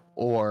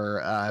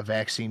or a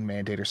vaccine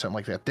mandate or something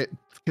like that.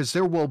 Because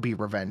there will be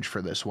revenge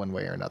for this one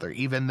way or another.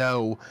 Even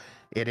though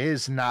it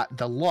is not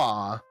the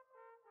law,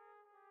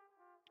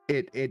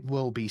 it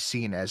will be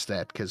seen as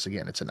that, because,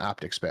 again, it's an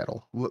optics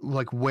battle.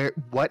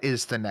 What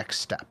is the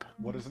next step?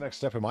 What is the next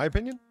step, in my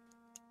opinion?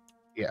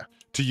 Yeah.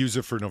 To use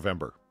it for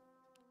November.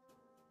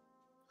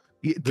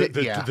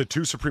 The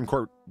two Supreme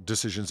Court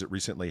decisions that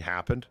recently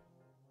happened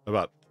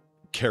about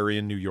carry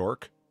in New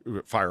York,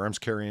 firearms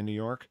carry in New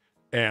York,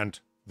 and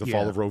the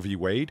fall of Roe v.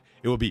 Wade,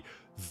 it will be,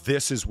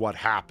 this is what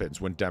happens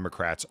when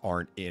Democrats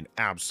aren't in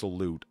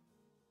absolute,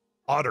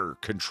 utter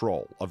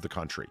control of the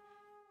country.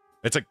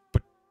 It's like,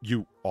 but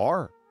you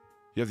are.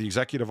 You have the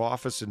executive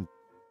office, and,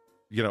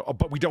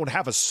 but we don't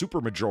have a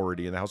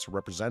supermajority in the House of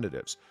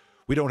Representatives.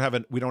 We don't have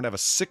a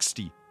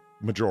 60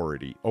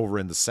 majority over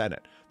in the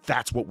Senate.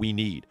 That's what we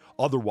need.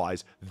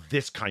 Otherwise,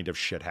 this kind of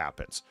shit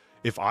happens.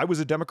 If I was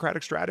a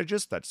Democratic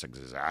strategist, that's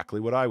exactly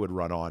what I would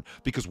run on.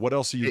 Because what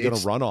else are you going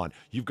to run on?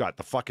 You've got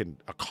the fucking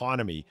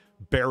economy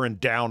bearing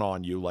down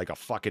on you like a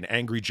fucking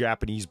angry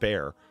Japanese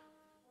bear.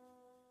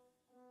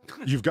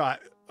 You've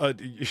got,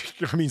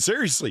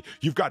 seriously,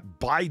 you've got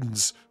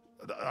Biden's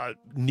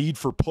need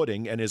for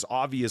pudding and his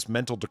obvious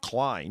mental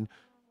decline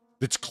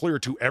that's clear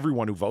to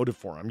everyone who voted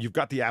for him. You've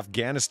got the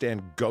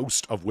Afghanistan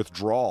ghost of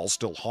withdrawal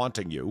still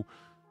haunting you.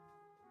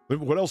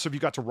 What else have you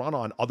got to run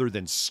on other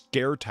than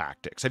scare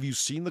tactics? Have you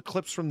seen the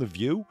clips from The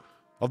View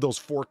of those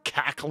 4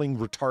 cackling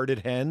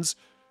retarded hens?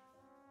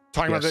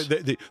 Talking about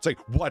it's like,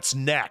 what's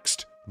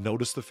next?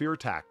 Notice the fear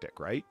tactic,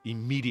 right?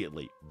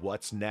 Immediately,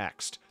 what's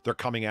next? They're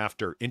coming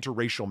after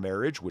interracial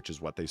marriage, which is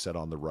what they said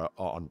on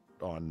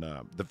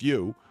The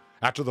View.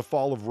 After the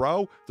fall of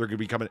Roe, they're going to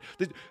be coming.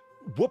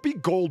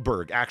 Whoopi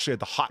Goldberg actually had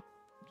the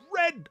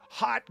red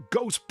hot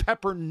ghost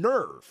pepper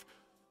nerve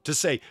to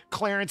say,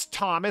 Clarence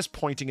Thomas,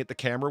 pointing at the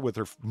camera with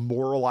her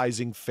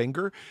moralizing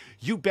finger,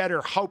 you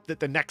better hope that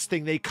the next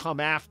thing they come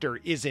after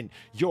isn't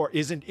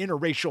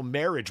interracial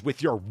marriage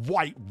with your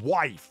white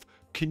wife.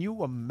 Can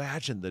you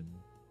imagine the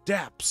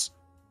depths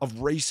of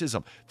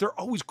racism? They're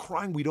always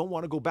crying, we don't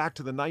want to go back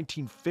to the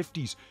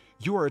 1950s.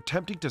 You are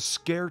attempting to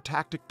scare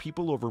tactic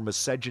people over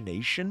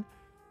miscegenation?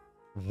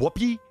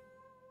 Whoopee?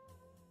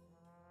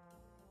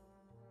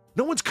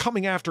 No one's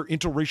coming after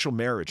interracial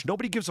marriage.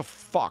 Nobody gives a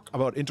fuck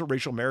about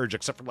interracial marriage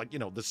except for,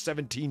 the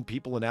 17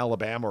 people in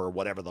Alabama or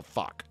whatever the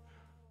fuck.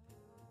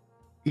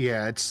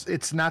 Yeah,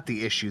 it's not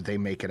the issue they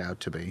make it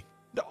out to be.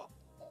 No,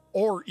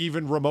 or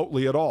even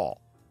remotely at all.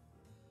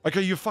 Like,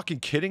 are you fucking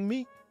kidding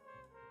me?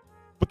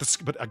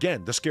 But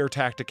again, the scare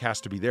tactic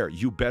has to be there.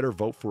 You better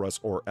vote for us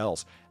or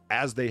else.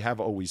 As they have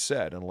always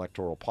said in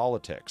electoral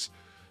politics,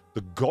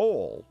 the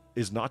goal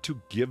is not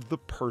to give the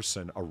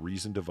person a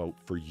reason to vote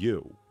for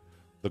you.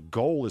 The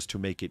goal is to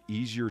make it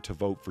easier to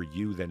vote for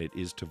you than it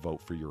is to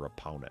vote for your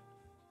opponent.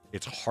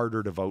 It's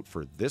harder to vote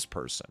for this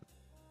person.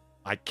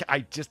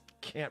 I just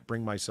can't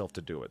bring myself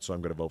to do it, so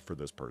I'm going to vote for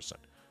this person.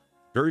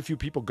 Very few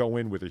people go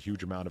in with a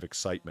huge amount of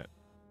excitement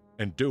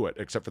and do it,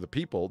 except for the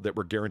people that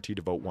were guaranteed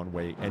to vote one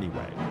way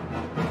anyway.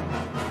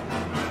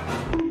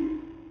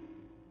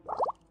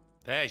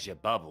 There's your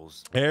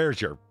bubbles.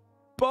 There's your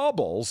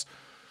bubbles.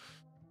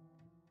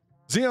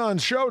 Xeon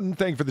Shoden,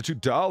 thank you for the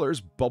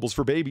 $2. Bubbles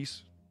for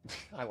babies.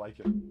 I like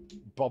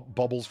it.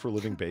 Bubbles for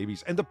living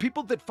babies. And the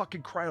people that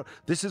fucking cry out,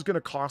 this is going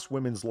to cost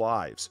women's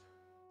lives.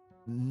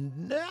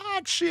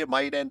 Actually, it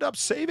might end up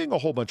saving a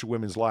whole bunch of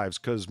women's lives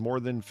because more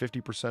than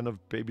 50%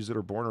 of babies that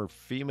are born are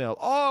female.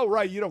 Oh,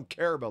 right. You don't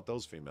care about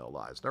those female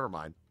lives. Never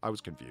mind. I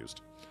was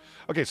confused.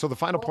 Okay, so the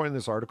final point in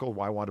this article,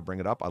 why I want to bring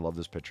it up, I love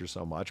this picture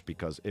so much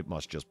because it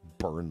must just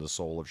burn the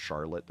soul of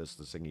Charlotte. This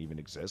thing even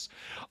exists.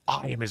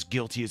 I am as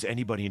guilty as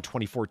anybody. In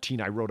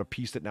 2014, I wrote a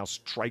piece that now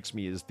strikes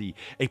me as the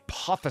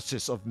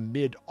apotheosis of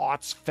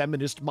mid-aughts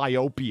feminist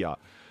myopia.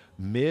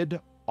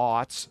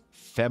 Mid-aughts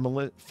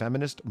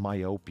feminist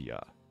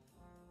myopia.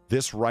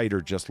 This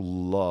writer just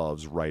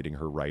loves writing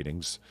her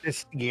writings.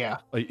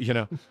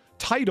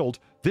 Titled,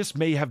 "This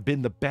may have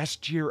been the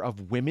best year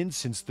of women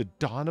since the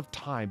dawn of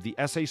time." The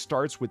essay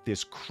starts with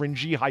this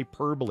cringy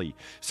hyperbole.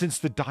 Since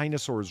the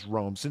dinosaurs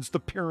roamed, since the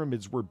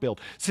pyramids were built,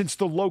 since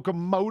the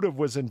locomotive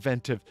was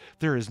invented,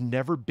 there has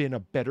never been a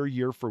better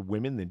year for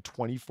women than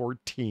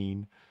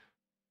 2014.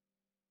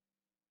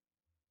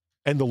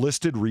 And the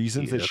listed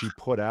reasons that she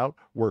put out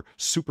were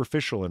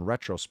superficial in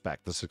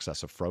retrospect. The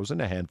success of Frozen,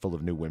 a handful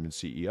of new women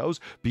CEOs,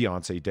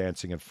 Beyonce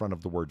dancing in front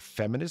of the word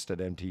feminist at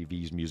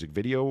MTV's Music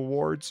Video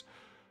Awards.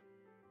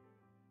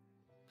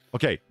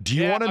 Okay, do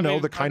you want to know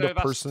the kind of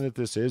person that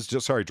this is?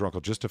 Sorry,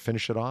 Drunkle, just to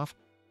finish it off.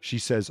 She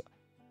says,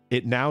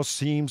 it now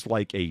seems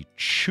like a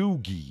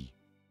chuggy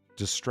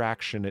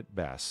distraction at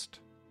best.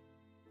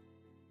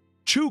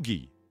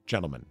 Chuggy,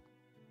 gentlemen.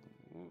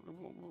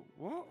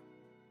 What?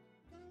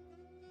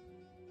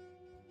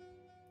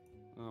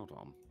 Hold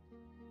on.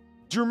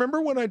 Do you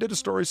remember when I did a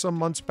story some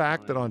months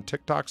back that on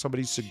TikTok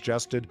somebody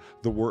suggested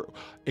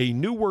a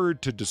new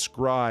word to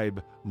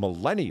describe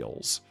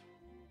millennials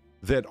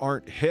that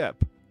aren't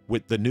hip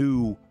with the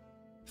new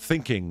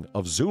thinking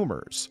of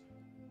Zoomers?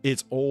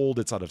 It's old,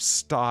 it's out of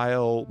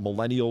style.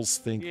 Millennials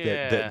think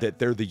that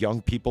they're the young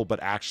people,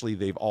 but actually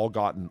they've all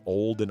gotten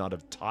old and out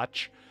of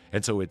touch.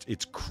 And so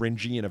it's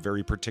cringy in a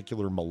very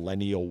particular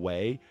millennial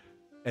way.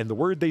 And the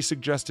word they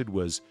suggested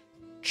was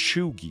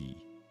chuggy.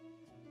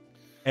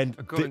 And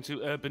according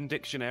to Urban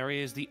Dictionary,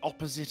 is the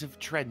opposite of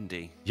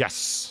trendy.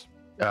 Yes.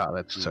 Oh,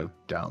 that's so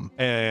dumb.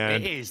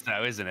 And it is,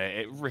 though, isn't it?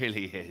 It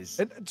really is.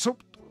 And so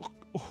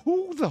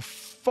who the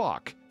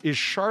fuck is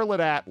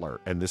Charlotte Atler?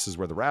 And this is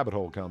where the rabbit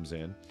hole comes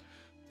in.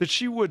 That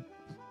she would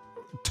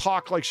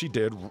talk like she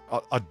did,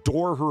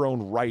 adore her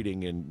own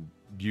writing and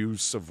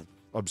use of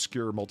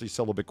obscure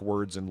multisyllabic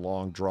words and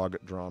long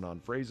drawn-on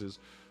phrases.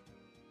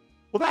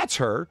 Well, that's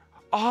her.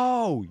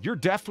 Oh, you're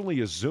definitely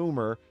a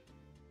Zoomer.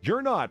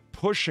 You're not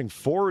pushing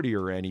 40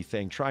 or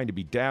anything, trying to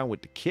be down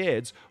with the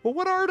kids. Well,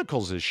 what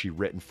articles has she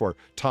written for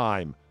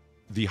Time,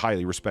 the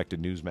highly respected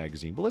news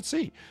magazine? Well, let's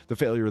see. The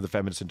failure of the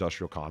feminist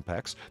industrial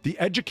complex, the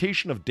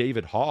education of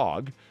David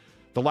Hogg.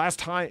 The last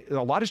time, a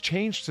lot has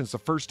changed since the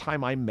first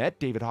time I met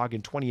David Hogg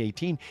in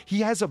 2018. He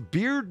has a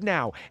beard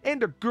now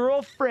and a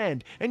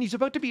girlfriend, and he's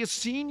about to be a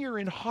senior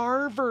in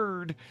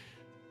Harvard.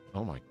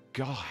 Oh my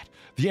God.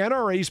 The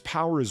NRA's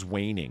power is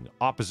waning.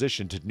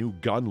 Opposition to new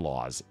gun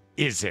laws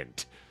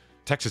isn't.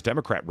 Texas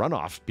Democrat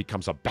runoff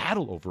becomes a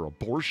battle over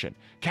abortion.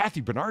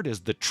 Kathy Bernard is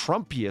the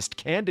Trumpiest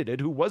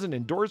candidate who wasn't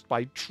endorsed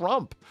by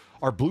Trump.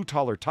 Our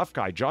blue-collar tough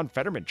guy, John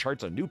Fetterman,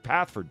 charts a new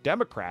path for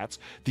Democrats.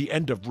 The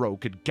end of Roe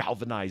could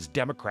galvanize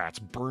Democrats'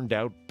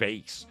 burned-out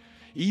base.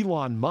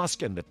 Elon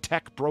Musk and the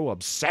tech bro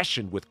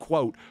obsession with,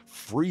 quote,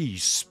 free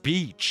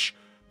speech.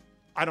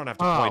 I don't have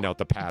to point out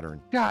the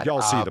pattern.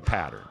 Y'all see the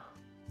pattern.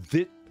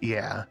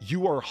 Yeah.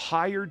 You are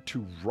hired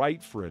to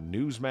write for a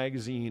news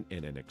magazine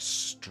in an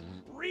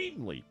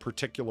extremely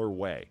particular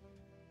way.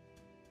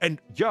 And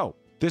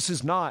this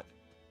is not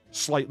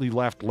slightly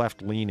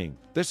left-leaning.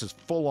 This is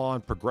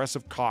full-on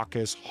progressive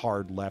caucus,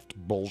 hard left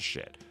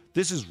bullshit.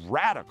 This is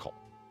radical.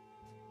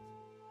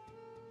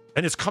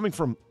 And it's coming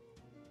from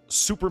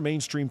super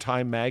mainstream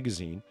Time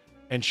magazine,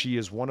 and she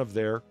is one of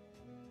their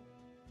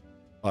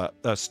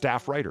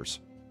staff writers.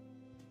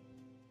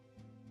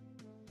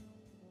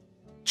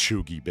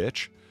 Chuggy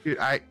bitch. Dude,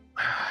 I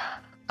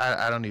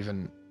don't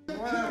even.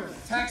 Whatever.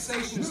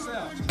 Taxation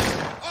stuff.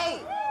 Oh,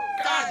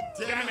 God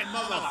damn it,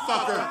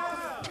 motherfucker.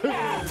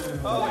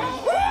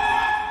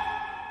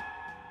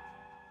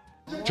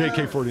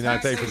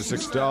 JK49, thank you for the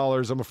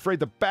 $6. I'm afraid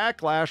the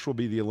backlash will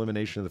be the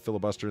elimination of the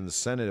filibuster in the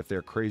Senate. If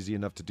they're crazy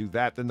enough to do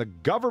that, then the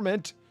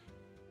government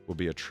will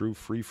be a true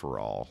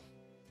free-for-all.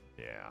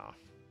 Yeah.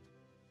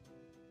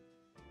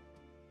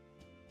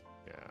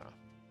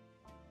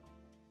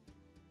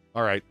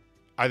 All right.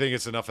 I think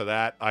it's enough of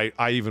that.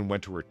 I even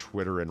went to her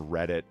Twitter and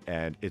read it,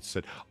 and it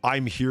said,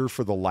 I'm here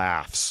for the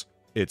laughs,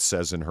 it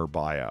says in her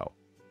bio.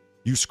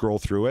 You scroll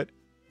through it,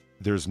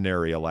 there's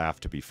nary a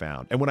laugh to be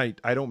found. And when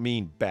I don't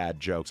mean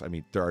bad jokes, I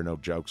mean there are no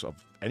jokes of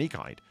any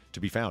kind to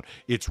be found.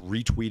 It's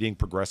retweeting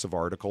progressive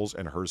articles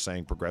and her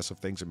saying progressive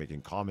things and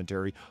making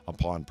commentary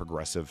upon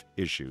progressive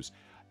issues.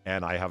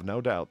 And I have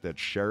no doubt that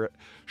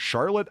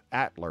Charlotte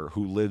Atler,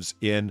 who lives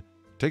in,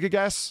 take a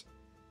guess,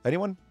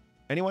 anyone?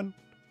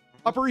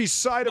 Upper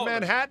East Side of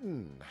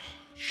Manhattan.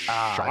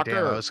 Shocker.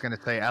 Damn, I was going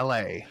to say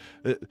LA.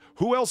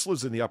 Who else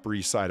lives in the Upper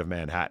East Side of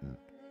Manhattan?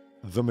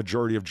 The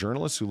majority of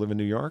journalists who live in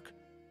New York?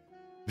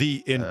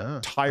 The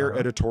entire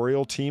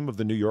editorial team of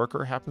The New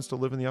Yorker happens to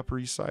live in the Upper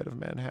East Side of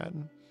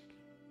Manhattan.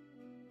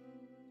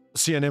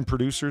 CNN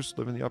producers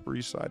live in the Upper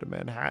East Side of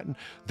Manhattan.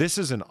 This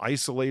is an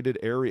isolated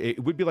area.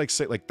 It would be like,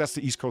 say, like that's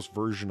the East Coast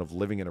version of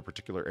living in a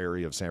particular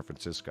area of San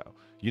Francisco.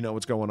 You know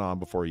what's going on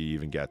before you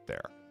even get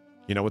there.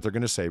 You know what they're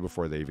going to say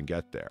before they even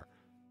get there.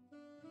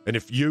 And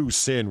if you,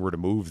 Sin, were to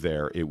move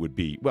there, it would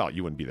be, well,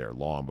 you wouldn't be there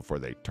long before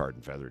they tarred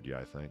and feathered you,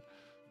 I think.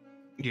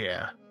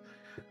 Yeah.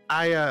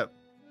 I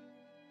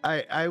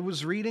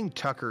was reading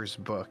Tucker's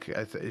book,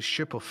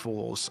 Ship of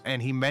Fools,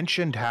 and he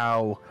mentioned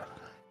how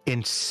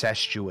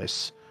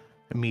incestuous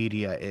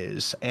media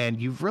is,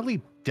 and you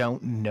really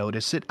don't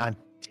notice it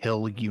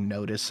until you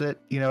notice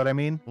it. You know what I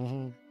mean?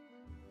 Mm-hmm.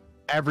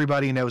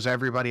 Everybody knows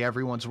everybody.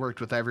 Everyone's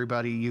worked with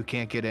everybody. You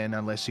can't get in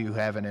unless you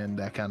have an in,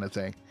 that kind of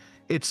thing.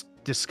 It's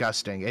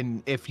disgusting.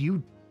 And if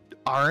you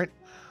aren't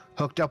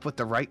hooked up with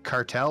the right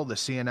cartel, the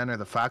CNN or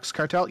the Fox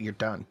cartel, you're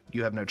done.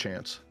 You have no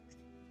chance.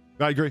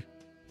 I agree.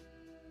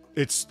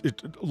 It's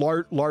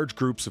large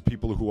groups of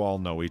people who all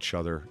know each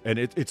other, and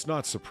it's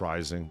not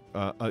surprising.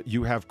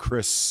 You have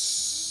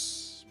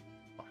Chris.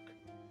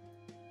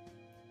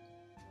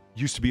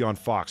 Used to be on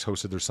Fox,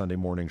 hosted their Sunday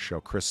morning show.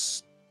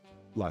 Chris,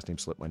 last name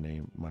slipped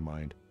my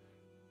mind.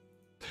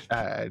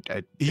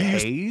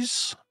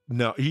 Hayes?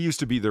 No, he used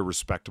to be the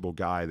respectable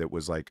guy that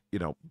was like,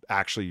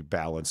 actually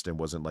balanced and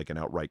wasn't like an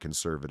outright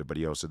conservative, but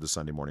he hosted the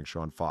Sunday morning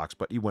show on Fox,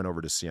 but he went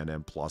over to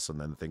CNN Plus and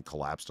then the thing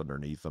collapsed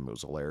underneath him. It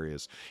was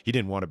hilarious. He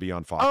didn't want to be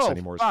on Fox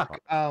anymore. Fuck.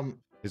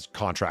 His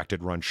contract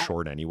had run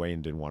short anyway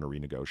and didn't want to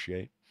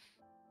renegotiate.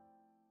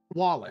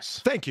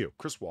 Wallace. Thank you,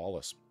 Chris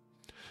Wallace.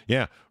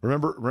 Yeah,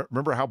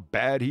 remember how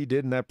bad he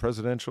did in that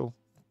presidential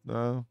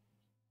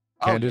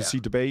candidacy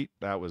debate?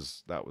 That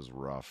was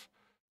rough.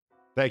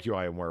 Thank you,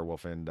 I Am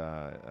Werewolf and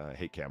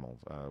Hate Camel,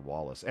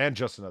 Wallace, and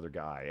just another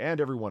guy,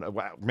 and everyone.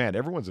 Wow, man,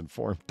 everyone's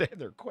informed. Damn,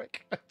 they're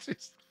quick.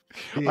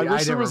 I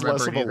wish there was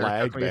less of a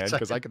lag, man,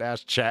 because I could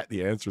ask chat,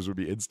 the answers would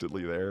be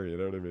instantly there. You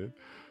know what I mean?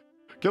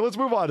 Okay, let's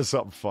move on to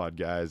something fun,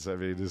 guys. I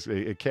mean,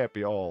 it can't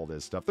be all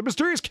this stuff. The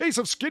mysterious case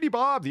of Skinny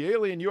Bob, the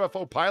alien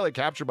UFO pilot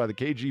captured by the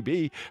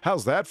KGB.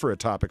 How's that for a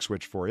topic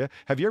switch for you?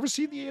 Have you ever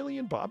seen the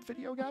Alien Bob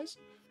video, guys?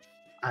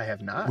 I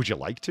have not. Would you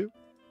like to?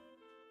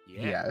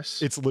 Yeah.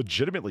 Yes. It's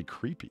legitimately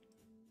creepy.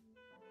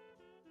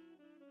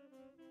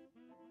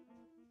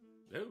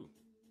 Ooh.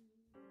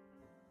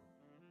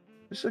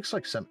 This looks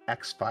like some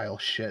X-File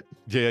shit.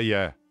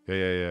 Yeah.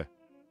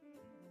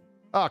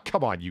 Oh,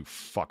 come on, you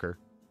fucker.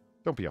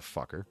 Don't be a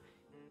fucker.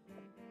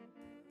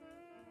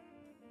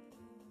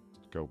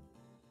 Go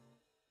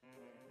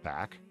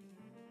back.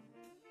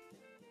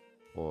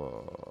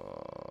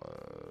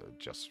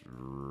 Just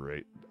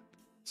right.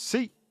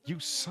 See, you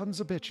sons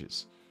of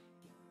bitches.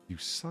 You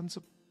sons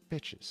of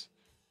bitches.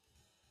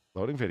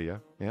 Loading video.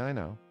 Yeah, I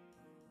know.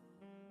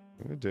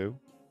 I'm gonna do.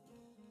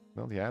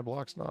 No, the ad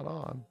block's not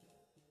on.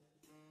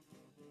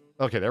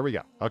 Okay, there we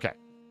go. Okay.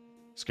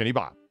 Skinny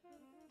Bob.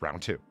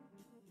 Round 2.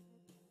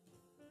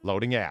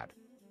 Loading ad.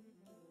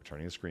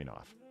 Turning the screen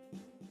off.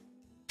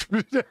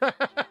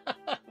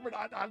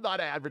 I'm not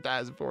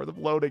advertising for them.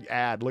 Loading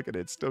ad. Look at it.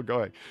 It's still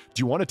going.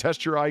 Do you want to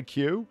test your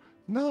IQ?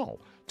 No.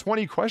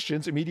 20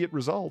 questions, immediate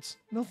results.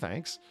 No,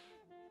 thanks.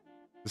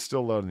 It's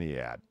still loading the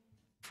ad.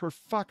 For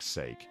fuck's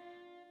sake.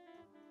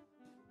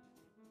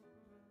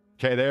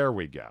 Okay, there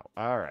we go.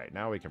 All right,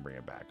 now we can bring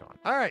it back on.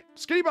 All right,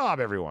 Skinny Bob,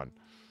 everyone.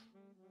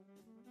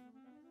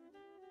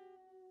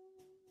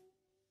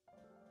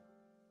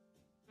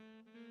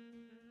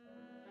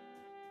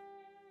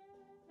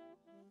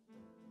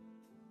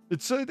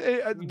 It's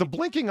the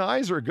blinking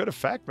eyes are a good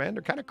effect, man.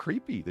 They're kind of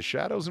creepy. The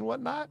shadows and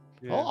whatnot.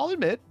 Yeah. I'll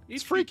admit,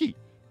 it's freaky.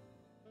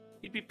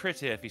 He'd be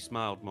prettier if he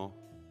smiled more.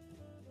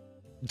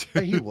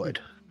 He would.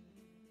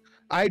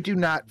 I do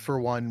not, for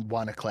one,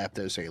 want to clap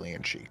those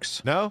alien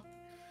cheeks. No?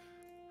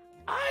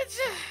 I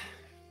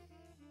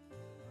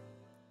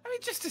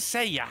mean, just to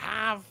say you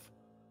have.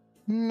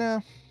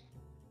 No.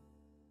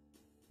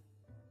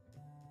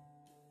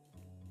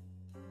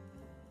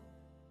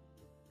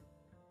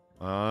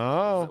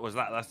 Oh. Was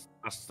that's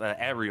the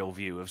aerial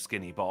view of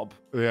Skinny Bob?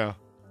 Yeah.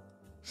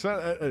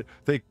 So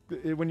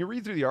when you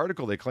read through the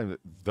article, they claim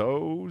that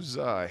those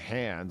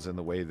hands and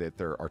the way that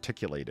they're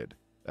articulated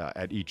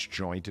at each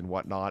joint and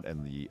whatnot,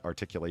 and the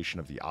articulation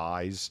of the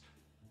eyes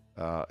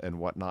and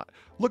whatnot.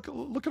 Look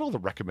at all the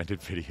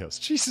recommended videos.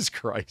 Jesus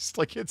Christ!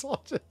 Like it's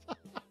all just.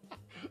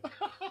 I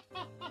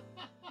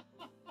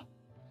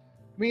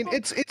mean,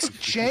 it's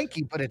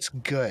janky, but it's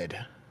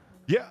good.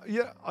 Yeah.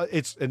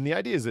 And the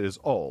idea is it is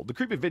old. The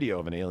creepy video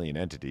of an alien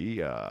entity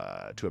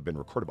to have been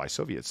recorded by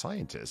Soviet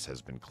scientists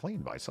has been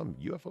claimed by some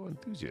UFO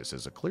enthusiasts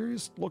as the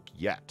clearest look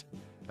yet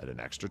at an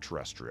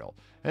extraterrestrial.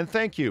 And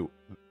thank you,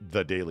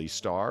 the Daily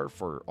Star,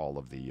 for all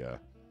of the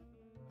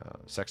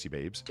sexy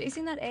babes.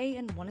 Chasing that A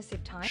and want to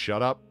save time.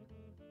 Shut up.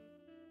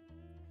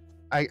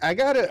 I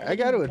gotta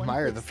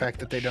admire the fact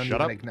that they don't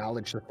even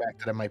acknowledge the fact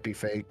that it might be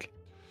fake.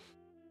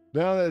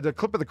 Now, the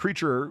clip of the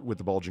creature with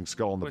the bulging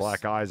skull and the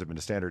black eyes have been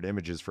standard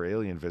images for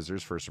alien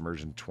visitors, first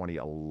emerged in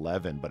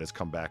 2011, but has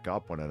come back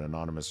up when an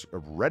anonymous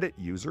Reddit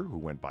user who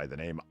went by the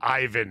name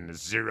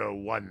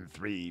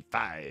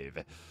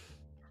Ivan0135.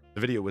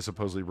 The video was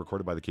supposedly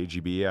recorded by the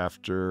KGB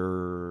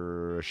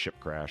after a ship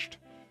crashed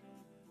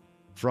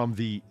from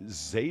the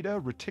Zeta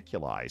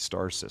Reticuli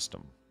star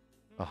system.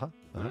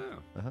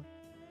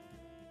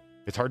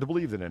 It's hard to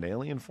believe that an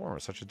alien form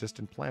of such a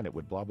distant planet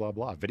would blah, blah,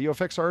 blah. Video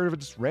effects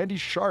artist Randy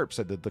Sharp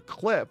said that the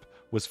clip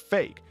was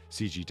fake.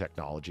 CG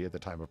technology at the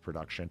time of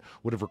production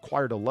would have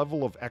required a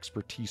level of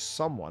expertise,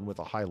 someone with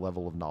a high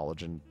level of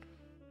knowledge and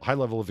high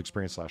level of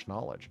experience /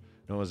 knowledge.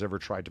 No one has ever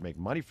tried to make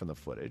money from the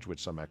footage,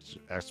 which some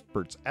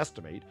experts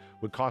estimate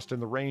would cost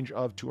in the range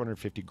of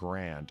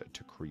 $250,000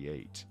 to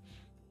create.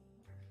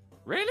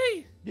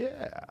 Really?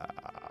 Yeah.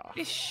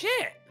 It's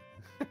shit.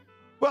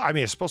 Well, I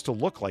mean, it's supposed to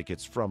look like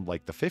it's from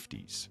like the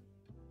 50s.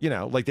 You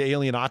know, like the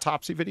alien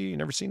autopsy video. You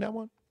never seen that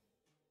one?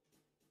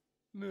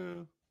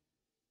 No.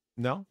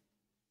 No?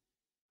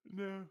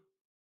 No.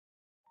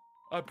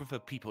 I prefer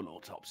people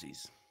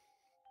autopsies.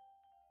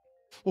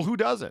 Well, who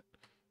doesn't?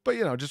 But,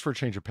 you know, just for a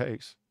change of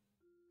pace.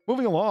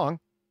 Moving along.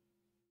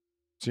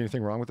 See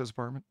anything wrong with this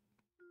apartment?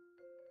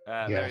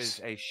 Yes. There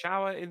is a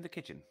shower in the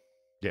kitchen.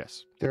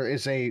 Yes. There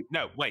is a...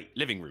 No, wait,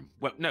 living room.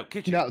 Well, no,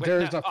 kitchen. No, wait,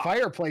 there's a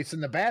fireplace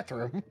in the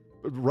bathroom.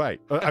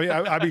 Right.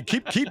 I mean,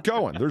 keep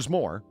going. There's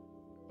more.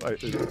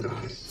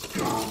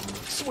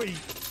 Sweet.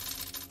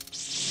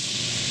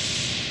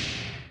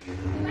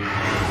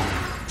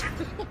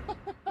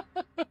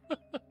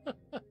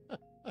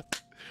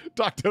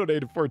 Doc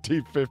donated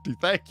 $14.50.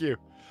 Thank you.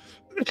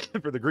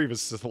 for the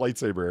Grievous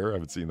lightsaber error. I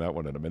haven't seen that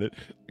one in a minute.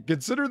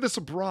 Consider this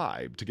a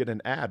bribe to get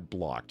an ad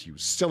blocked, you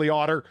silly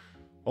otter.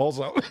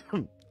 Also,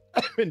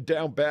 I've been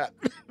down bad.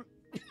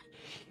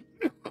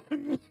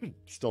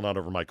 Still not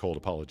over my cold.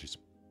 Apologies.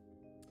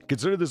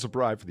 Consider this a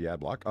bribe for the ad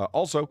block.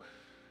 Also,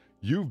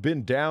 you've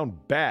been down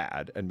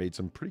bad and made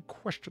some pretty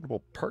questionable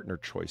partner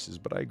choices,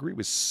 but I agree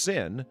with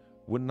Sin.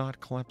 Would not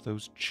clap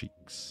those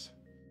cheeks.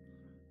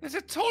 There's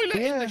a toilet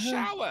in the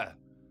shower.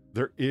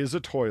 There is a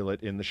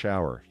toilet in the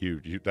shower.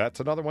 That's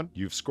another one.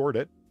 You've scored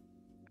it.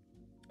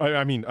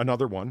 I mean,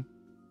 another one.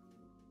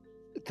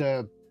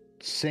 The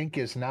sink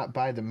is not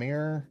by the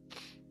mirror.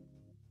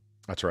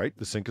 That's right.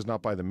 The sink is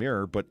not by the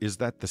mirror, but is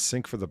that the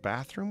sink for the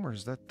bathroom or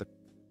is that the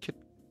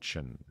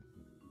kitchen?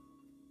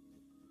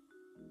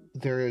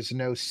 There is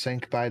no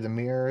sink by the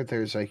mirror.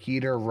 There's a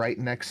heater right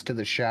next to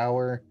the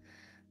shower.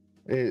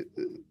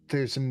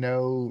 There's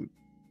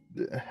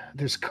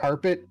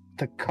carpet.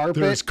 The carpet.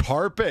 There's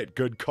carpet.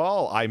 Good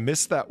call. I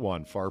missed that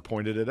one. Far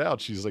pointed it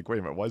out. She's like, wait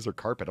a minute, why is there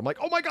carpet? I'm like,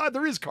 oh my God,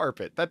 there is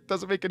carpet. That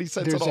doesn't make any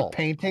sense at all. There's a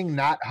painting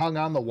not hung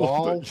on the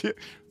wall.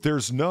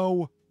 There's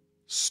no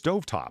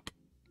stovetop.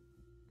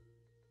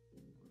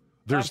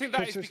 I think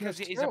that is because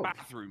it is a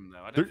bathroom,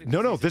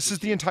 though. No, this is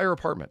the entire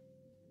apartment.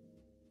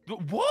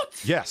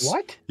 What? Yes.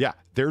 What? Yeah.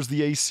 There's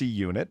the AC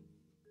unit,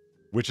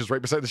 which is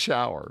right beside the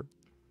shower.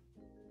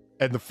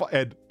 And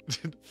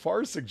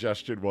Far's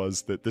suggestion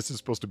was that this is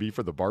supposed to be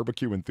for the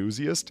barbecue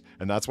enthusiast,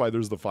 and that's why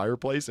there's the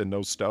fireplace and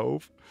no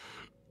stove.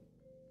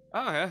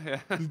 Oh, yeah.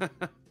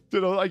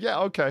 Yeah,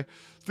 okay.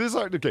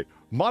 Okay.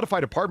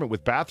 Modified apartment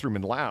with bathroom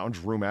and lounge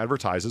room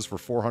advertises for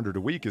 $400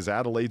 a week as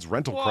Adelaide's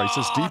rental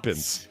crisis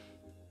deepens.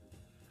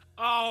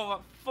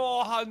 Oh,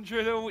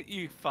 400 a week?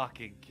 You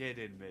fucking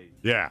kidding me?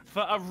 Yeah.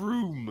 For a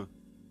room.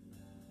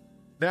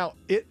 Now,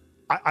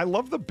 I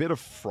love the bit of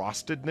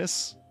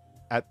frostedness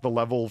at the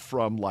level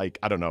from, like,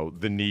 I don't know,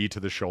 the knee to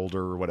the shoulder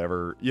or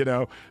whatever, you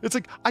know? It's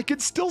like, I can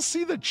still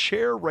see the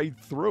chair right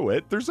through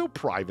it. There's no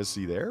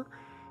privacy there.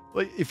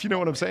 Like, if you know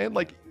what I'm saying?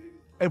 Like,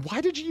 and why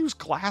did you use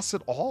glass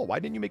at all? Why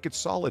didn't you make it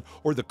solid?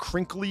 Or the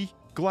crinkly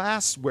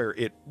glass where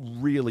it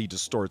really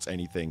distorts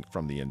anything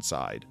from the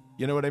inside?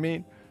 You know what I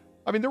mean?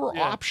 I mean, there were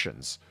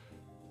options.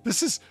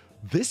 This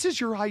is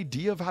your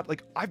idea of how,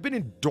 like, I've been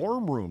in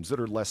dorm rooms that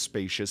are less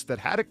spacious, that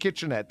had a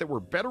kitchenette, that were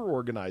better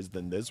organized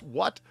than this.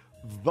 What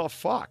the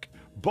fuck?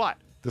 But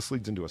this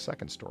leads into a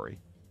second story.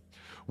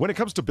 When it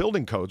comes to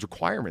building codes,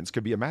 requirements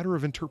can be a matter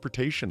of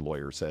interpretation,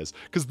 lawyer says,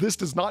 because this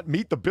does not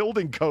meet the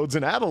building codes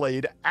in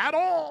Adelaide at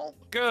all.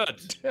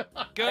 Good.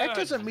 That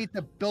doesn't meet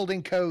the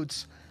building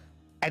codes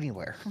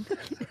anywhere.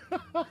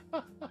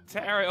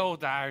 Tear it all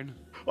down.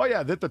 Oh,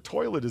 yeah, that the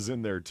toilet is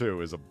in there,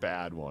 too, is a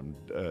bad one,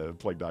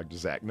 Plague Dr.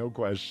 Zach, no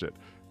question.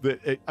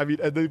 And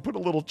they put a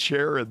little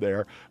chair in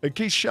there. In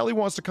case Shelly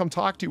wants to come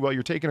talk to you while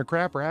you're taking a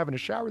crap or having a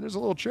shower, there's a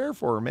little chair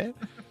for her, man.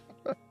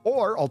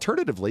 Or,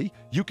 alternatively,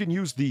 you can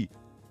use the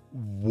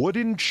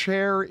wooden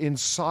chair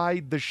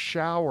inside the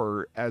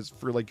shower as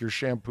for, like, your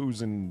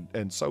shampoos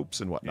and soaps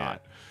and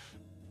whatnot.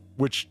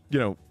 Which, you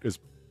know, is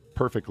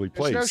perfectly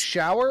placed. There's no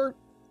shower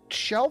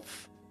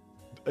shelf?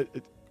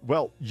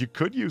 Well, you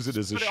could use it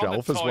as a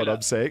shelf, is what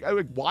I'm saying. I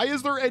mean, why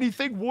is there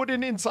anything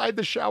wooden inside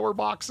the shower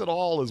box at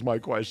all, is my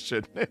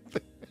question.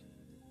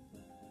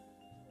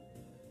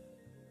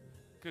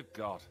 Good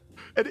God.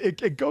 And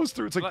it goes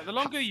through. It's like the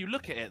longer you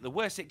look at it, the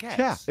worse it gets.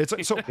 Yeah. It's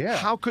like, so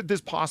how could this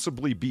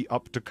possibly be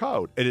up to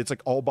code? And it's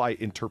like all by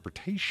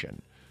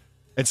interpretation.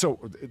 And so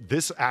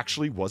this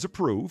actually was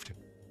approved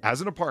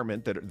as an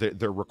apartment that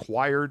they're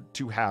required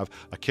to have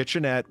a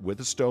kitchenette with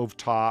a stove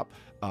top,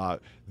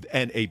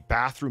 and a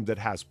bathroom that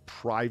has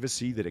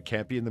privacy, that it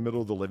can't be in the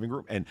middle of the living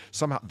room. And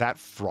somehow that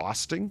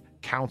frosting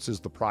counts as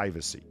the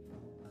privacy.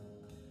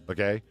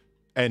 Okay?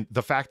 And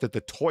the fact that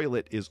the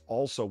toilet is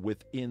also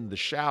within the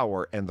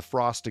shower and the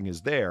frosting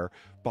is there,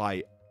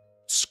 by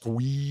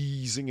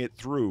squeezing it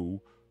through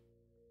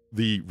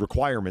the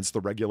requirements,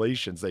 the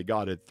regulations, they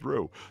got it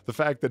through. The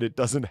fact that it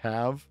doesn't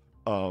have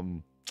a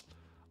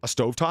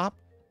stovetop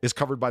is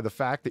covered by the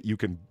fact that you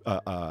can,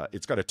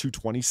 it's got a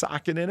 220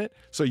 socket in it,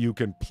 so you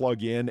can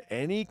plug in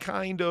any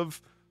kind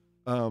of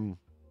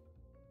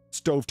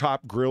stovetop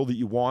grill that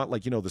you want,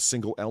 like, you know, the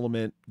single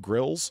element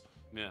grills.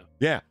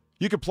 Yeah.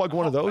 You can plug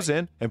one of those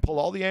in and pull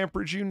all the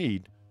amperage you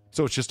need.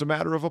 So it's just a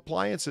matter of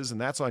appliances, and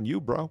that's on you,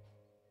 bro.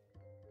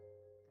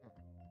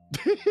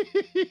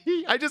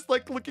 I just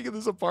like looking at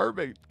this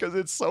apartment because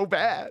it's so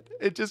bad.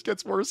 It just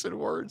gets worse and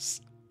worse.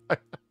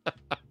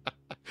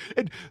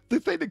 And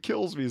the thing that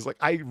kills me is, like,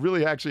 I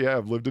really actually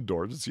have lived in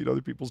dorms and seen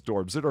other people's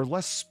dorms that are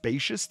less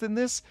spacious than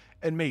this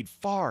and made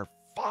far,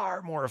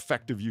 far more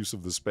effective use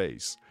of the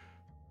space.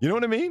 You know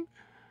what I mean?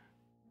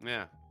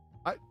 Yeah.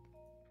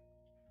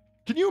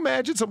 Can you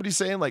imagine somebody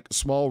saying, like,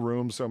 small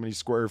room, so many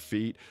square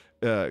feet,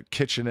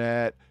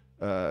 kitchenette,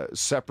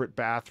 separate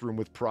bathroom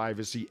with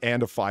privacy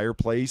and a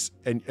fireplace,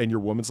 and your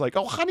woman's like,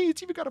 oh, honey,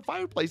 it's even got a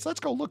fireplace. Let's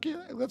go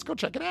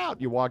check it out.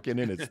 You walk in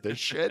and it's this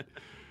shit.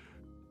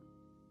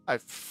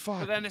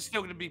 But then there's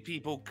still going to be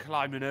people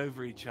climbing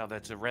over each other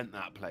to rent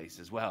that place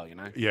as well, you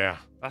know? Yeah.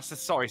 That's the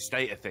sorry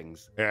state of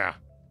things. Yeah.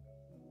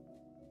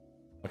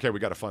 Okay, we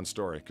got a fun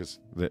story because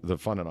the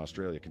fun in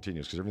Australia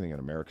continues because everything in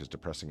America is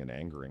depressing and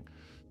angering.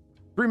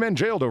 3 men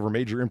jailed over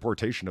major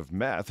importation of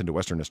meth into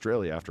Western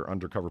Australia after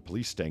undercover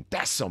police sting.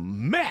 That's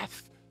some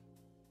meth!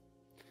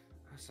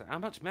 How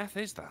much meth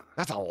is that?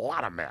 That's a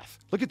lot of meth.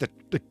 Look at the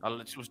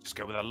Let's just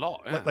go with a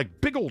lot. Yeah.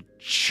 like big old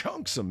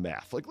chunks of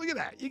meth. Like, look at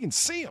that. You can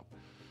see them.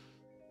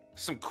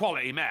 Some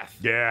quality meth.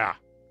 Yeah.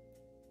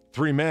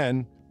 3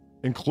 men,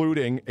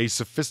 including a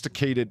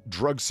sophisticated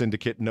drug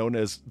syndicate known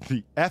as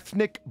the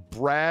Ethnic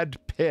Brad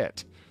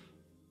Pitt.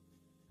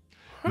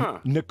 Huh.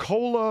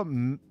 Nicola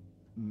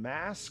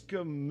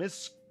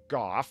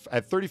Maskamiskoff,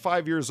 at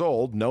 35 years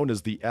old, known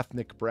as the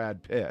Ethnic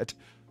Brad Pitt,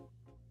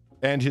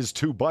 and his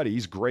 2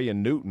 buddies, Gray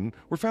and Newton,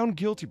 were found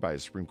guilty by the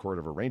Supreme Court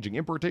of arranging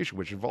importation,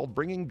 which involved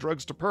bringing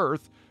drugs to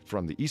Perth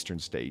from the eastern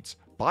states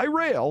by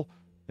rail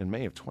in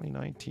May of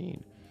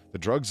 2019. The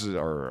drugs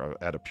are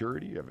at a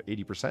purity of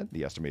 80%.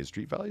 The estimated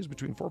street value is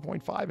between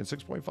 4.5 and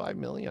 6.5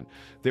 million.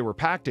 They were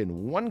packed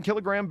in 1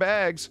 kilogram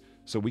bags,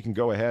 so we can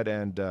go ahead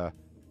and,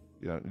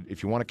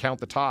 if you want to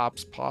count the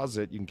tops, pause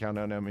it. You can count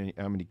out how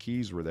many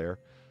keys were there.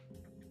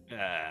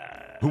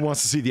 Who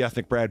wants to see the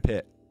Ethnic Brad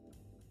Pitt?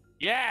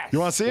 Yes. You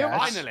want to see him?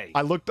 Finally.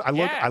 I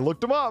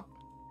looked him up.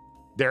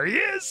 There he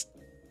is.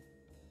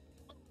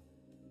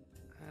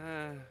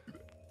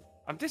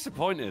 I'm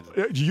disappointed.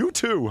 You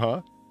too,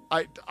 huh?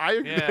 I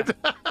yeah.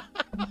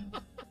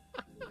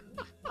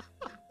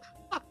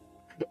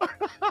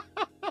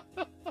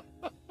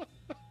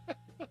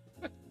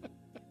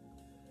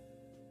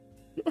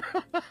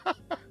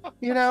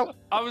 You know,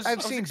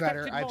 I've seen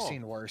better. I've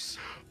seen worse.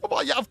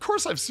 Well, yeah, of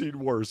course I've seen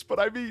worse, but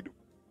I mean,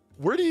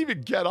 where do you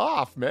even get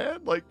off,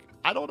 man? Like,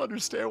 I don't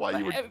understand why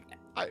you would.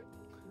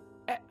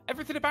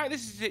 Everything about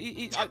this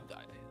is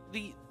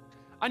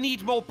I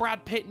need more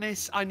Brad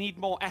Pittness. I need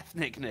more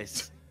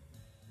ethnicness.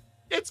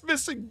 It's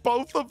missing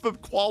both of the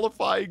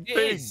qualifying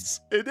things.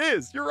 It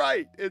is. You're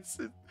right. It's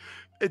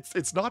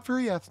not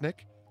very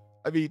ethnic.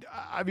 I mean,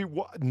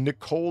 what,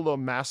 Nicola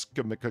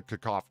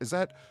Maskamiskoff, is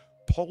that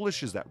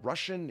Polish? Is that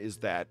Russian? Is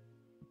that?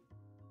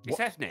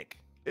 It's ethnic.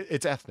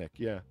 It's ethnic.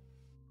 Yeah.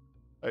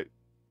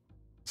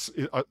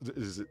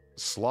 Is it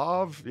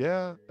Slav?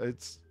 Yeah.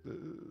 It's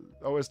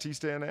OST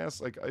stand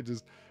ass. Like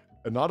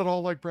not at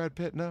all like Brad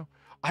Pitt. No.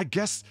 I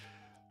guess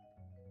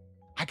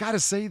I gotta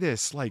say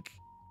this. Like,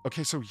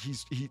 okay, so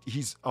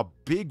he's a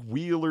big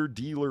wheeler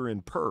dealer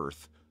in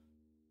Perth.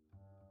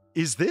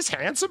 Is this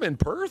handsome in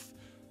Perth?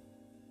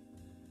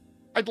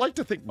 I'd like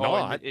to think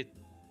not.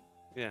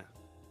 Yeah.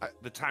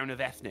 The town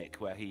of Ethnic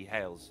where he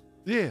hails.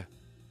 Yeah.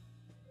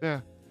 Yeah.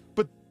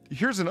 But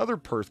here's another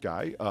Perth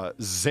guy,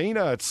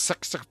 Zaina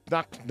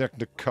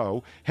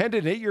Tsekseknakneko,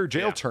 handed an 8-year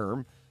jail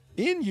term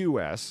in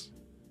U.S.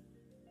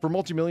 for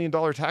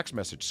multi-million-dollar tax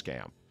message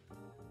scam.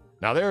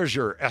 Now there's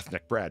your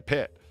ethnic Brad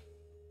Pitt.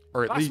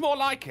 Or That's more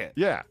like it.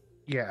 Yeah.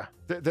 Yeah.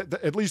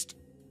 At least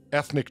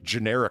ethnic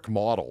generic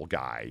model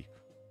guy,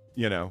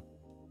 you know?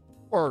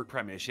 Or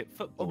Premiership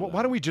football.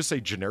 Why don't we just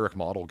say generic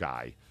model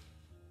guy?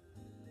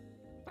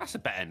 That's a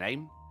better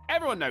name.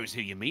 Everyone knows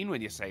who you mean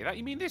when you say that.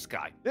 You mean this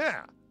guy.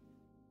 Yeah.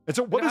 And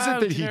so what is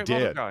it that he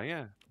did? Guy,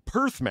 yeah.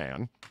 Perth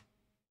man,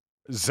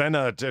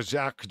 Zena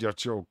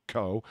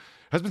Dejakjoko,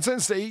 has been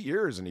sentenced to 8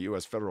 years in a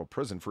U.S. federal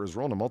prison for his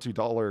role in a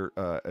multi-dollar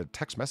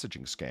text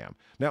messaging scam.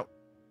 Now,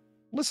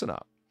 listen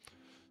up.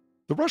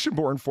 The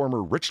Russian-born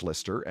former rich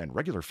lister and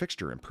regular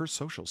fixture in Perth's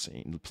social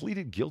scene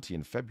pleaded guilty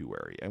in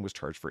February and was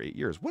charged for 8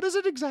 years. What is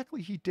it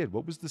exactly he did?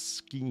 What was the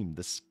scheme,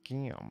 the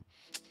scam?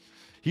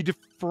 He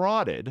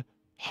defrauded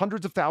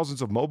hundreds of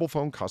thousands of mobile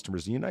phone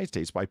customers in the United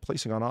States by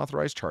placing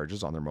unauthorized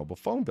charges on their mobile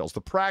phone bills.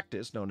 The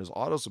practice, known as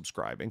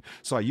auto-subscribing,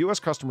 saw U.S.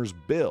 customers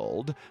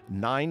billed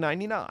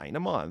 $9.99 a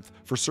month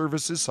for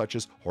services such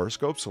as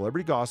horoscopes,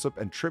 celebrity gossip,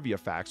 and trivia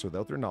facts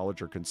without their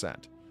knowledge or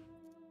consent.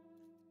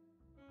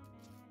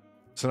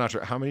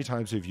 Sinatra, how many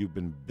times have you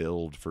been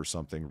billed for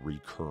something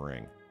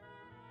recurring?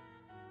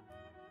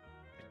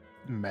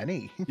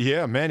 Many.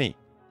 Yeah, many.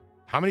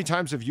 How many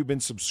times have you been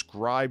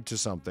subscribed to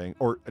something,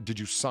 or did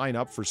you sign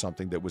up for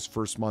something that was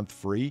first month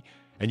free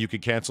and you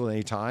could cancel at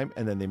any time,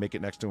 and then they make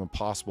it next to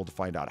impossible to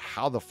find out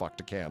how the fuck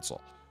to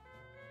cancel?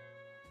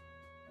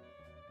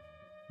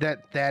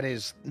 That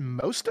is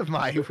most of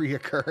my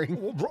reoccurring.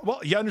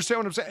 Well, you understand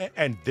what I'm saying?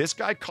 And this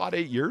guy caught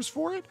 8 years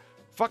for it?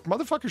 Fuck,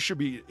 motherfuckers should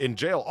be in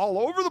jail all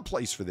over the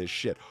place for this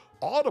shit.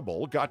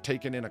 Audible got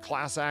taken in a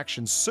class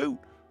action suit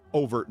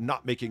over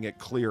not making it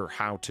clear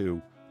how to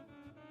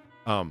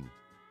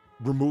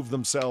remove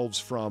themselves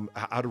from,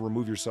 how to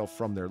remove yourself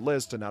from their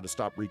list and how to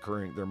stop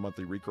their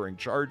monthly recurring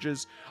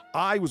charges.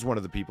 I was one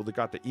of the people that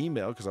got the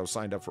email because I was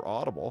signed up for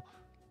Audible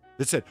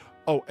that said,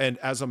 oh, and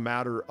as a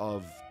matter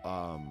of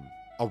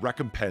a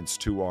recompense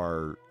to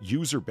our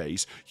user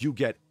base, you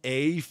get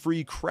a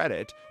free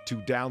credit to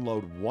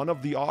download one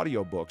of the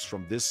audiobooks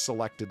from this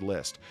selected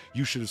list.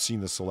 You should have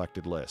seen the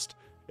selected list.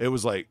 It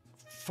was like,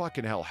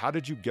 fucking hell, how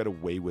did you get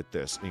away with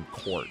this in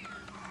court?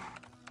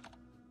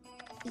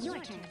 Your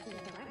turn,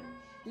 Theodore.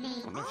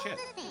 Name no all shit.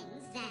 the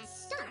things that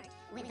start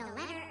with the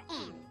letter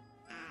N.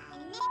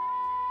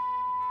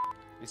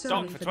 It's Sorry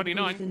Donk for for the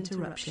 29. brief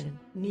interruption.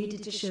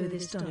 Needed to show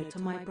this dono to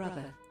my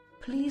brother.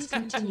 Please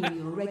continue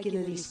your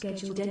regularly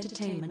scheduled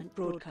entertainment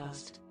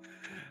broadcast.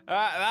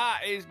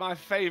 That is my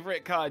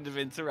favourite kind of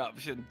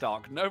interruption,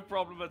 Doc. No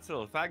problem at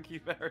all. Thank you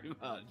very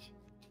much.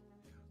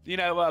 You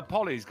know,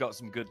 Polly's got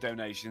some good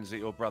donations that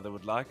your brother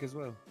would like as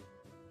well.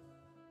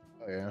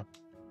 Oh, yeah.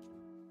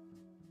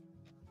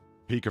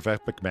 Peak of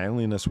epic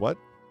manliness, what?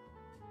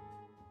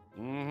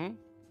 Mm-hmm.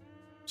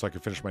 So I can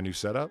finish my new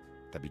setup?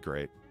 That'd be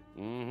great.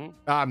 Mm-hmm.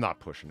 I'm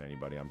not pushing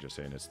anybody. I'm just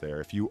saying it's there.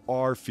 If you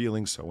are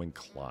feeling so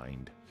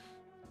inclined.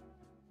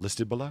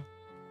 Listed below.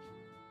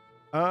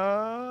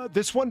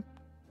 This one.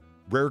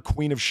 Rare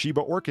Queen of Sheba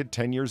Orchid,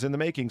 10 years in the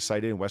making,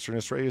 sighted in Western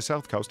Australia's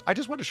south coast. I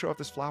just want to show off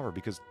this flower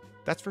because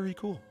that's very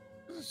cool.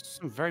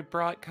 Some very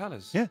bright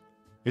colours. Yeah.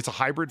 It's a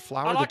hybrid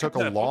flower like that took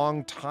it a purple.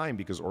 long time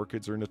because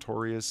orchids are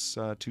notorious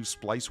to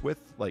splice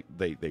with. Like,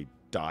 they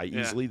die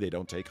easily. They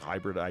don't take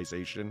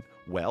hybridization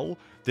well.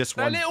 This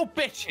They're one... little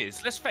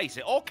bitches. Let's face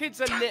it.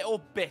 Orchids are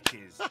little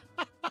bitches.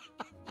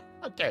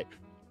 Okay.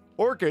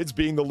 Orchids,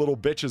 being the little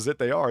bitches that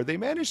they are, they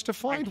managed to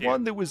find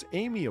one that was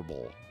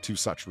amiable to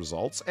such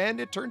results,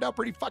 and it turned out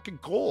pretty fucking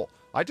cool.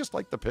 I just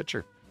like the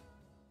picture.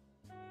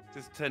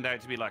 Just turned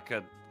out to be like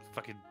a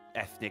fucking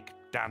ethnic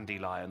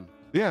dandelion.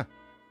 Yeah.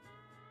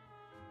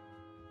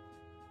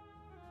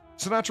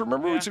 Sinatra,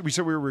 remember we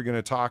said we were going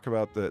to talk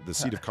about the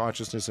seat of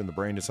consciousness in the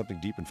brain as something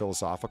deep and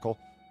philosophical?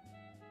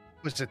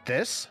 Was it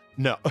this?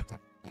 No.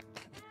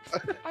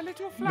 A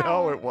little flower.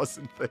 No, it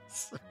wasn't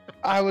this.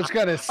 I was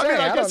gonna say,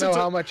 I I, guess don't know it's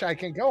how much I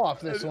can go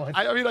off this one.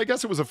 I mean, I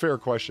guess it was a fair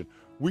question.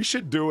 We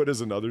should do it as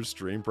another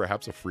stream,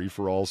 perhaps a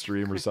free-for-all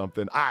stream or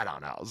something. I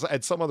don't know.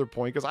 At some other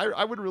point, because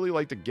I would really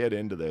like to get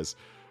into this.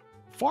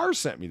 Farr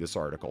sent me this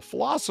article.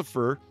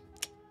 Philosopher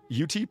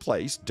UT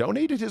Place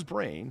donated his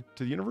brain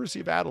to the University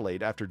of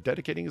Adelaide after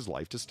dedicating his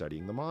life to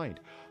studying the mind.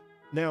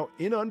 Now,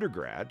 in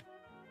undergrad,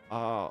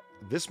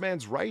 this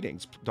man's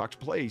writings, Dr.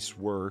 Place,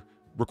 were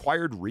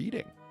required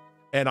reading.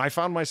 And I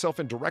found myself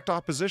in direct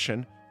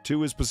opposition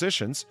to his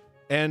positions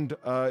and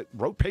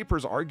wrote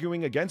papers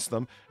arguing against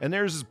them. And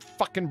there's his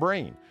fucking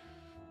brain.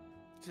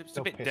 It's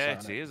a bit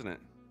dirty, isn't it?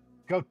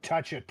 Go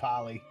touch it,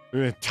 Polly.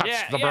 Touch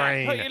the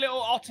brain. Put your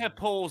little otter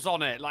paws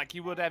on it like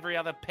you would every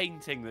other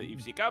painting that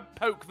you've seen. Go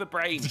poke the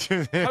brain.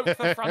 Poke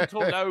the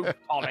frontal lobe,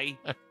 Polly.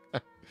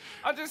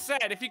 I just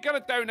said, if you're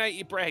going to donate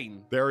your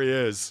brain... There he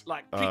is.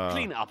 Like,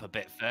 clean it up a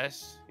bit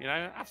first. You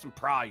know, have some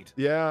pride.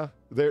 Yeah,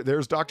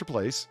 there's Dr.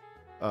 Place.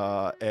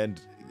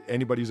 And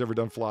anybody who's ever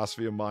done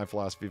philosophy of mind,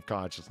 philosophy of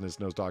consciousness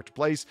knows Dr.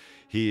 Place.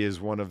 He is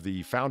one of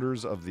the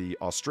founders of the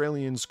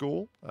Australian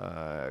school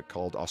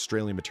called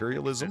Australian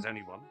Materialism. There's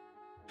anyone.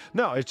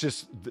 No, it's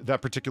just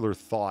that particular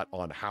thought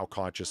on how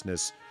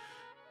consciousness,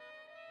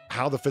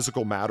 how the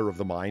physical matter of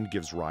the mind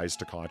gives rise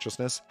to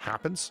consciousness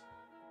happens,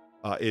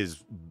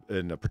 is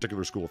in a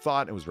particular school of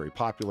thought. It was very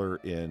popular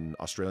in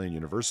Australian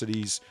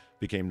universities,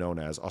 became known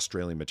as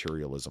Australian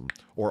Materialism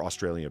or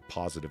Australian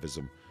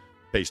Positivism,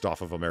 based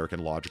off of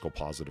American logical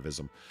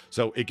positivism.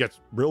 So it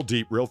gets real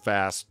deep, real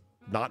fast,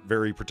 not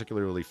very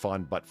particularly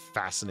fun, but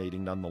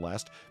fascinating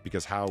nonetheless,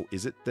 because how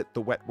is it that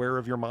the wetware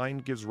of your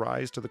mind gives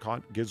rise to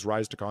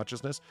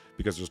consciousness?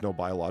 Because there's no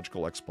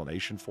biological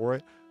explanation for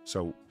it.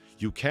 So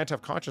you can't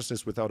have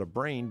consciousness without a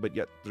brain, but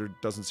yet there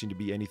doesn't seem to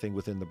be anything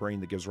within the brain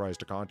that gives rise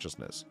to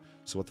consciousness.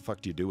 So what the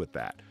fuck do you do with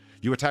that?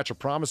 You attach a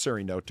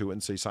promissory note to it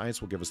and say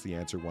science will give us the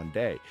answer one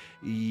day.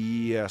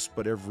 Yes,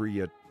 but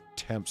every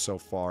attempt so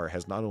far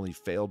has not only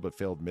failed, but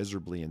failed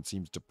miserably, and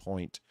seems to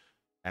point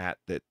at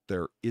that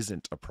there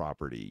isn't a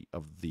property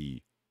of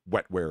the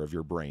wetware of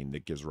your brain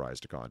that gives rise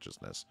to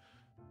consciousness.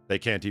 They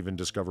can't even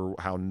discover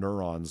how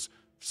neurons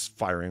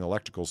firing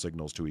electrical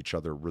signals to each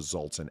other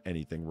results in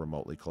anything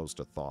remotely close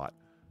to thought.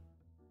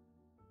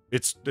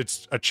 It's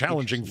a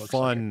challenging,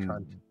 fun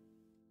like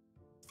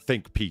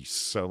think piece.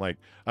 So, like,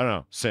 I don't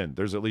know, Sin,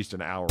 there's at least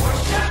an hour.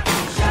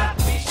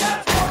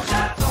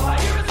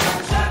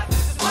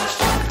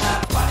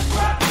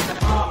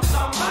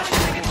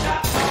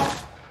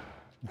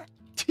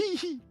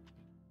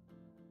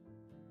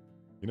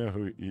 You know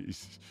who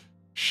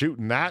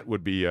shooting that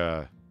would be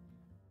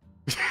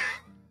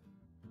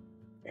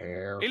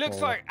He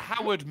looks like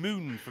Howard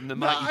Moon from the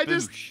Mighty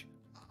Boosh.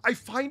 I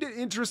find it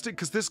interesting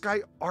because this guy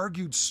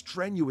argued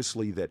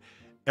strenuously that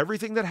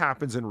everything that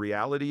happens in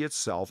reality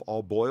itself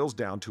all boils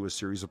down to a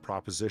series of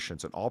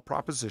propositions, and all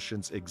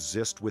propositions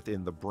exist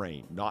within the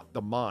brain, not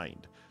the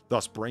mind.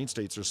 Thus, brain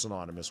states are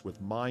synonymous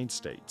with mind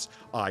states,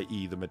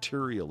 i.e. the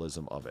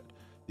materialism of it.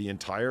 The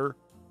entire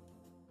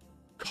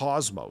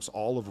cosmos,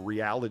 all of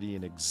reality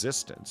and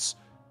existence,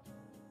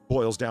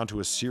 boils down to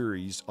a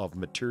series of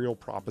material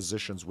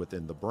propositions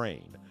within the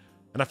brain.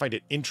 And I find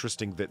it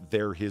interesting that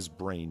there his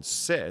brain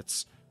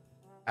sits,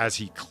 as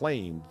he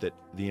claimed that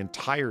the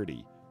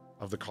entirety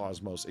of the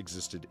cosmos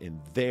existed in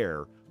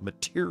there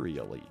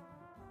materially,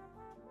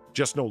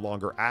 just no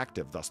longer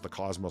active. Thus, the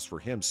cosmos for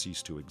him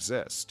ceased to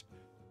exist.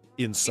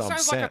 in some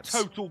sense. He sounds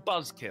like a total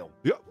buzzkill.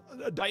 Yeah.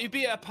 Like you'd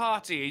be at a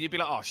party and you'd be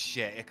like, oh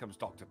shit, here comes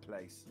Dr.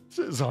 Place.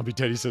 Zombie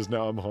Teddy says,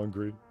 now I'm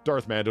hungry.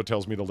 Darth Mando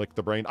tells me to lick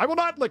the brain. I will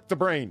not lick the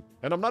brain,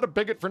 and I'm not a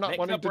bigot for not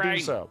wanting to do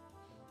so.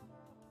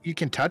 You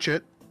can touch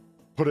it.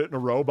 Put it in a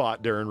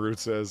robot, Darren Ruth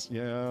says.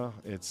 Yeah,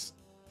 it's...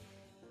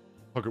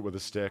 Poke it with a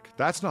stick.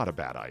 That's not a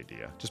bad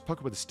idea. Just poke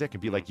it with a stick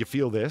and be like, you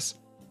feel this?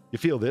 You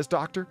feel this,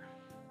 doctor?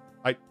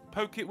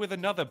 Poke it with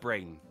another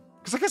brain.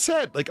 Because like I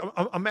said, like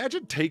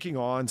imagine taking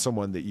on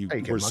someone that you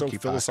were so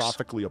monkeypox.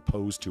 philosophically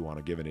opposed to on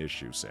a given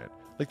issue, Sam.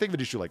 Like think of an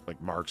issue like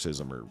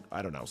Marxism or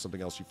I don't know,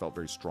 something else you felt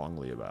very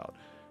strongly about.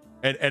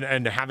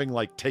 And having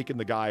like taken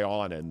the guy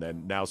on and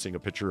then now seeing a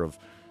picture of...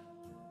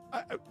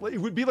 it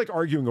would be like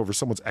arguing over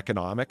someone's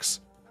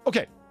economics.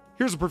 Okay,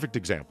 here's a perfect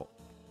example.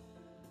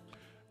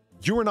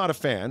 You are not a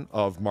fan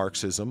of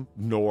Marxism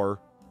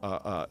nor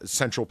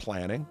central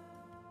planning,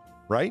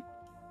 right?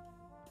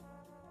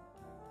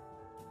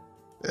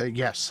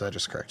 Yes, that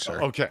is correct,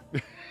 sir. Okay.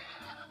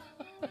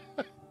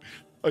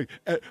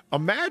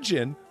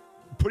 Imagine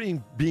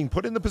being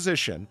put in the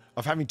position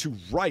of having to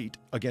write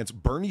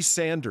against Bernie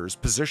Sanders'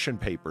 position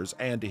papers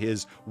and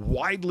his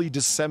widely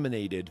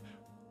disseminated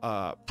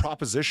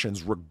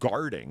propositions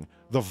regarding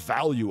the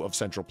value of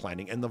central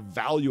planning and the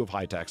value of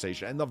high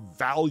taxation and the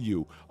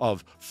value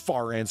of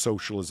far-end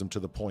socialism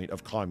to the point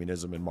of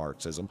communism and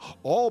Marxism,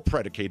 all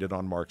predicated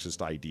on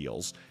Marxist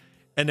ideals.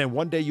 And then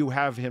one day you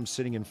have him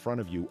sitting in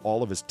front of you,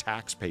 all of his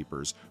tax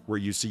papers, where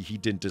you see he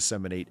didn't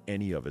disseminate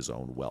any of his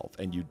own wealth,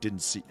 and you didn't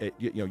see,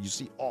 you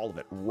see all of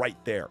it right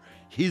there,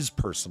 his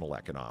personal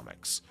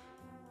economics.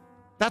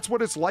 That's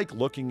what it's like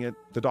looking at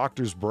the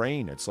doctor's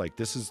brain. It's like,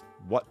 this is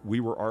what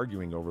we were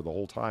arguing over the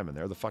whole time, and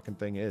there the fucking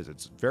thing is.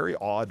 It's very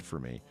odd for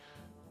me.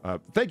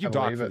 Thank you,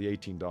 Doc, for the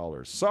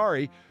 $18.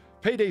 Sorry,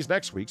 payday's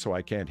next week, so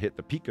I can't hit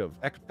the peak of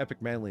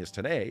epic manliness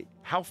today.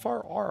 How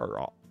far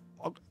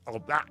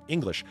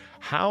English.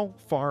 How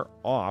far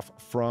off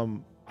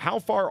from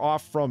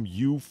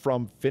you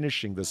from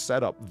finishing the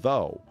setup,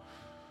 though?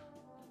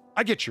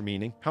 I get your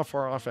meaning. How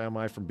far off am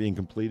I from being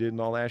completed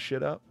and all that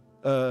shit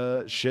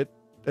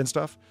and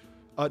stuff?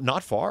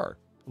 Not far.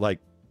 Like,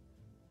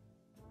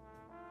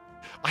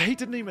 I hate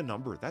to name a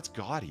number. That's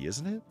gaudy,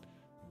 isn't it?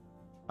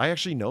 I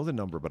actually know the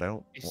number, but I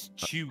don't. It's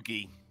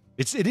chuggy.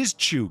 It is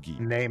chuggy.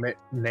 Name it.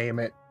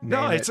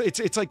 No,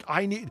 it's like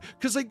I need,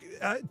 because like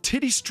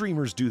titty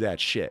streamers do that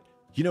shit.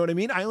 You know what I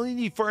mean? I only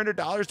need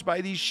 $400 to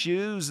buy these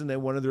shoes, and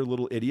then one of their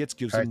little idiots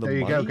gives them the money.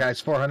 There you go,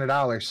 guys.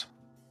 $400.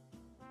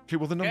 Okay,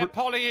 well the number. Get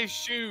Polly his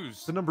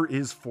shoes. The number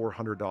is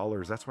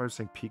 $400. That's why I was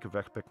saying peak of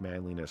epic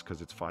manliness,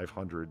 because it's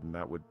 500, and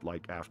that would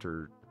like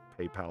after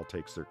PayPal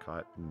takes their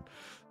cut. And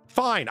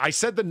fine, I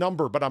said the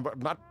number, but I'm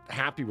not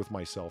happy with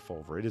myself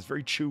over it. It's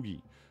very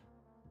chuggy.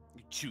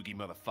 You chuggy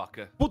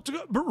motherfucker. Well,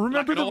 but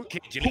remember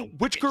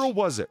which girl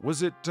was it?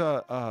 Was it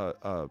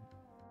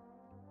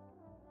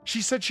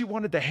she said she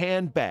wanted the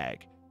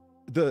handbag,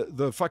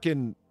 the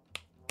fucking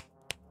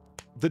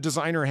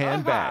designer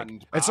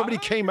handbag, and somebody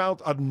came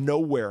out of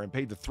nowhere and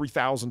paid the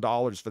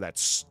 $3,000 for that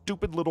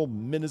stupid little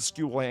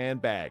minuscule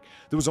handbag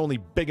that was only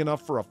big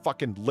enough for a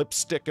fucking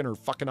lipstick and her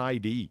fucking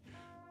ID.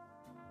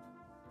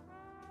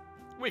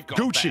 We've got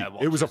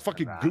Gucci. It was a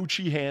fucking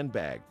Gucci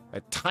handbag,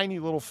 a tiny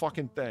little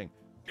fucking thing.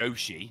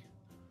 Gucci.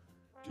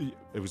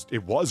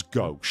 It was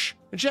gauche.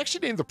 And she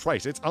actually named the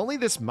price. It's only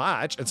this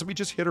much. And somebody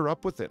just hit her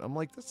up with it. I'm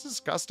like, that's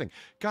disgusting.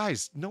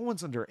 Guys, no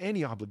one's under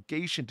any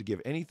obligation to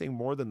give anything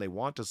more than they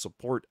want to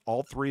support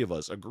all three of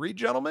us. Agreed,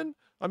 gentlemen?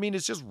 I mean,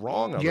 it's just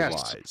wrong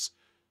otherwise. Yes.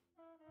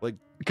 Like,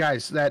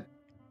 guys, that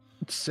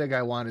cig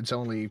I wanted's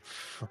only,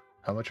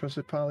 how much was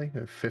it, Polly?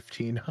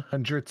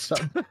 1,500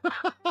 something.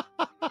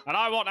 And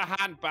I want a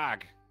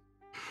handbag.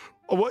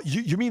 Oh, what?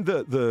 You mean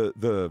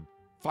the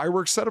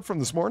fireworks setup from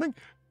this morning?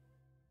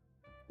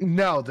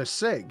 No, the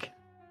cig.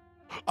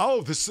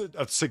 Oh, the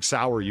Sig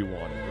Sauer you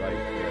wanted, right?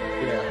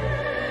 Yeah.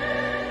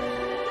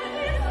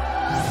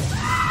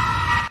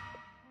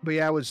 But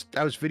yeah, I was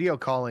video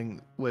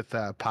calling with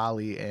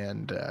Polly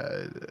and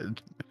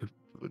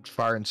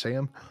Far and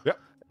Sam. Yep.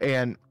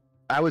 And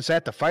I was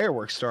at the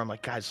fireworks store. I'm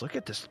like, guys, look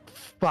at this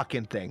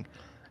fucking thing.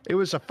 It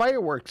was a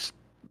fireworks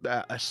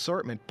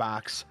assortment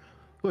box.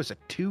 What was it,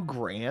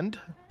 $2,000?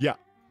 Yeah.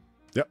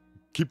 Yep.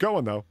 Keep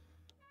going though.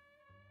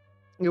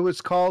 It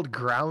was called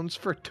Grounds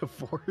for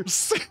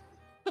Divorce.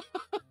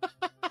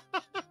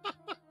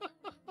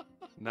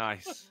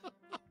 Nice.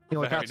 You know,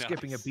 without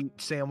skipping a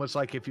beat, Sam was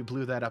like, if you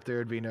blew that up, there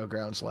would be no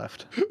grounds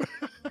left.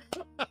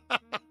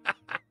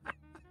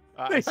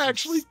 They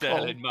actually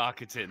sterling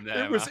marketing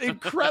there. It was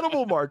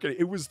incredible marketing.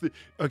 It was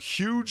a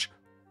huge,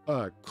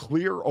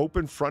 clear,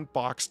 open front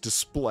box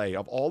display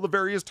of all the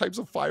various types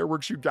of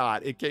fireworks you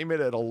got. It came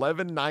in at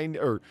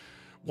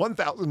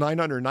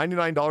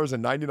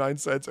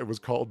 $1,999.99. It was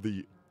called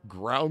the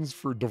Grounds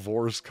for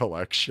Divorce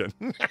collection.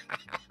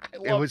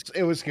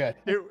 It was good.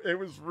 It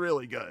was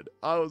really good.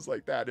 I was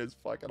like, that is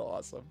fucking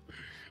awesome.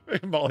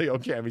 Molly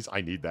O'Cammy's,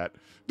 I need that.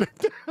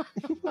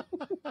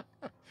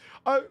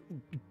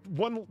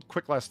 One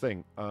quick last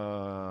thing.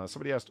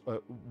 Somebody asked,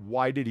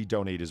 why did he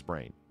donate his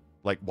brain?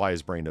 Like, why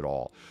his brain at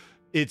all?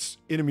 It's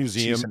in a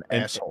museum, an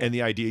and asshole.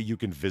 the idea you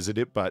can visit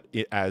it, but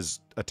as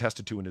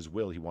attested to in his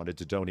will, he wanted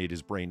to donate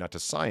his brain not to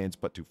science,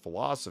 but to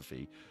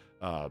philosophy,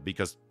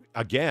 because,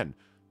 again,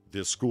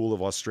 the school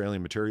of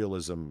Australian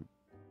materialism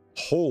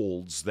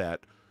holds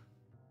that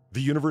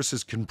the universe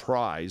is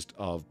comprised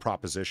of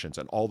propositions,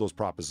 and all those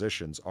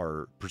propositions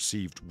are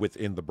perceived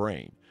within the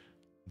brain.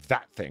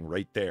 That thing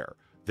right there.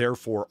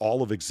 Therefore,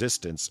 all of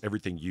existence,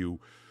 everything you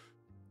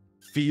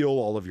feel,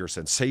 all of your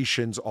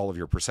sensations, all of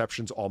your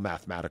perceptions, all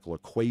mathematical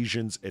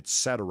equations,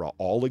 etc.,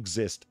 all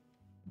exist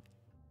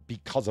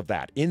because of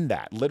that, in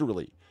that,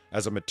 literally,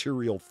 as a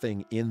material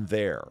thing in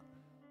there.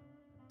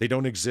 They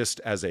don't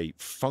exist as a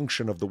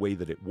function of the way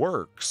that it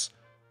works,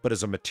 but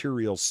as a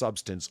material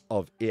substance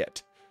of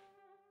it.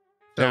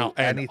 So Now,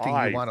 anything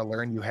you want to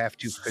learn, you have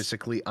to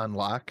physically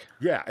unlock.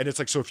 Yeah, and it's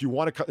like, so if you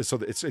want to, so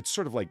it's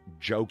sort of like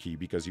jokey,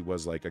 because he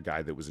was like a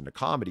guy that was into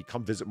comedy.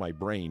 Come visit my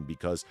brain,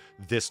 because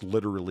this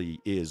literally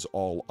is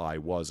all I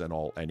was and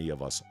all any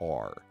of us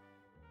are.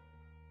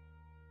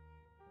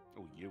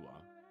 Oh, you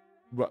are.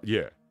 Well,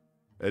 yeah.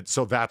 And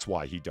so that's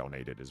why he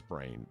donated his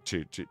brain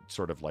to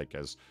sort of like,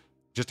 as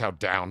just how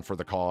down for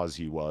the cause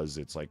he was.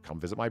 It's like, come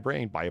visit my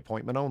brain by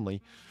appointment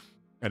only.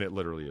 And it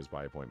literally is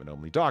by appointment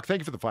only. Doc, thank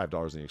you for the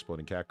 $5 in the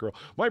Exploding Cat Girl.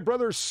 My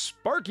brother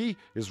Sparky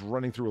is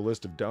running through a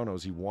list of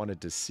donos he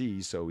wanted to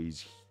see, so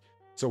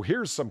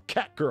here's some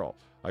Cat Girl.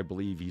 I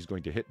believe he's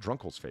going to hit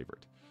Drunkle's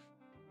favorite.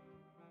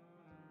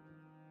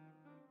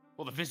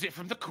 Well, the visit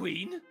from the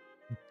Queen?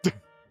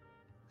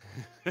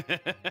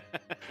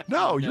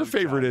 No, your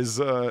favorite is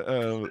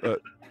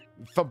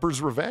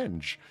Thumper's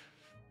Revenge.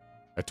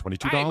 At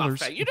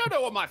 $22. You don't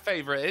know what my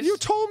favorite is. You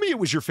told me it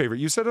was your favorite.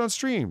 You said it on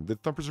stream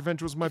that Thumper's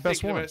Revenge was my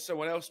best one. Thinking about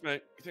someone else,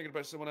 mate. You're thinking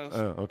about someone else.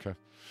 Oh, okay.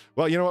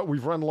 Well, you know what?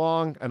 We've run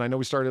long, and I know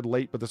we started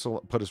late, but this will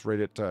put us right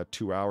at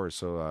 2 hours.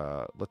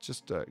 So let's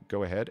just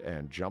go ahead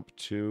and jump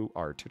to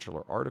our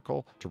titular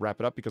article to wrap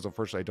it up, because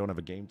unfortunately I don't have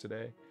a game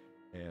today,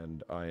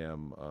 and I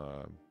am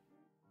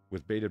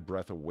with bated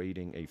breath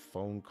awaiting a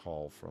phone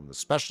call from the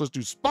specialist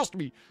who's supposed to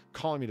be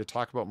calling me to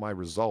talk about my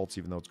results,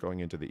 even though it's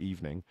going into the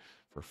evening,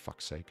 for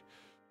fuck's sake.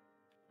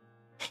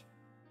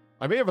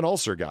 I may have an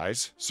ulcer,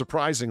 guys.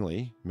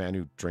 Surprisingly, man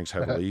who drinks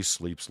heavily,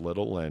 sleeps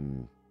little,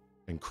 and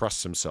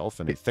encrusts himself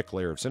in a thick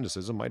layer of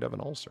cynicism might have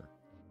an ulcer.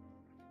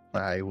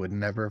 I would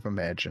never have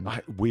imagined.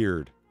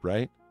 Weird,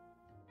 right?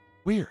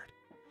 Weird.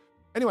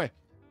 Anyway,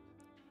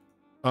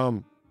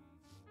 so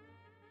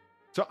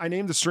I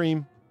named the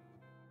stream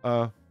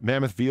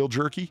Mammoth Veal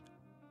Jerky.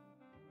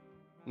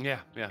 Yeah.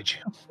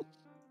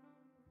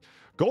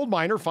 Gold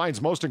miner finds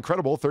most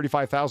incredible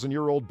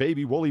 35,000-year-old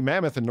baby woolly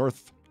mammoth in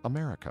North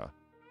America.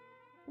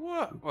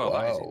 What? Well,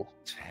 that is in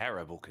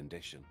terrible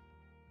condition.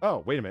 Oh,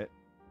 wait a minute.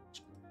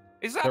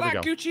 Is that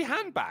Gucci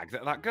handbag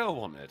that girl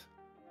wanted?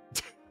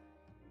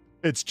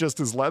 It's just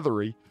as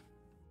leathery.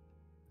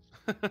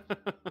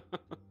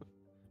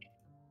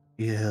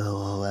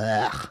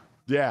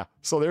 Yeah.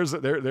 So there's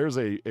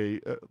a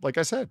like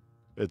I said,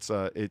 it's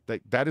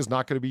that is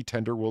not going to be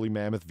tender woolly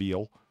mammoth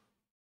veal.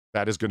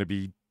 That is going to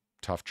be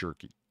tough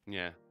jerky.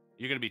 Yeah.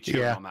 You're going to be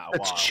chewing on that a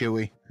while. It's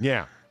chewy.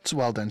 Yeah. It's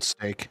well done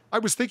steak. I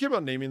was thinking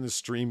about naming the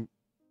stream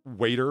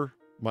Waiter,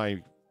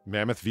 my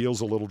mammoth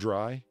veal's a little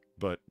dry,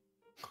 but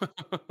I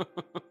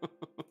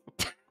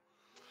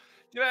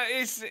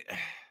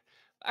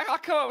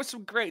come up with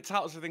some great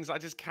titles for things I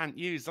just can't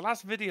use. The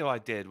last video I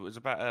did was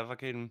about a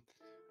fucking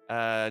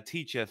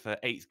teacher for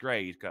 8th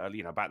grade,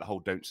 about the whole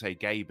 "don't say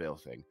gay" bill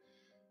thing.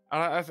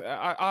 And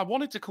I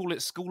wanted to call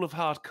it School of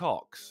Hard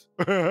Cocks,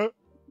 but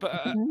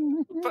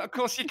of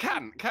course you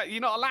can't.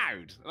 You're not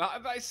allowed.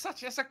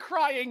 It's a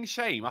crying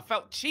shame. I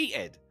felt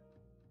cheated.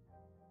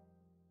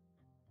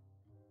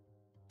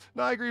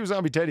 No, I agree with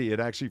Zombie Teddy.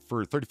 It actually,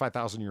 for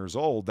 35,000 years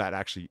old, that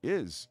actually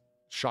is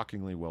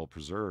shockingly well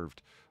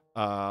preserved.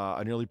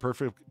 A nearly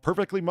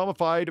perfectly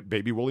mummified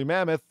baby woolly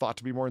mammoth, thought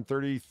to be more than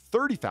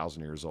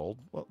 30,000 years old.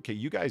 Well, okay,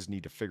 you guys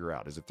need to figure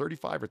out, is it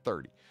 35 or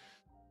 30?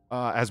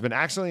 Has been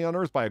accidentally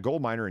unearthed by a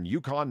gold miner in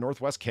Yukon,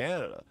 Northwest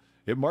Canada.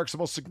 It marks the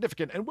most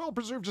significant and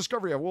well-preserved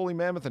discovery of woolly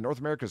mammoth in North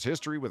America's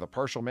history, with a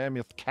partial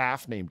mammoth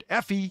calf named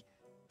Effie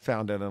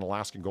found at an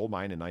Alaskan gold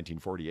mine in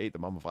 1948. The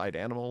mummified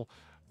animal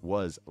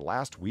was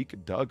last week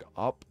dug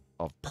up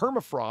of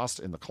permafrost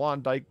in the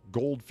Klondike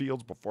gold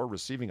fields before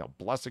receiving a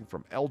blessing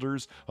from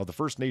elders of the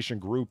First Nation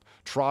group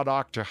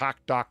Trodok to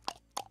Hakdok.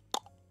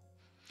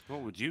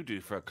 What would you do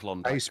for a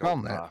Klondike? How you spell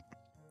that?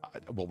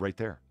 Well, right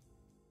there.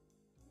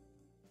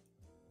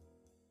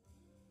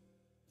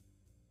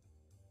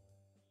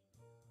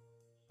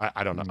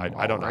 I don't know.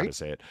 I don't know how to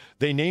say it.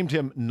 They named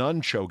him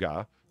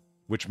Nunchoga,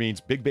 which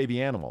means big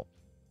baby animal.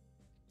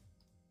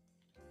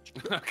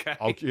 Okay.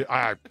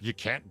 You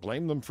can't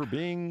blame them for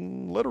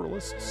being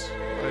literalists,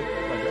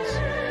 I guess.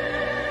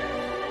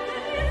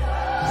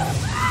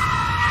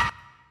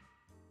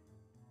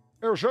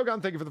 Arrow Shogun,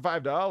 thank you for the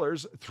 $5.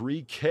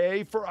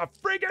 $3K for a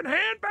friggin'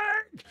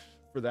 handbag.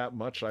 For that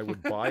much, I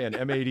would buy an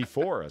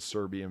M84, a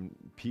Serbian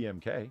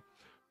PMK.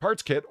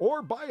 parts kit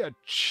or buy a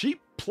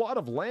cheap plot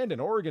of land in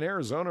Oregon,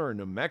 Arizona, or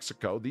New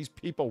Mexico. These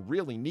people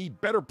really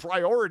need better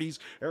priorities.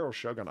 Arrow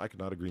Shogun, I could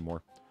not agree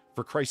more.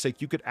 For Christ's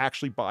sake, you could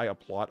actually buy a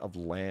plot of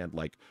land,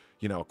 like,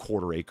 you know, a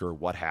quarter acre,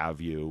 what have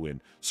you,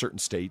 in certain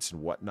states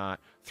and whatnot.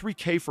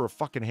 $3K for a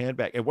fucking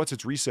handbag. And what's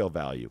its resale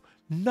value?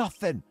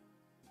 Nothing.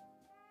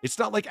 It's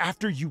not like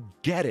after you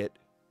get it,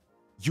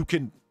 you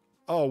can,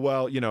 oh,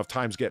 well, you know, if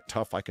times get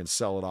tough, I can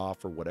sell it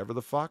off or whatever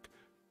the fuck.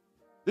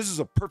 This is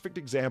a perfect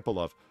example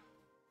of,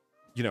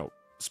 you know,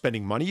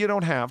 spending money you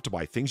don't have to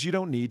buy things you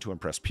don't need to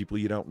impress people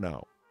you don't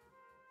know.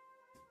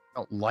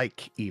 Don't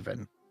like,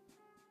 even.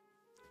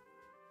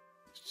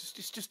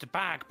 It's just a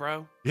bag,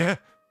 bro. Yeah.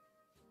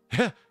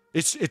 Yeah.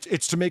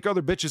 It's to make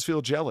other bitches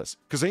feel jealous.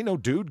 Because ain't no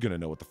dude gonna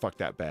know what the fuck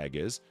that bag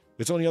is.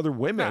 It's only other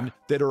women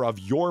that are of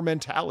your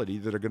mentality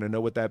that are gonna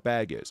know what that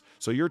bag is.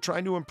 So you're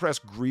trying to impress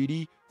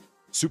greedy,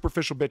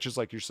 superficial bitches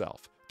like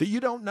yourself that you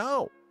don't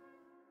know.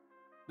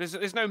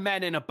 There's no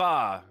men in a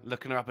bar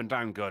looking her up and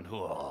down going,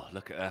 oh,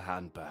 look at her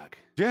handbag.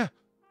 Yeah.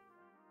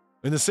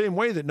 In the same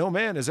way that no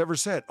man has ever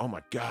said, oh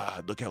my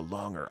God, look how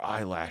long her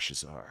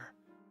eyelashes are.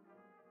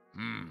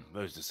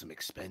 Those are some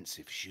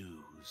expensive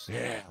shoes.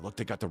 Yeah, look,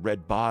 they got the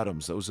red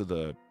bottoms. Those are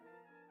the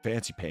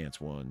fancy pants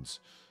ones.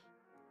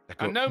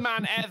 And no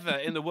man ever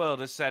in the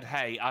world has said,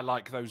 hey, I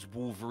like those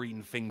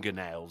Wolverine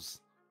fingernails.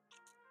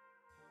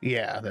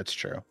 Yeah, that's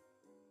true.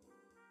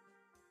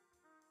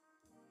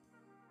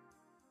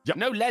 Yep.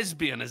 No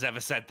lesbian has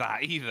ever said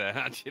that either,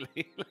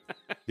 actually.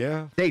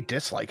 Yeah. They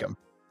dislike him.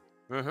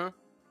 Uh-huh.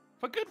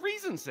 For good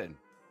reason, Sin.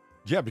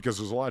 Yeah, because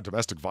there's a lot of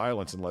domestic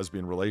violence in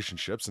lesbian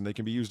relationships, and they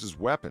can be used as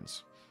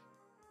weapons.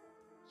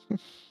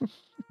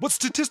 But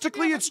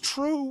statistically, it's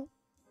true.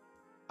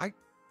 I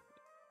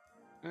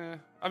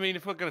mean,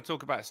 if we're going to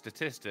talk about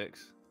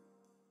statistics,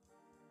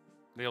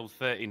 the old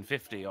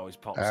 1350 always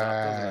pops up,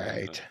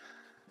 doesn't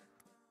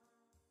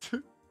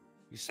it?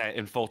 You say it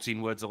in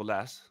 14 words or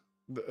less.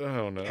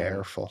 Oh, no.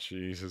 Careful.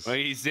 Jesus.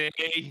 Easy,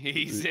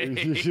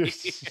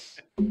 easy.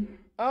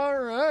 All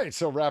right,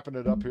 so wrapping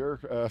it up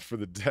here for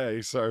the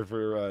day. Sorry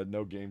for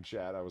no game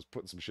chat. I was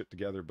putting some shit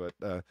together, but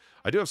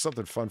I do have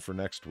something fun for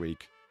next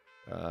week.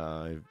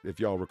 If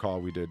y'all recall,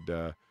 we did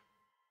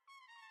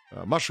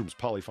mushrooms,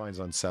 Polly finds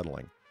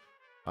unsettling.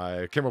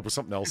 I came up with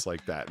something else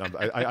like that, and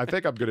I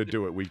think I'm going to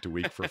do it week to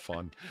week for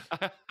fun.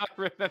 I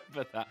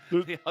remember that,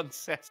 the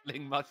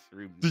unsettling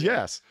mushrooms.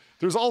 Yes,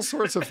 there's all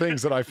sorts of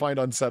things that I find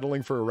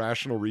unsettling for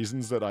irrational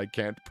reasons that I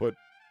can't put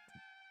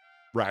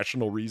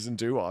rational reason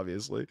to,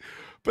 obviously.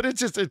 But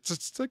it's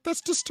like,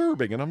 that's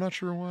disturbing, and I'm not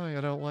sure why.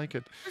 I don't like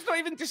it. It's not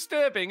even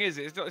disturbing, is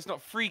it? It's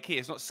not freaky.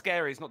 It's not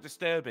scary. It's not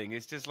disturbing.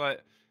 It's just like,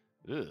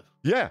 ugh.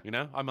 Yeah. You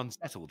know, I'm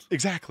unsettled.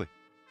 Exactly.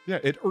 Yeah,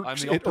 it irks, I'm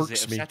the it opposite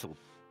irks of me. settled.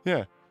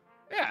 Yeah.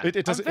 Yeah,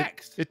 It doesn't. I'm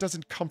vexed. It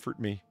doesn't comfort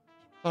me.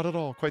 Not at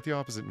all. Quite the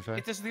opposite, in fact.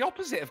 It does the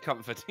opposite of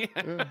comfort. Yeah.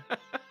 Yeah.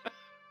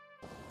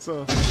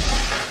 So,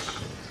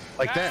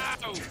 like that.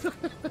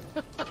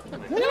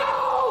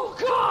 No,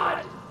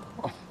 God!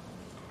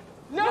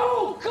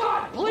 No,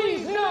 God,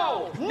 please,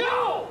 no!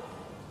 No!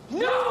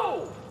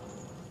 No!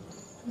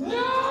 No!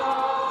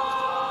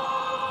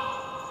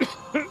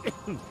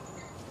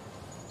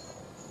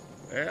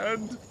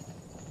 And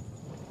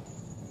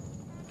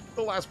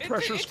the last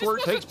pressure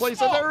squirt takes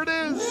place, and there it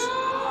is.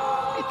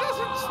 No! It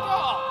doesn't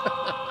stop.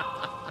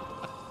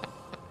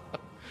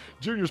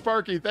 Junior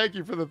Sparky, thank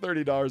you for the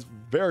 $30.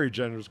 Very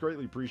generous,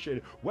 greatly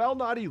appreciated. While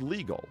not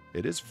illegal,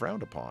 it is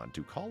frowned upon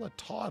to call a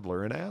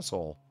toddler an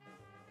asshole.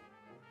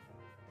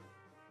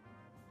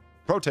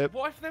 Pro tip.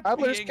 What if they're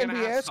Toddlers being can an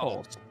be asshole?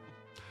 assholes.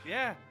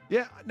 Yeah.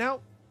 Yeah,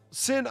 now,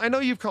 Sin, I know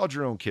you've called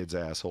your own kids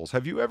assholes.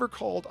 Have you ever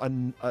called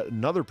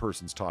another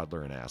person's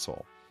toddler an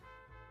asshole?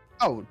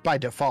 Oh, by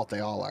default,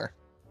 they all are.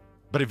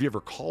 But have you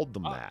ever called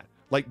them that?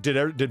 Like,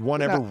 did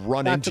one ever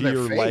run not into to their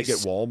your leg at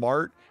face.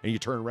 Walmart and you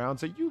turn around and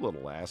say, "You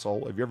little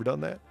asshole"? Have you ever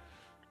done that?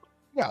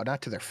 No,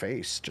 not to their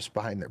face, just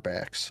behind their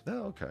backs.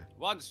 Oh, okay.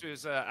 Once we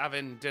was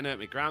having dinner at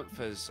my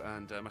grandpa's,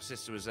 and my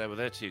sister was there with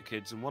her two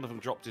kids, and one of them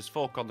dropped his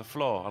fork on the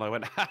floor, and I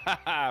went, "Ha ha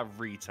ha,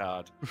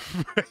 retard."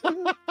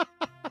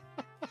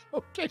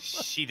 Okay.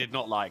 She did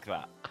not like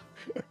that.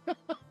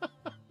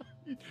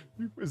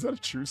 Is that a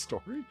true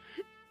story?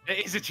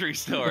 It is a true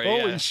story.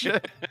 Holy yeah.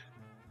 shit.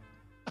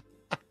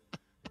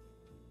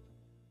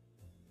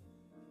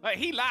 Like,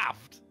 he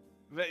laughed.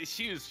 But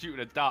she was shooting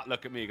a dark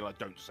look at me, going,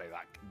 "Don't say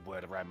that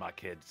word around my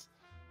kids."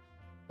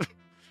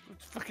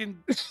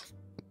 Fucking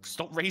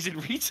stop raising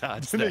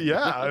retards. Then.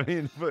 Yeah, I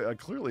mean, but,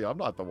 clearly I'm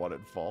not the one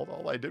at fault.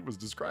 All I did was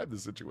describe the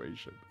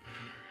situation.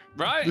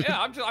 Right? Yeah,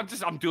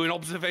 I'm doing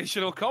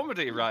observational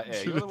comedy right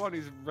here. You're the one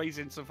who's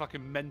raising some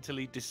fucking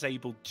mentally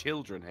disabled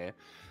children here.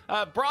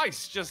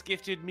 Bryce just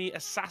gifted me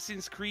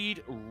Assassin's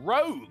Creed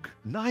Rogue.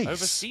 Nice.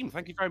 Over Steam.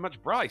 Thank you very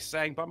much, Bryce,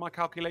 saying, by my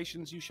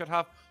calculations, you should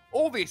have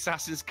all the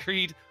Assassin's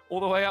Creed all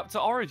the way up to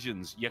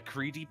Origins, you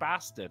greedy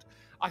bastard.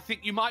 I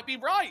think you might be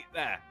right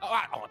there. Oh,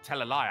 I'll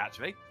tell a lie,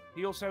 actually.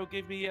 He also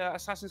gave me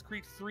Assassin's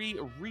Creed 3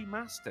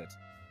 Remastered.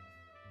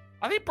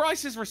 I think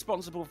Bryce is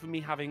responsible for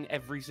me having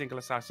every single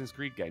Assassin's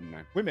Creed game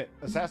now. Wait a minute.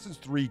 Assassin's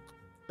 3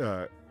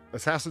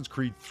 Assassin's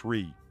Creed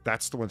 3.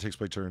 That's the one that takes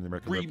place during the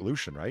American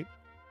Revolution, right?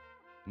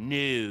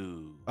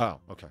 No. Oh,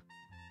 okay.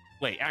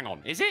 Wait, hang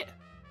on. Is it?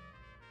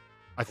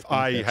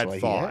 I had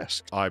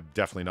thought. I'm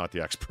definitely not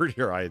the expert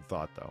here. I had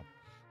thought, though.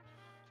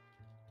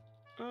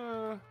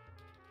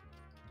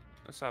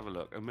 Let's have a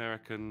look.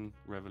 American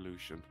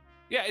Revolution.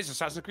 Yeah, it's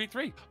Assassin's Creed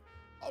 3.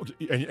 Oh,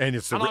 and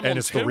it's the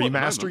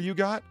remaster you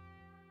got?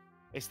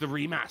 It's the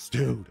remaster.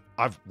 Dude,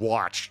 I've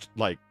watched,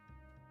 like,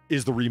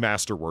 is the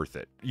remaster worth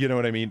it? You know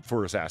what I mean?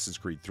 For Assassin's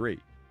Creed 3.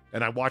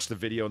 And I watched the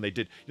video and they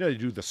did, they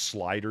do the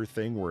slider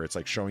thing where it's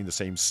like showing the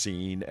same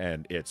scene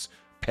and it's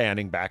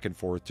panning back and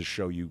forth to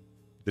show you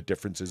the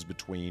differences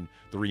between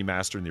the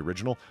remaster and the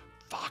original.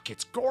 Fuck,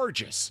 it's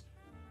gorgeous.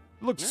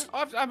 It looks.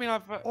 Yeah,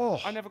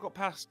 I never got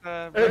past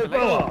Hey, Revelations,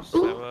 fella.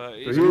 so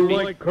it's Do you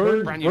gonna like be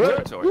current brand new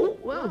bread? territory.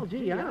 Well,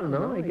 gee, I don't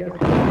know. I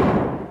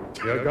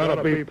guess you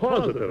gotta be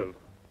positive.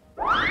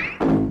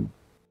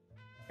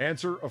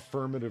 Answer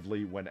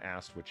affirmatively when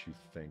asked what you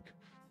think.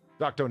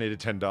 Doc donated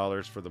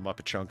 $10 for the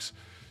Muppet Chunks.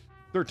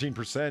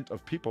 13%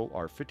 of people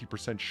are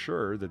 50%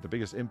 sure that the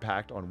biggest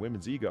impact on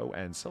women's ego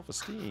and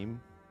self-esteem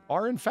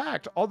are, in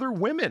fact, other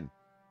women.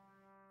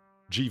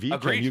 GV,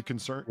 Agreed. Can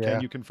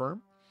you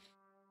confirm?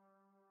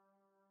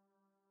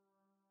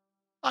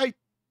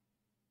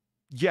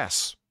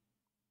 Yes.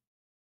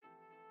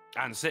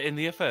 Answer in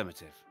the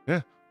affirmative.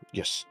 Yeah.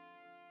 Yes.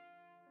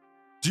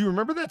 Do you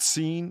remember that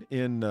scene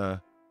in remember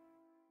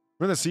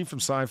that scene from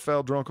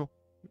Seinfeld, Drunkle?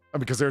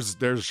 Because there's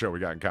a show we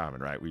got in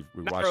common, right? We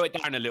watched. Narrow it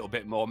down a little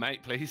bit more,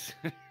 mate, please.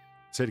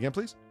 Say it again,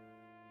 please.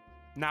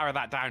 Narrow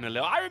that down a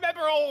little. I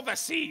remember all the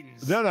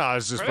scenes. No,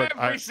 it's just from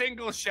every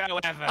single show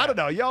ever. I don't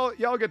know.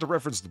 Y'all get to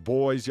reference The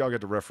Boys. Y'all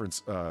get to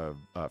reference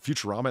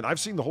Futurama, and I've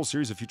seen the whole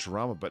series of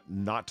Futurama, but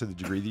not to the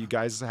degree that you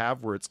guys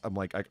have. Where I'm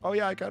like, oh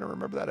yeah, I kind of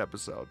remember that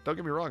episode. Don't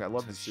get me wrong, I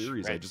love the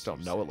series. I just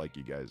don't know it like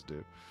you guys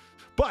do.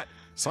 But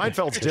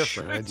Seinfeld's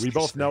different. We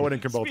both know it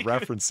and can both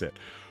reference it.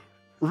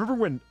 Remember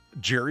when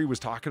Jerry was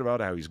talking about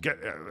how he's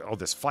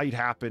this fight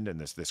happened and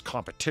this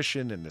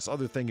competition and this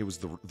other thing? It was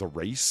the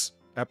race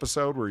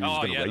episode where he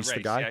was going to race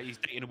the guy. Yeah, he's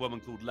dating a woman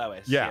called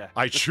Lois. Yeah,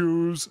 I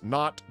choose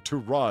not to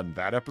run.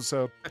 That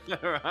episode.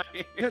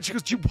 Right. Yeah, she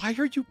goes, why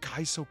are you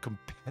guys so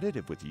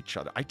competitive with each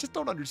other? I just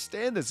don't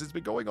understand this. It's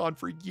been going on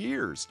for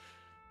years.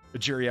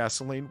 Jerry asks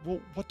Elaine, well,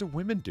 what do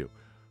women do?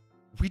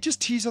 We just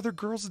tease other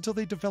girls until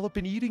they develop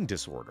an eating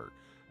disorder.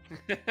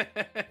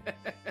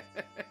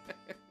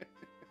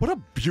 What a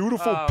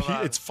beautiful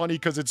it's funny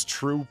because it's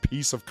true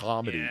piece of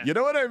comedy. Yeah. You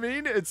know what I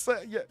mean? It's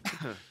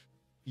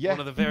yeah.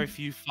 One of the very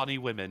few funny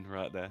women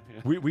right there.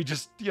 Yeah. We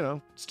just,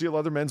 steal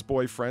other men's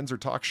boyfriends or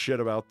talk shit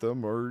about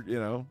them or,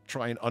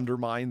 try and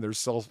undermine their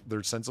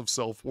sense of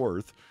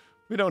self-worth.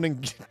 We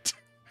don't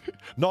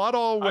not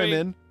all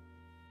women,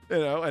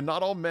 and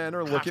not all men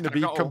are looking to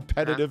be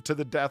competitive to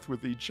the death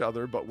with each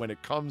other, but when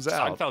it comes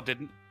out. Seinfeld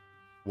didn't.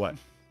 What?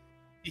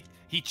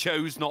 He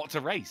chose not to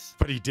race.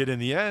 But he did in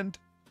the end.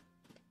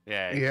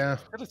 Yeah.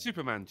 Got a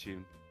Superman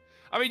tune.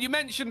 I mean, you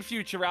mentioned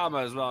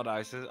Futurama as well,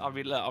 Dice. I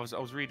mean, look, I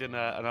was reading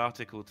an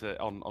article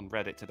on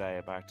Reddit today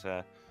about.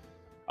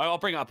 I'll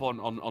bring it up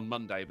on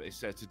Monday, but it's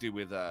to do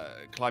with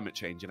climate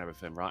change and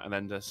everything, right? And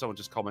then someone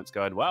just comments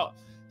going, "Well,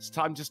 it's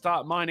time to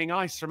start mining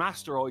ice from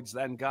asteroids,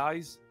 then,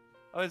 guys."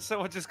 And then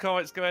someone just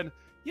comments going,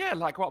 "Yeah,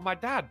 like what my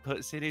dad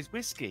puts in his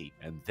whiskey,"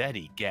 and then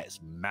he gets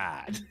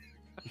mad.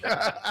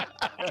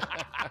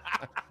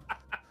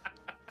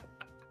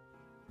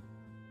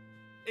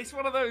 It's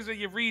one of those where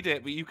you read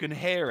it, but you can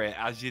hear it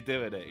as you're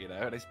doing it,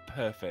 and it's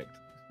perfect.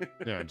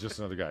 Yeah, just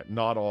another guy.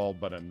 Not all,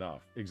 but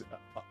enough.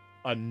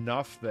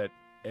 Enough that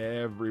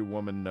every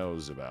woman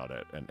knows about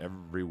it, and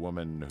every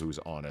woman who's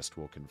honest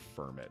will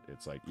confirm it.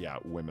 It's like, yeah,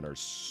 women are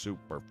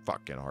super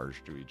fucking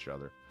harsh to each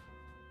other.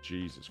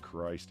 Jesus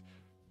Christ.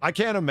 I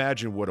can't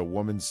imagine what a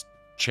woman's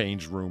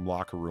change room,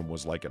 locker room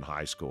was like in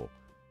high school.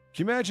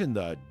 Can you imagine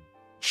the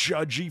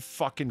judgy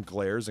fucking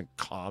glares and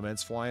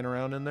comments flying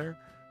around in there?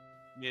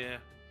 Yeah.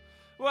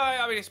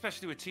 Well, I mean,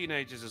 especially with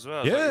teenagers as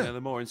well. Yeah. Like,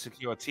 the more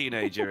insecure a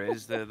teenager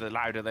is, the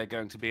louder they're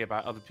going to be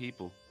about other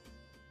people.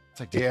 It's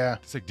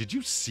like, did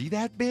you see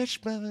that bitch?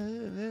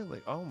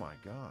 Like, oh my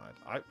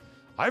God.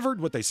 I've heard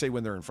what they say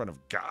when they're in front of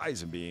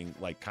guys and being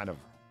like kind of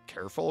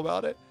careful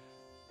about it.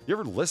 You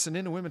ever listen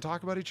in to women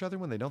talk about each other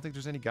when they don't think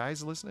there's any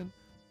guys listening?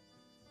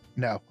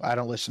 No, I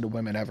don't listen to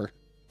women ever.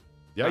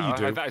 Yeah, you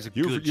do. That is a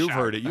You've good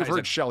heard it. shout. You've That is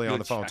heard a Shelly on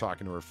good the phone shout.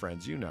 talking to her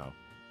friends. You know.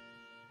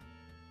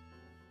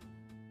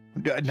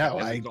 No,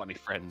 I I haven't got any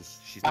friends.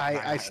 She's not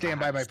I stand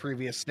by my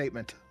previous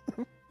statement.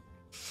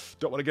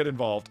 Don't want to get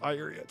involved. I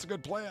hear you. It's a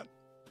good plan.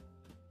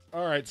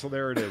 All right, so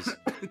there it is.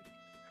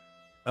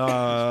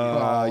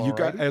 You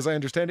got, as I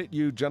understand it,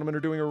 you gentlemen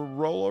are doing a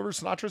rollover.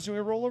 Sinatra's doing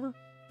a rollover?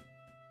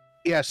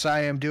 Yes,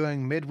 I am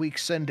doing midweek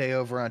Sunday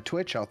over on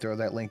Twitch. I'll throw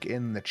that link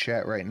in the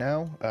chat right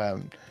now.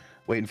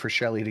 Waiting for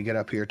Shelly to get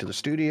up here to the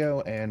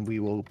studio, and we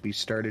will be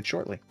started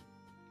shortly.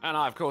 And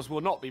I, of course,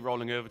 will not be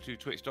rolling over to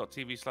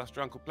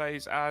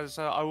twitch.tv/drunkleplays as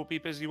I will be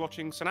busy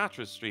watching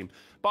Sinatra's stream.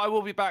 But I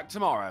will be back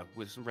tomorrow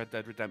with some Red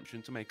Dead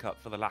Redemption to make up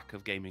for the lack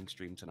of gaming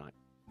stream tonight.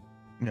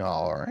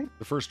 All right.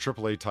 The first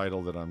AAA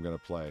title that I'm going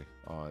to play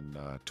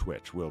on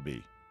Twitch will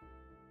be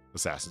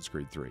Assassin's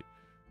Creed 3.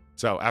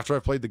 So after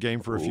I've played the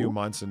game for a few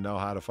months and know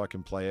how to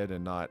fucking play it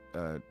and not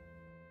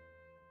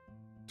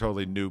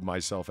totally noob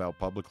myself out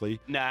publicly,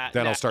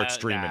 then I'll start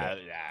streaming it.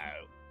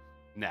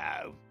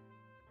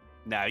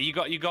 No, you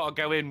got to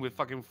go in with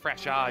fucking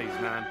fresh eyes,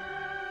 man.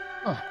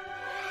 Oh.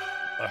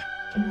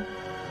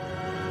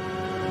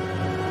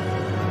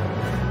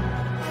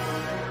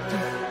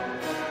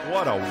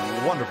 What a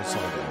wonderful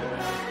song.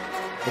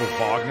 Little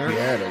Wagner.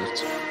 Yeah, it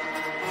is.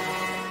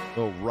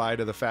 Little Ride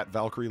of the Fat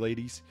Valkyrie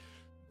ladies.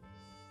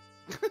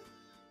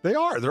 They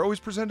are. They're always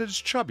presented as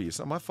chubby. It's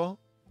not my fault.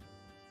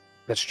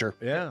 That's true.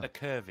 Yeah. The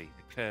curvy.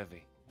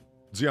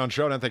 Xeon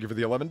Showdown, thank you for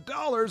the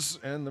 $11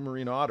 and the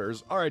Marine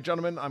Otters. All right,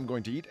 gentlemen, I'm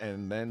going to eat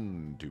and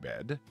then to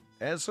bed.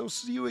 And so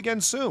see you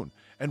again soon.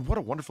 And what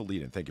a wonderful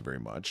lead-in. Thank you very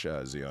much,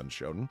 Xeon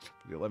Showdown,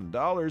 for the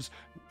 $11.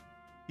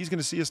 He's going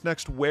to see us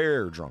next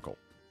where, Drunkle?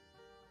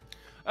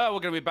 We're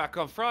going to be back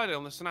on Friday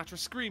on the Sinatra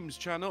Screams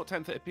channel,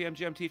 10:30 p.m.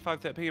 GMT,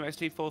 5:30 p.m.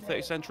 ST,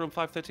 4:30 Central, and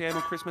 5:30 a.m.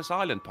 on Christmas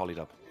Island,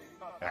 Polydub.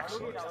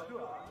 Excellent.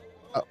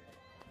 Oh.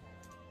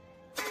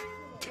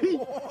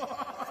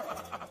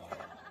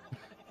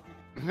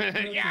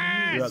 Yes!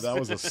 Yeah, that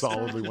was a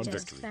solidly We one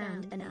just victory.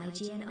 found an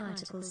IGN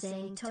article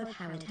saying Todd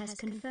Howard has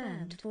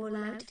confirmed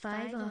Fallout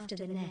 5 after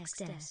the next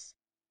S.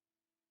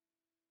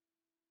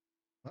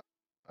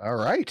 All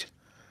right.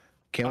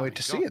 Can't wait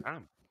to see it.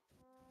 Damn.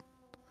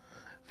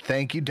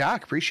 Thank you,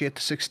 Doc. Appreciate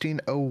the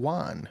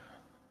 1601.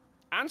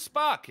 And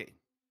Sparky.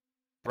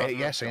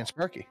 Yes, and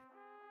Sparky.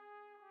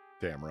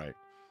 Damn right.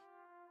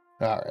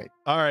 All right.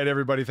 All right,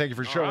 everybody. Thank you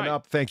for showing right.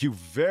 up. Thank you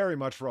very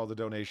much for all the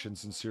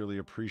donations. Sincerely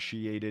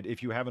appreciated.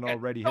 If you haven't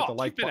already, hit the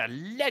like You've button.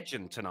 been a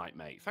legend tonight,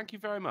 mate. Thank you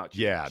very much.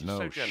 Yeah, Just no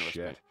so generous,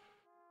 shit.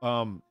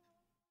 mate.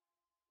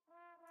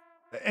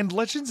 And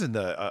legends in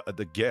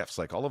the gifts,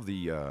 like all of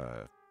the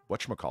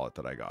whatchamacallit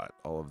that I got,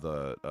 all of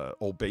the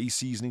Old Bay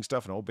seasoning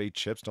stuff and Old Bay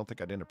chips. Don't think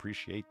I didn't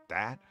appreciate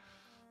that.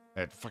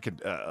 At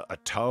fucking a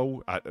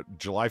toe.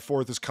 July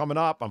 4th is coming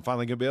up. I'm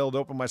finally gonna be able to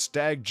open my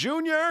Stag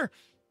Junior.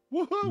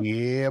 Woohoo!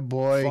 Yeah,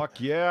 boy.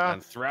 Fuck yeah.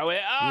 And throw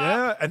it up.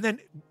 Yeah, and then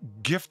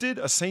gifted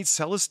a Saint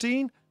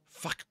Celestine.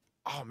 Fuck.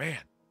 Oh man,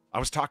 I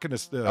was talking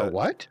to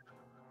what?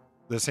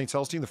 The Saint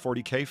Celestine, the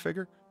 40K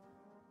figure.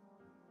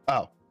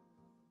 Oh,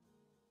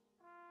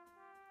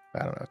 I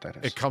don't know what that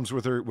is. It comes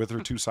with her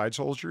two side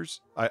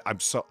soldiers.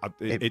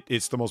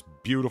 It's the most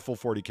beautiful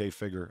 40K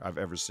figure I've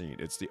ever seen.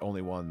 It's the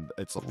only one.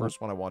 It's the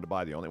first one I wanted to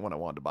buy. The only one I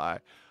wanted to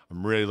buy.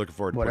 I'm really looking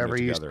forward to Whatever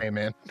putting it you together. say,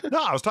 man.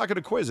 No, I was talking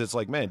to Quiz. It's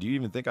like, man, do you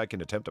even think I can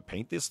attempt to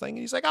paint this thing? And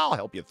he's like, I'll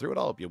help you through it.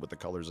 I'll help you with the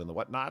colors and the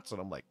whatnots.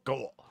 And I'm like,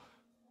 cool.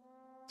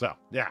 So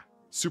yeah,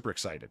 super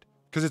excited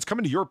because it's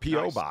coming to your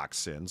PO box,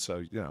 Sin.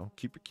 So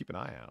keep an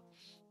eye out.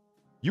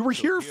 You were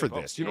here for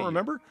this. You don't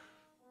remember?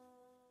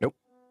 Nope.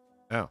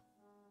 Oh.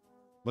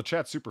 The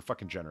chat's super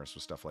fucking generous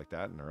with stuff like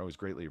that, and they're always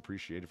greatly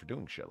appreciated for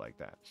doing shit like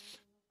that.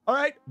 All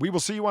right, we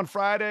will see you on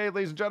Friday,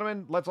 ladies and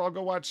gentlemen. Let's all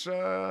go watch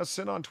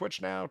Sin on Twitch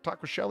now.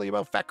 Talk with Shelly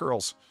about fat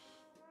girls.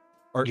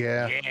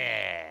 Yeah.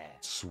 Yeah.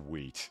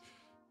 Sweet.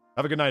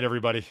 Have a good night,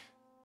 everybody.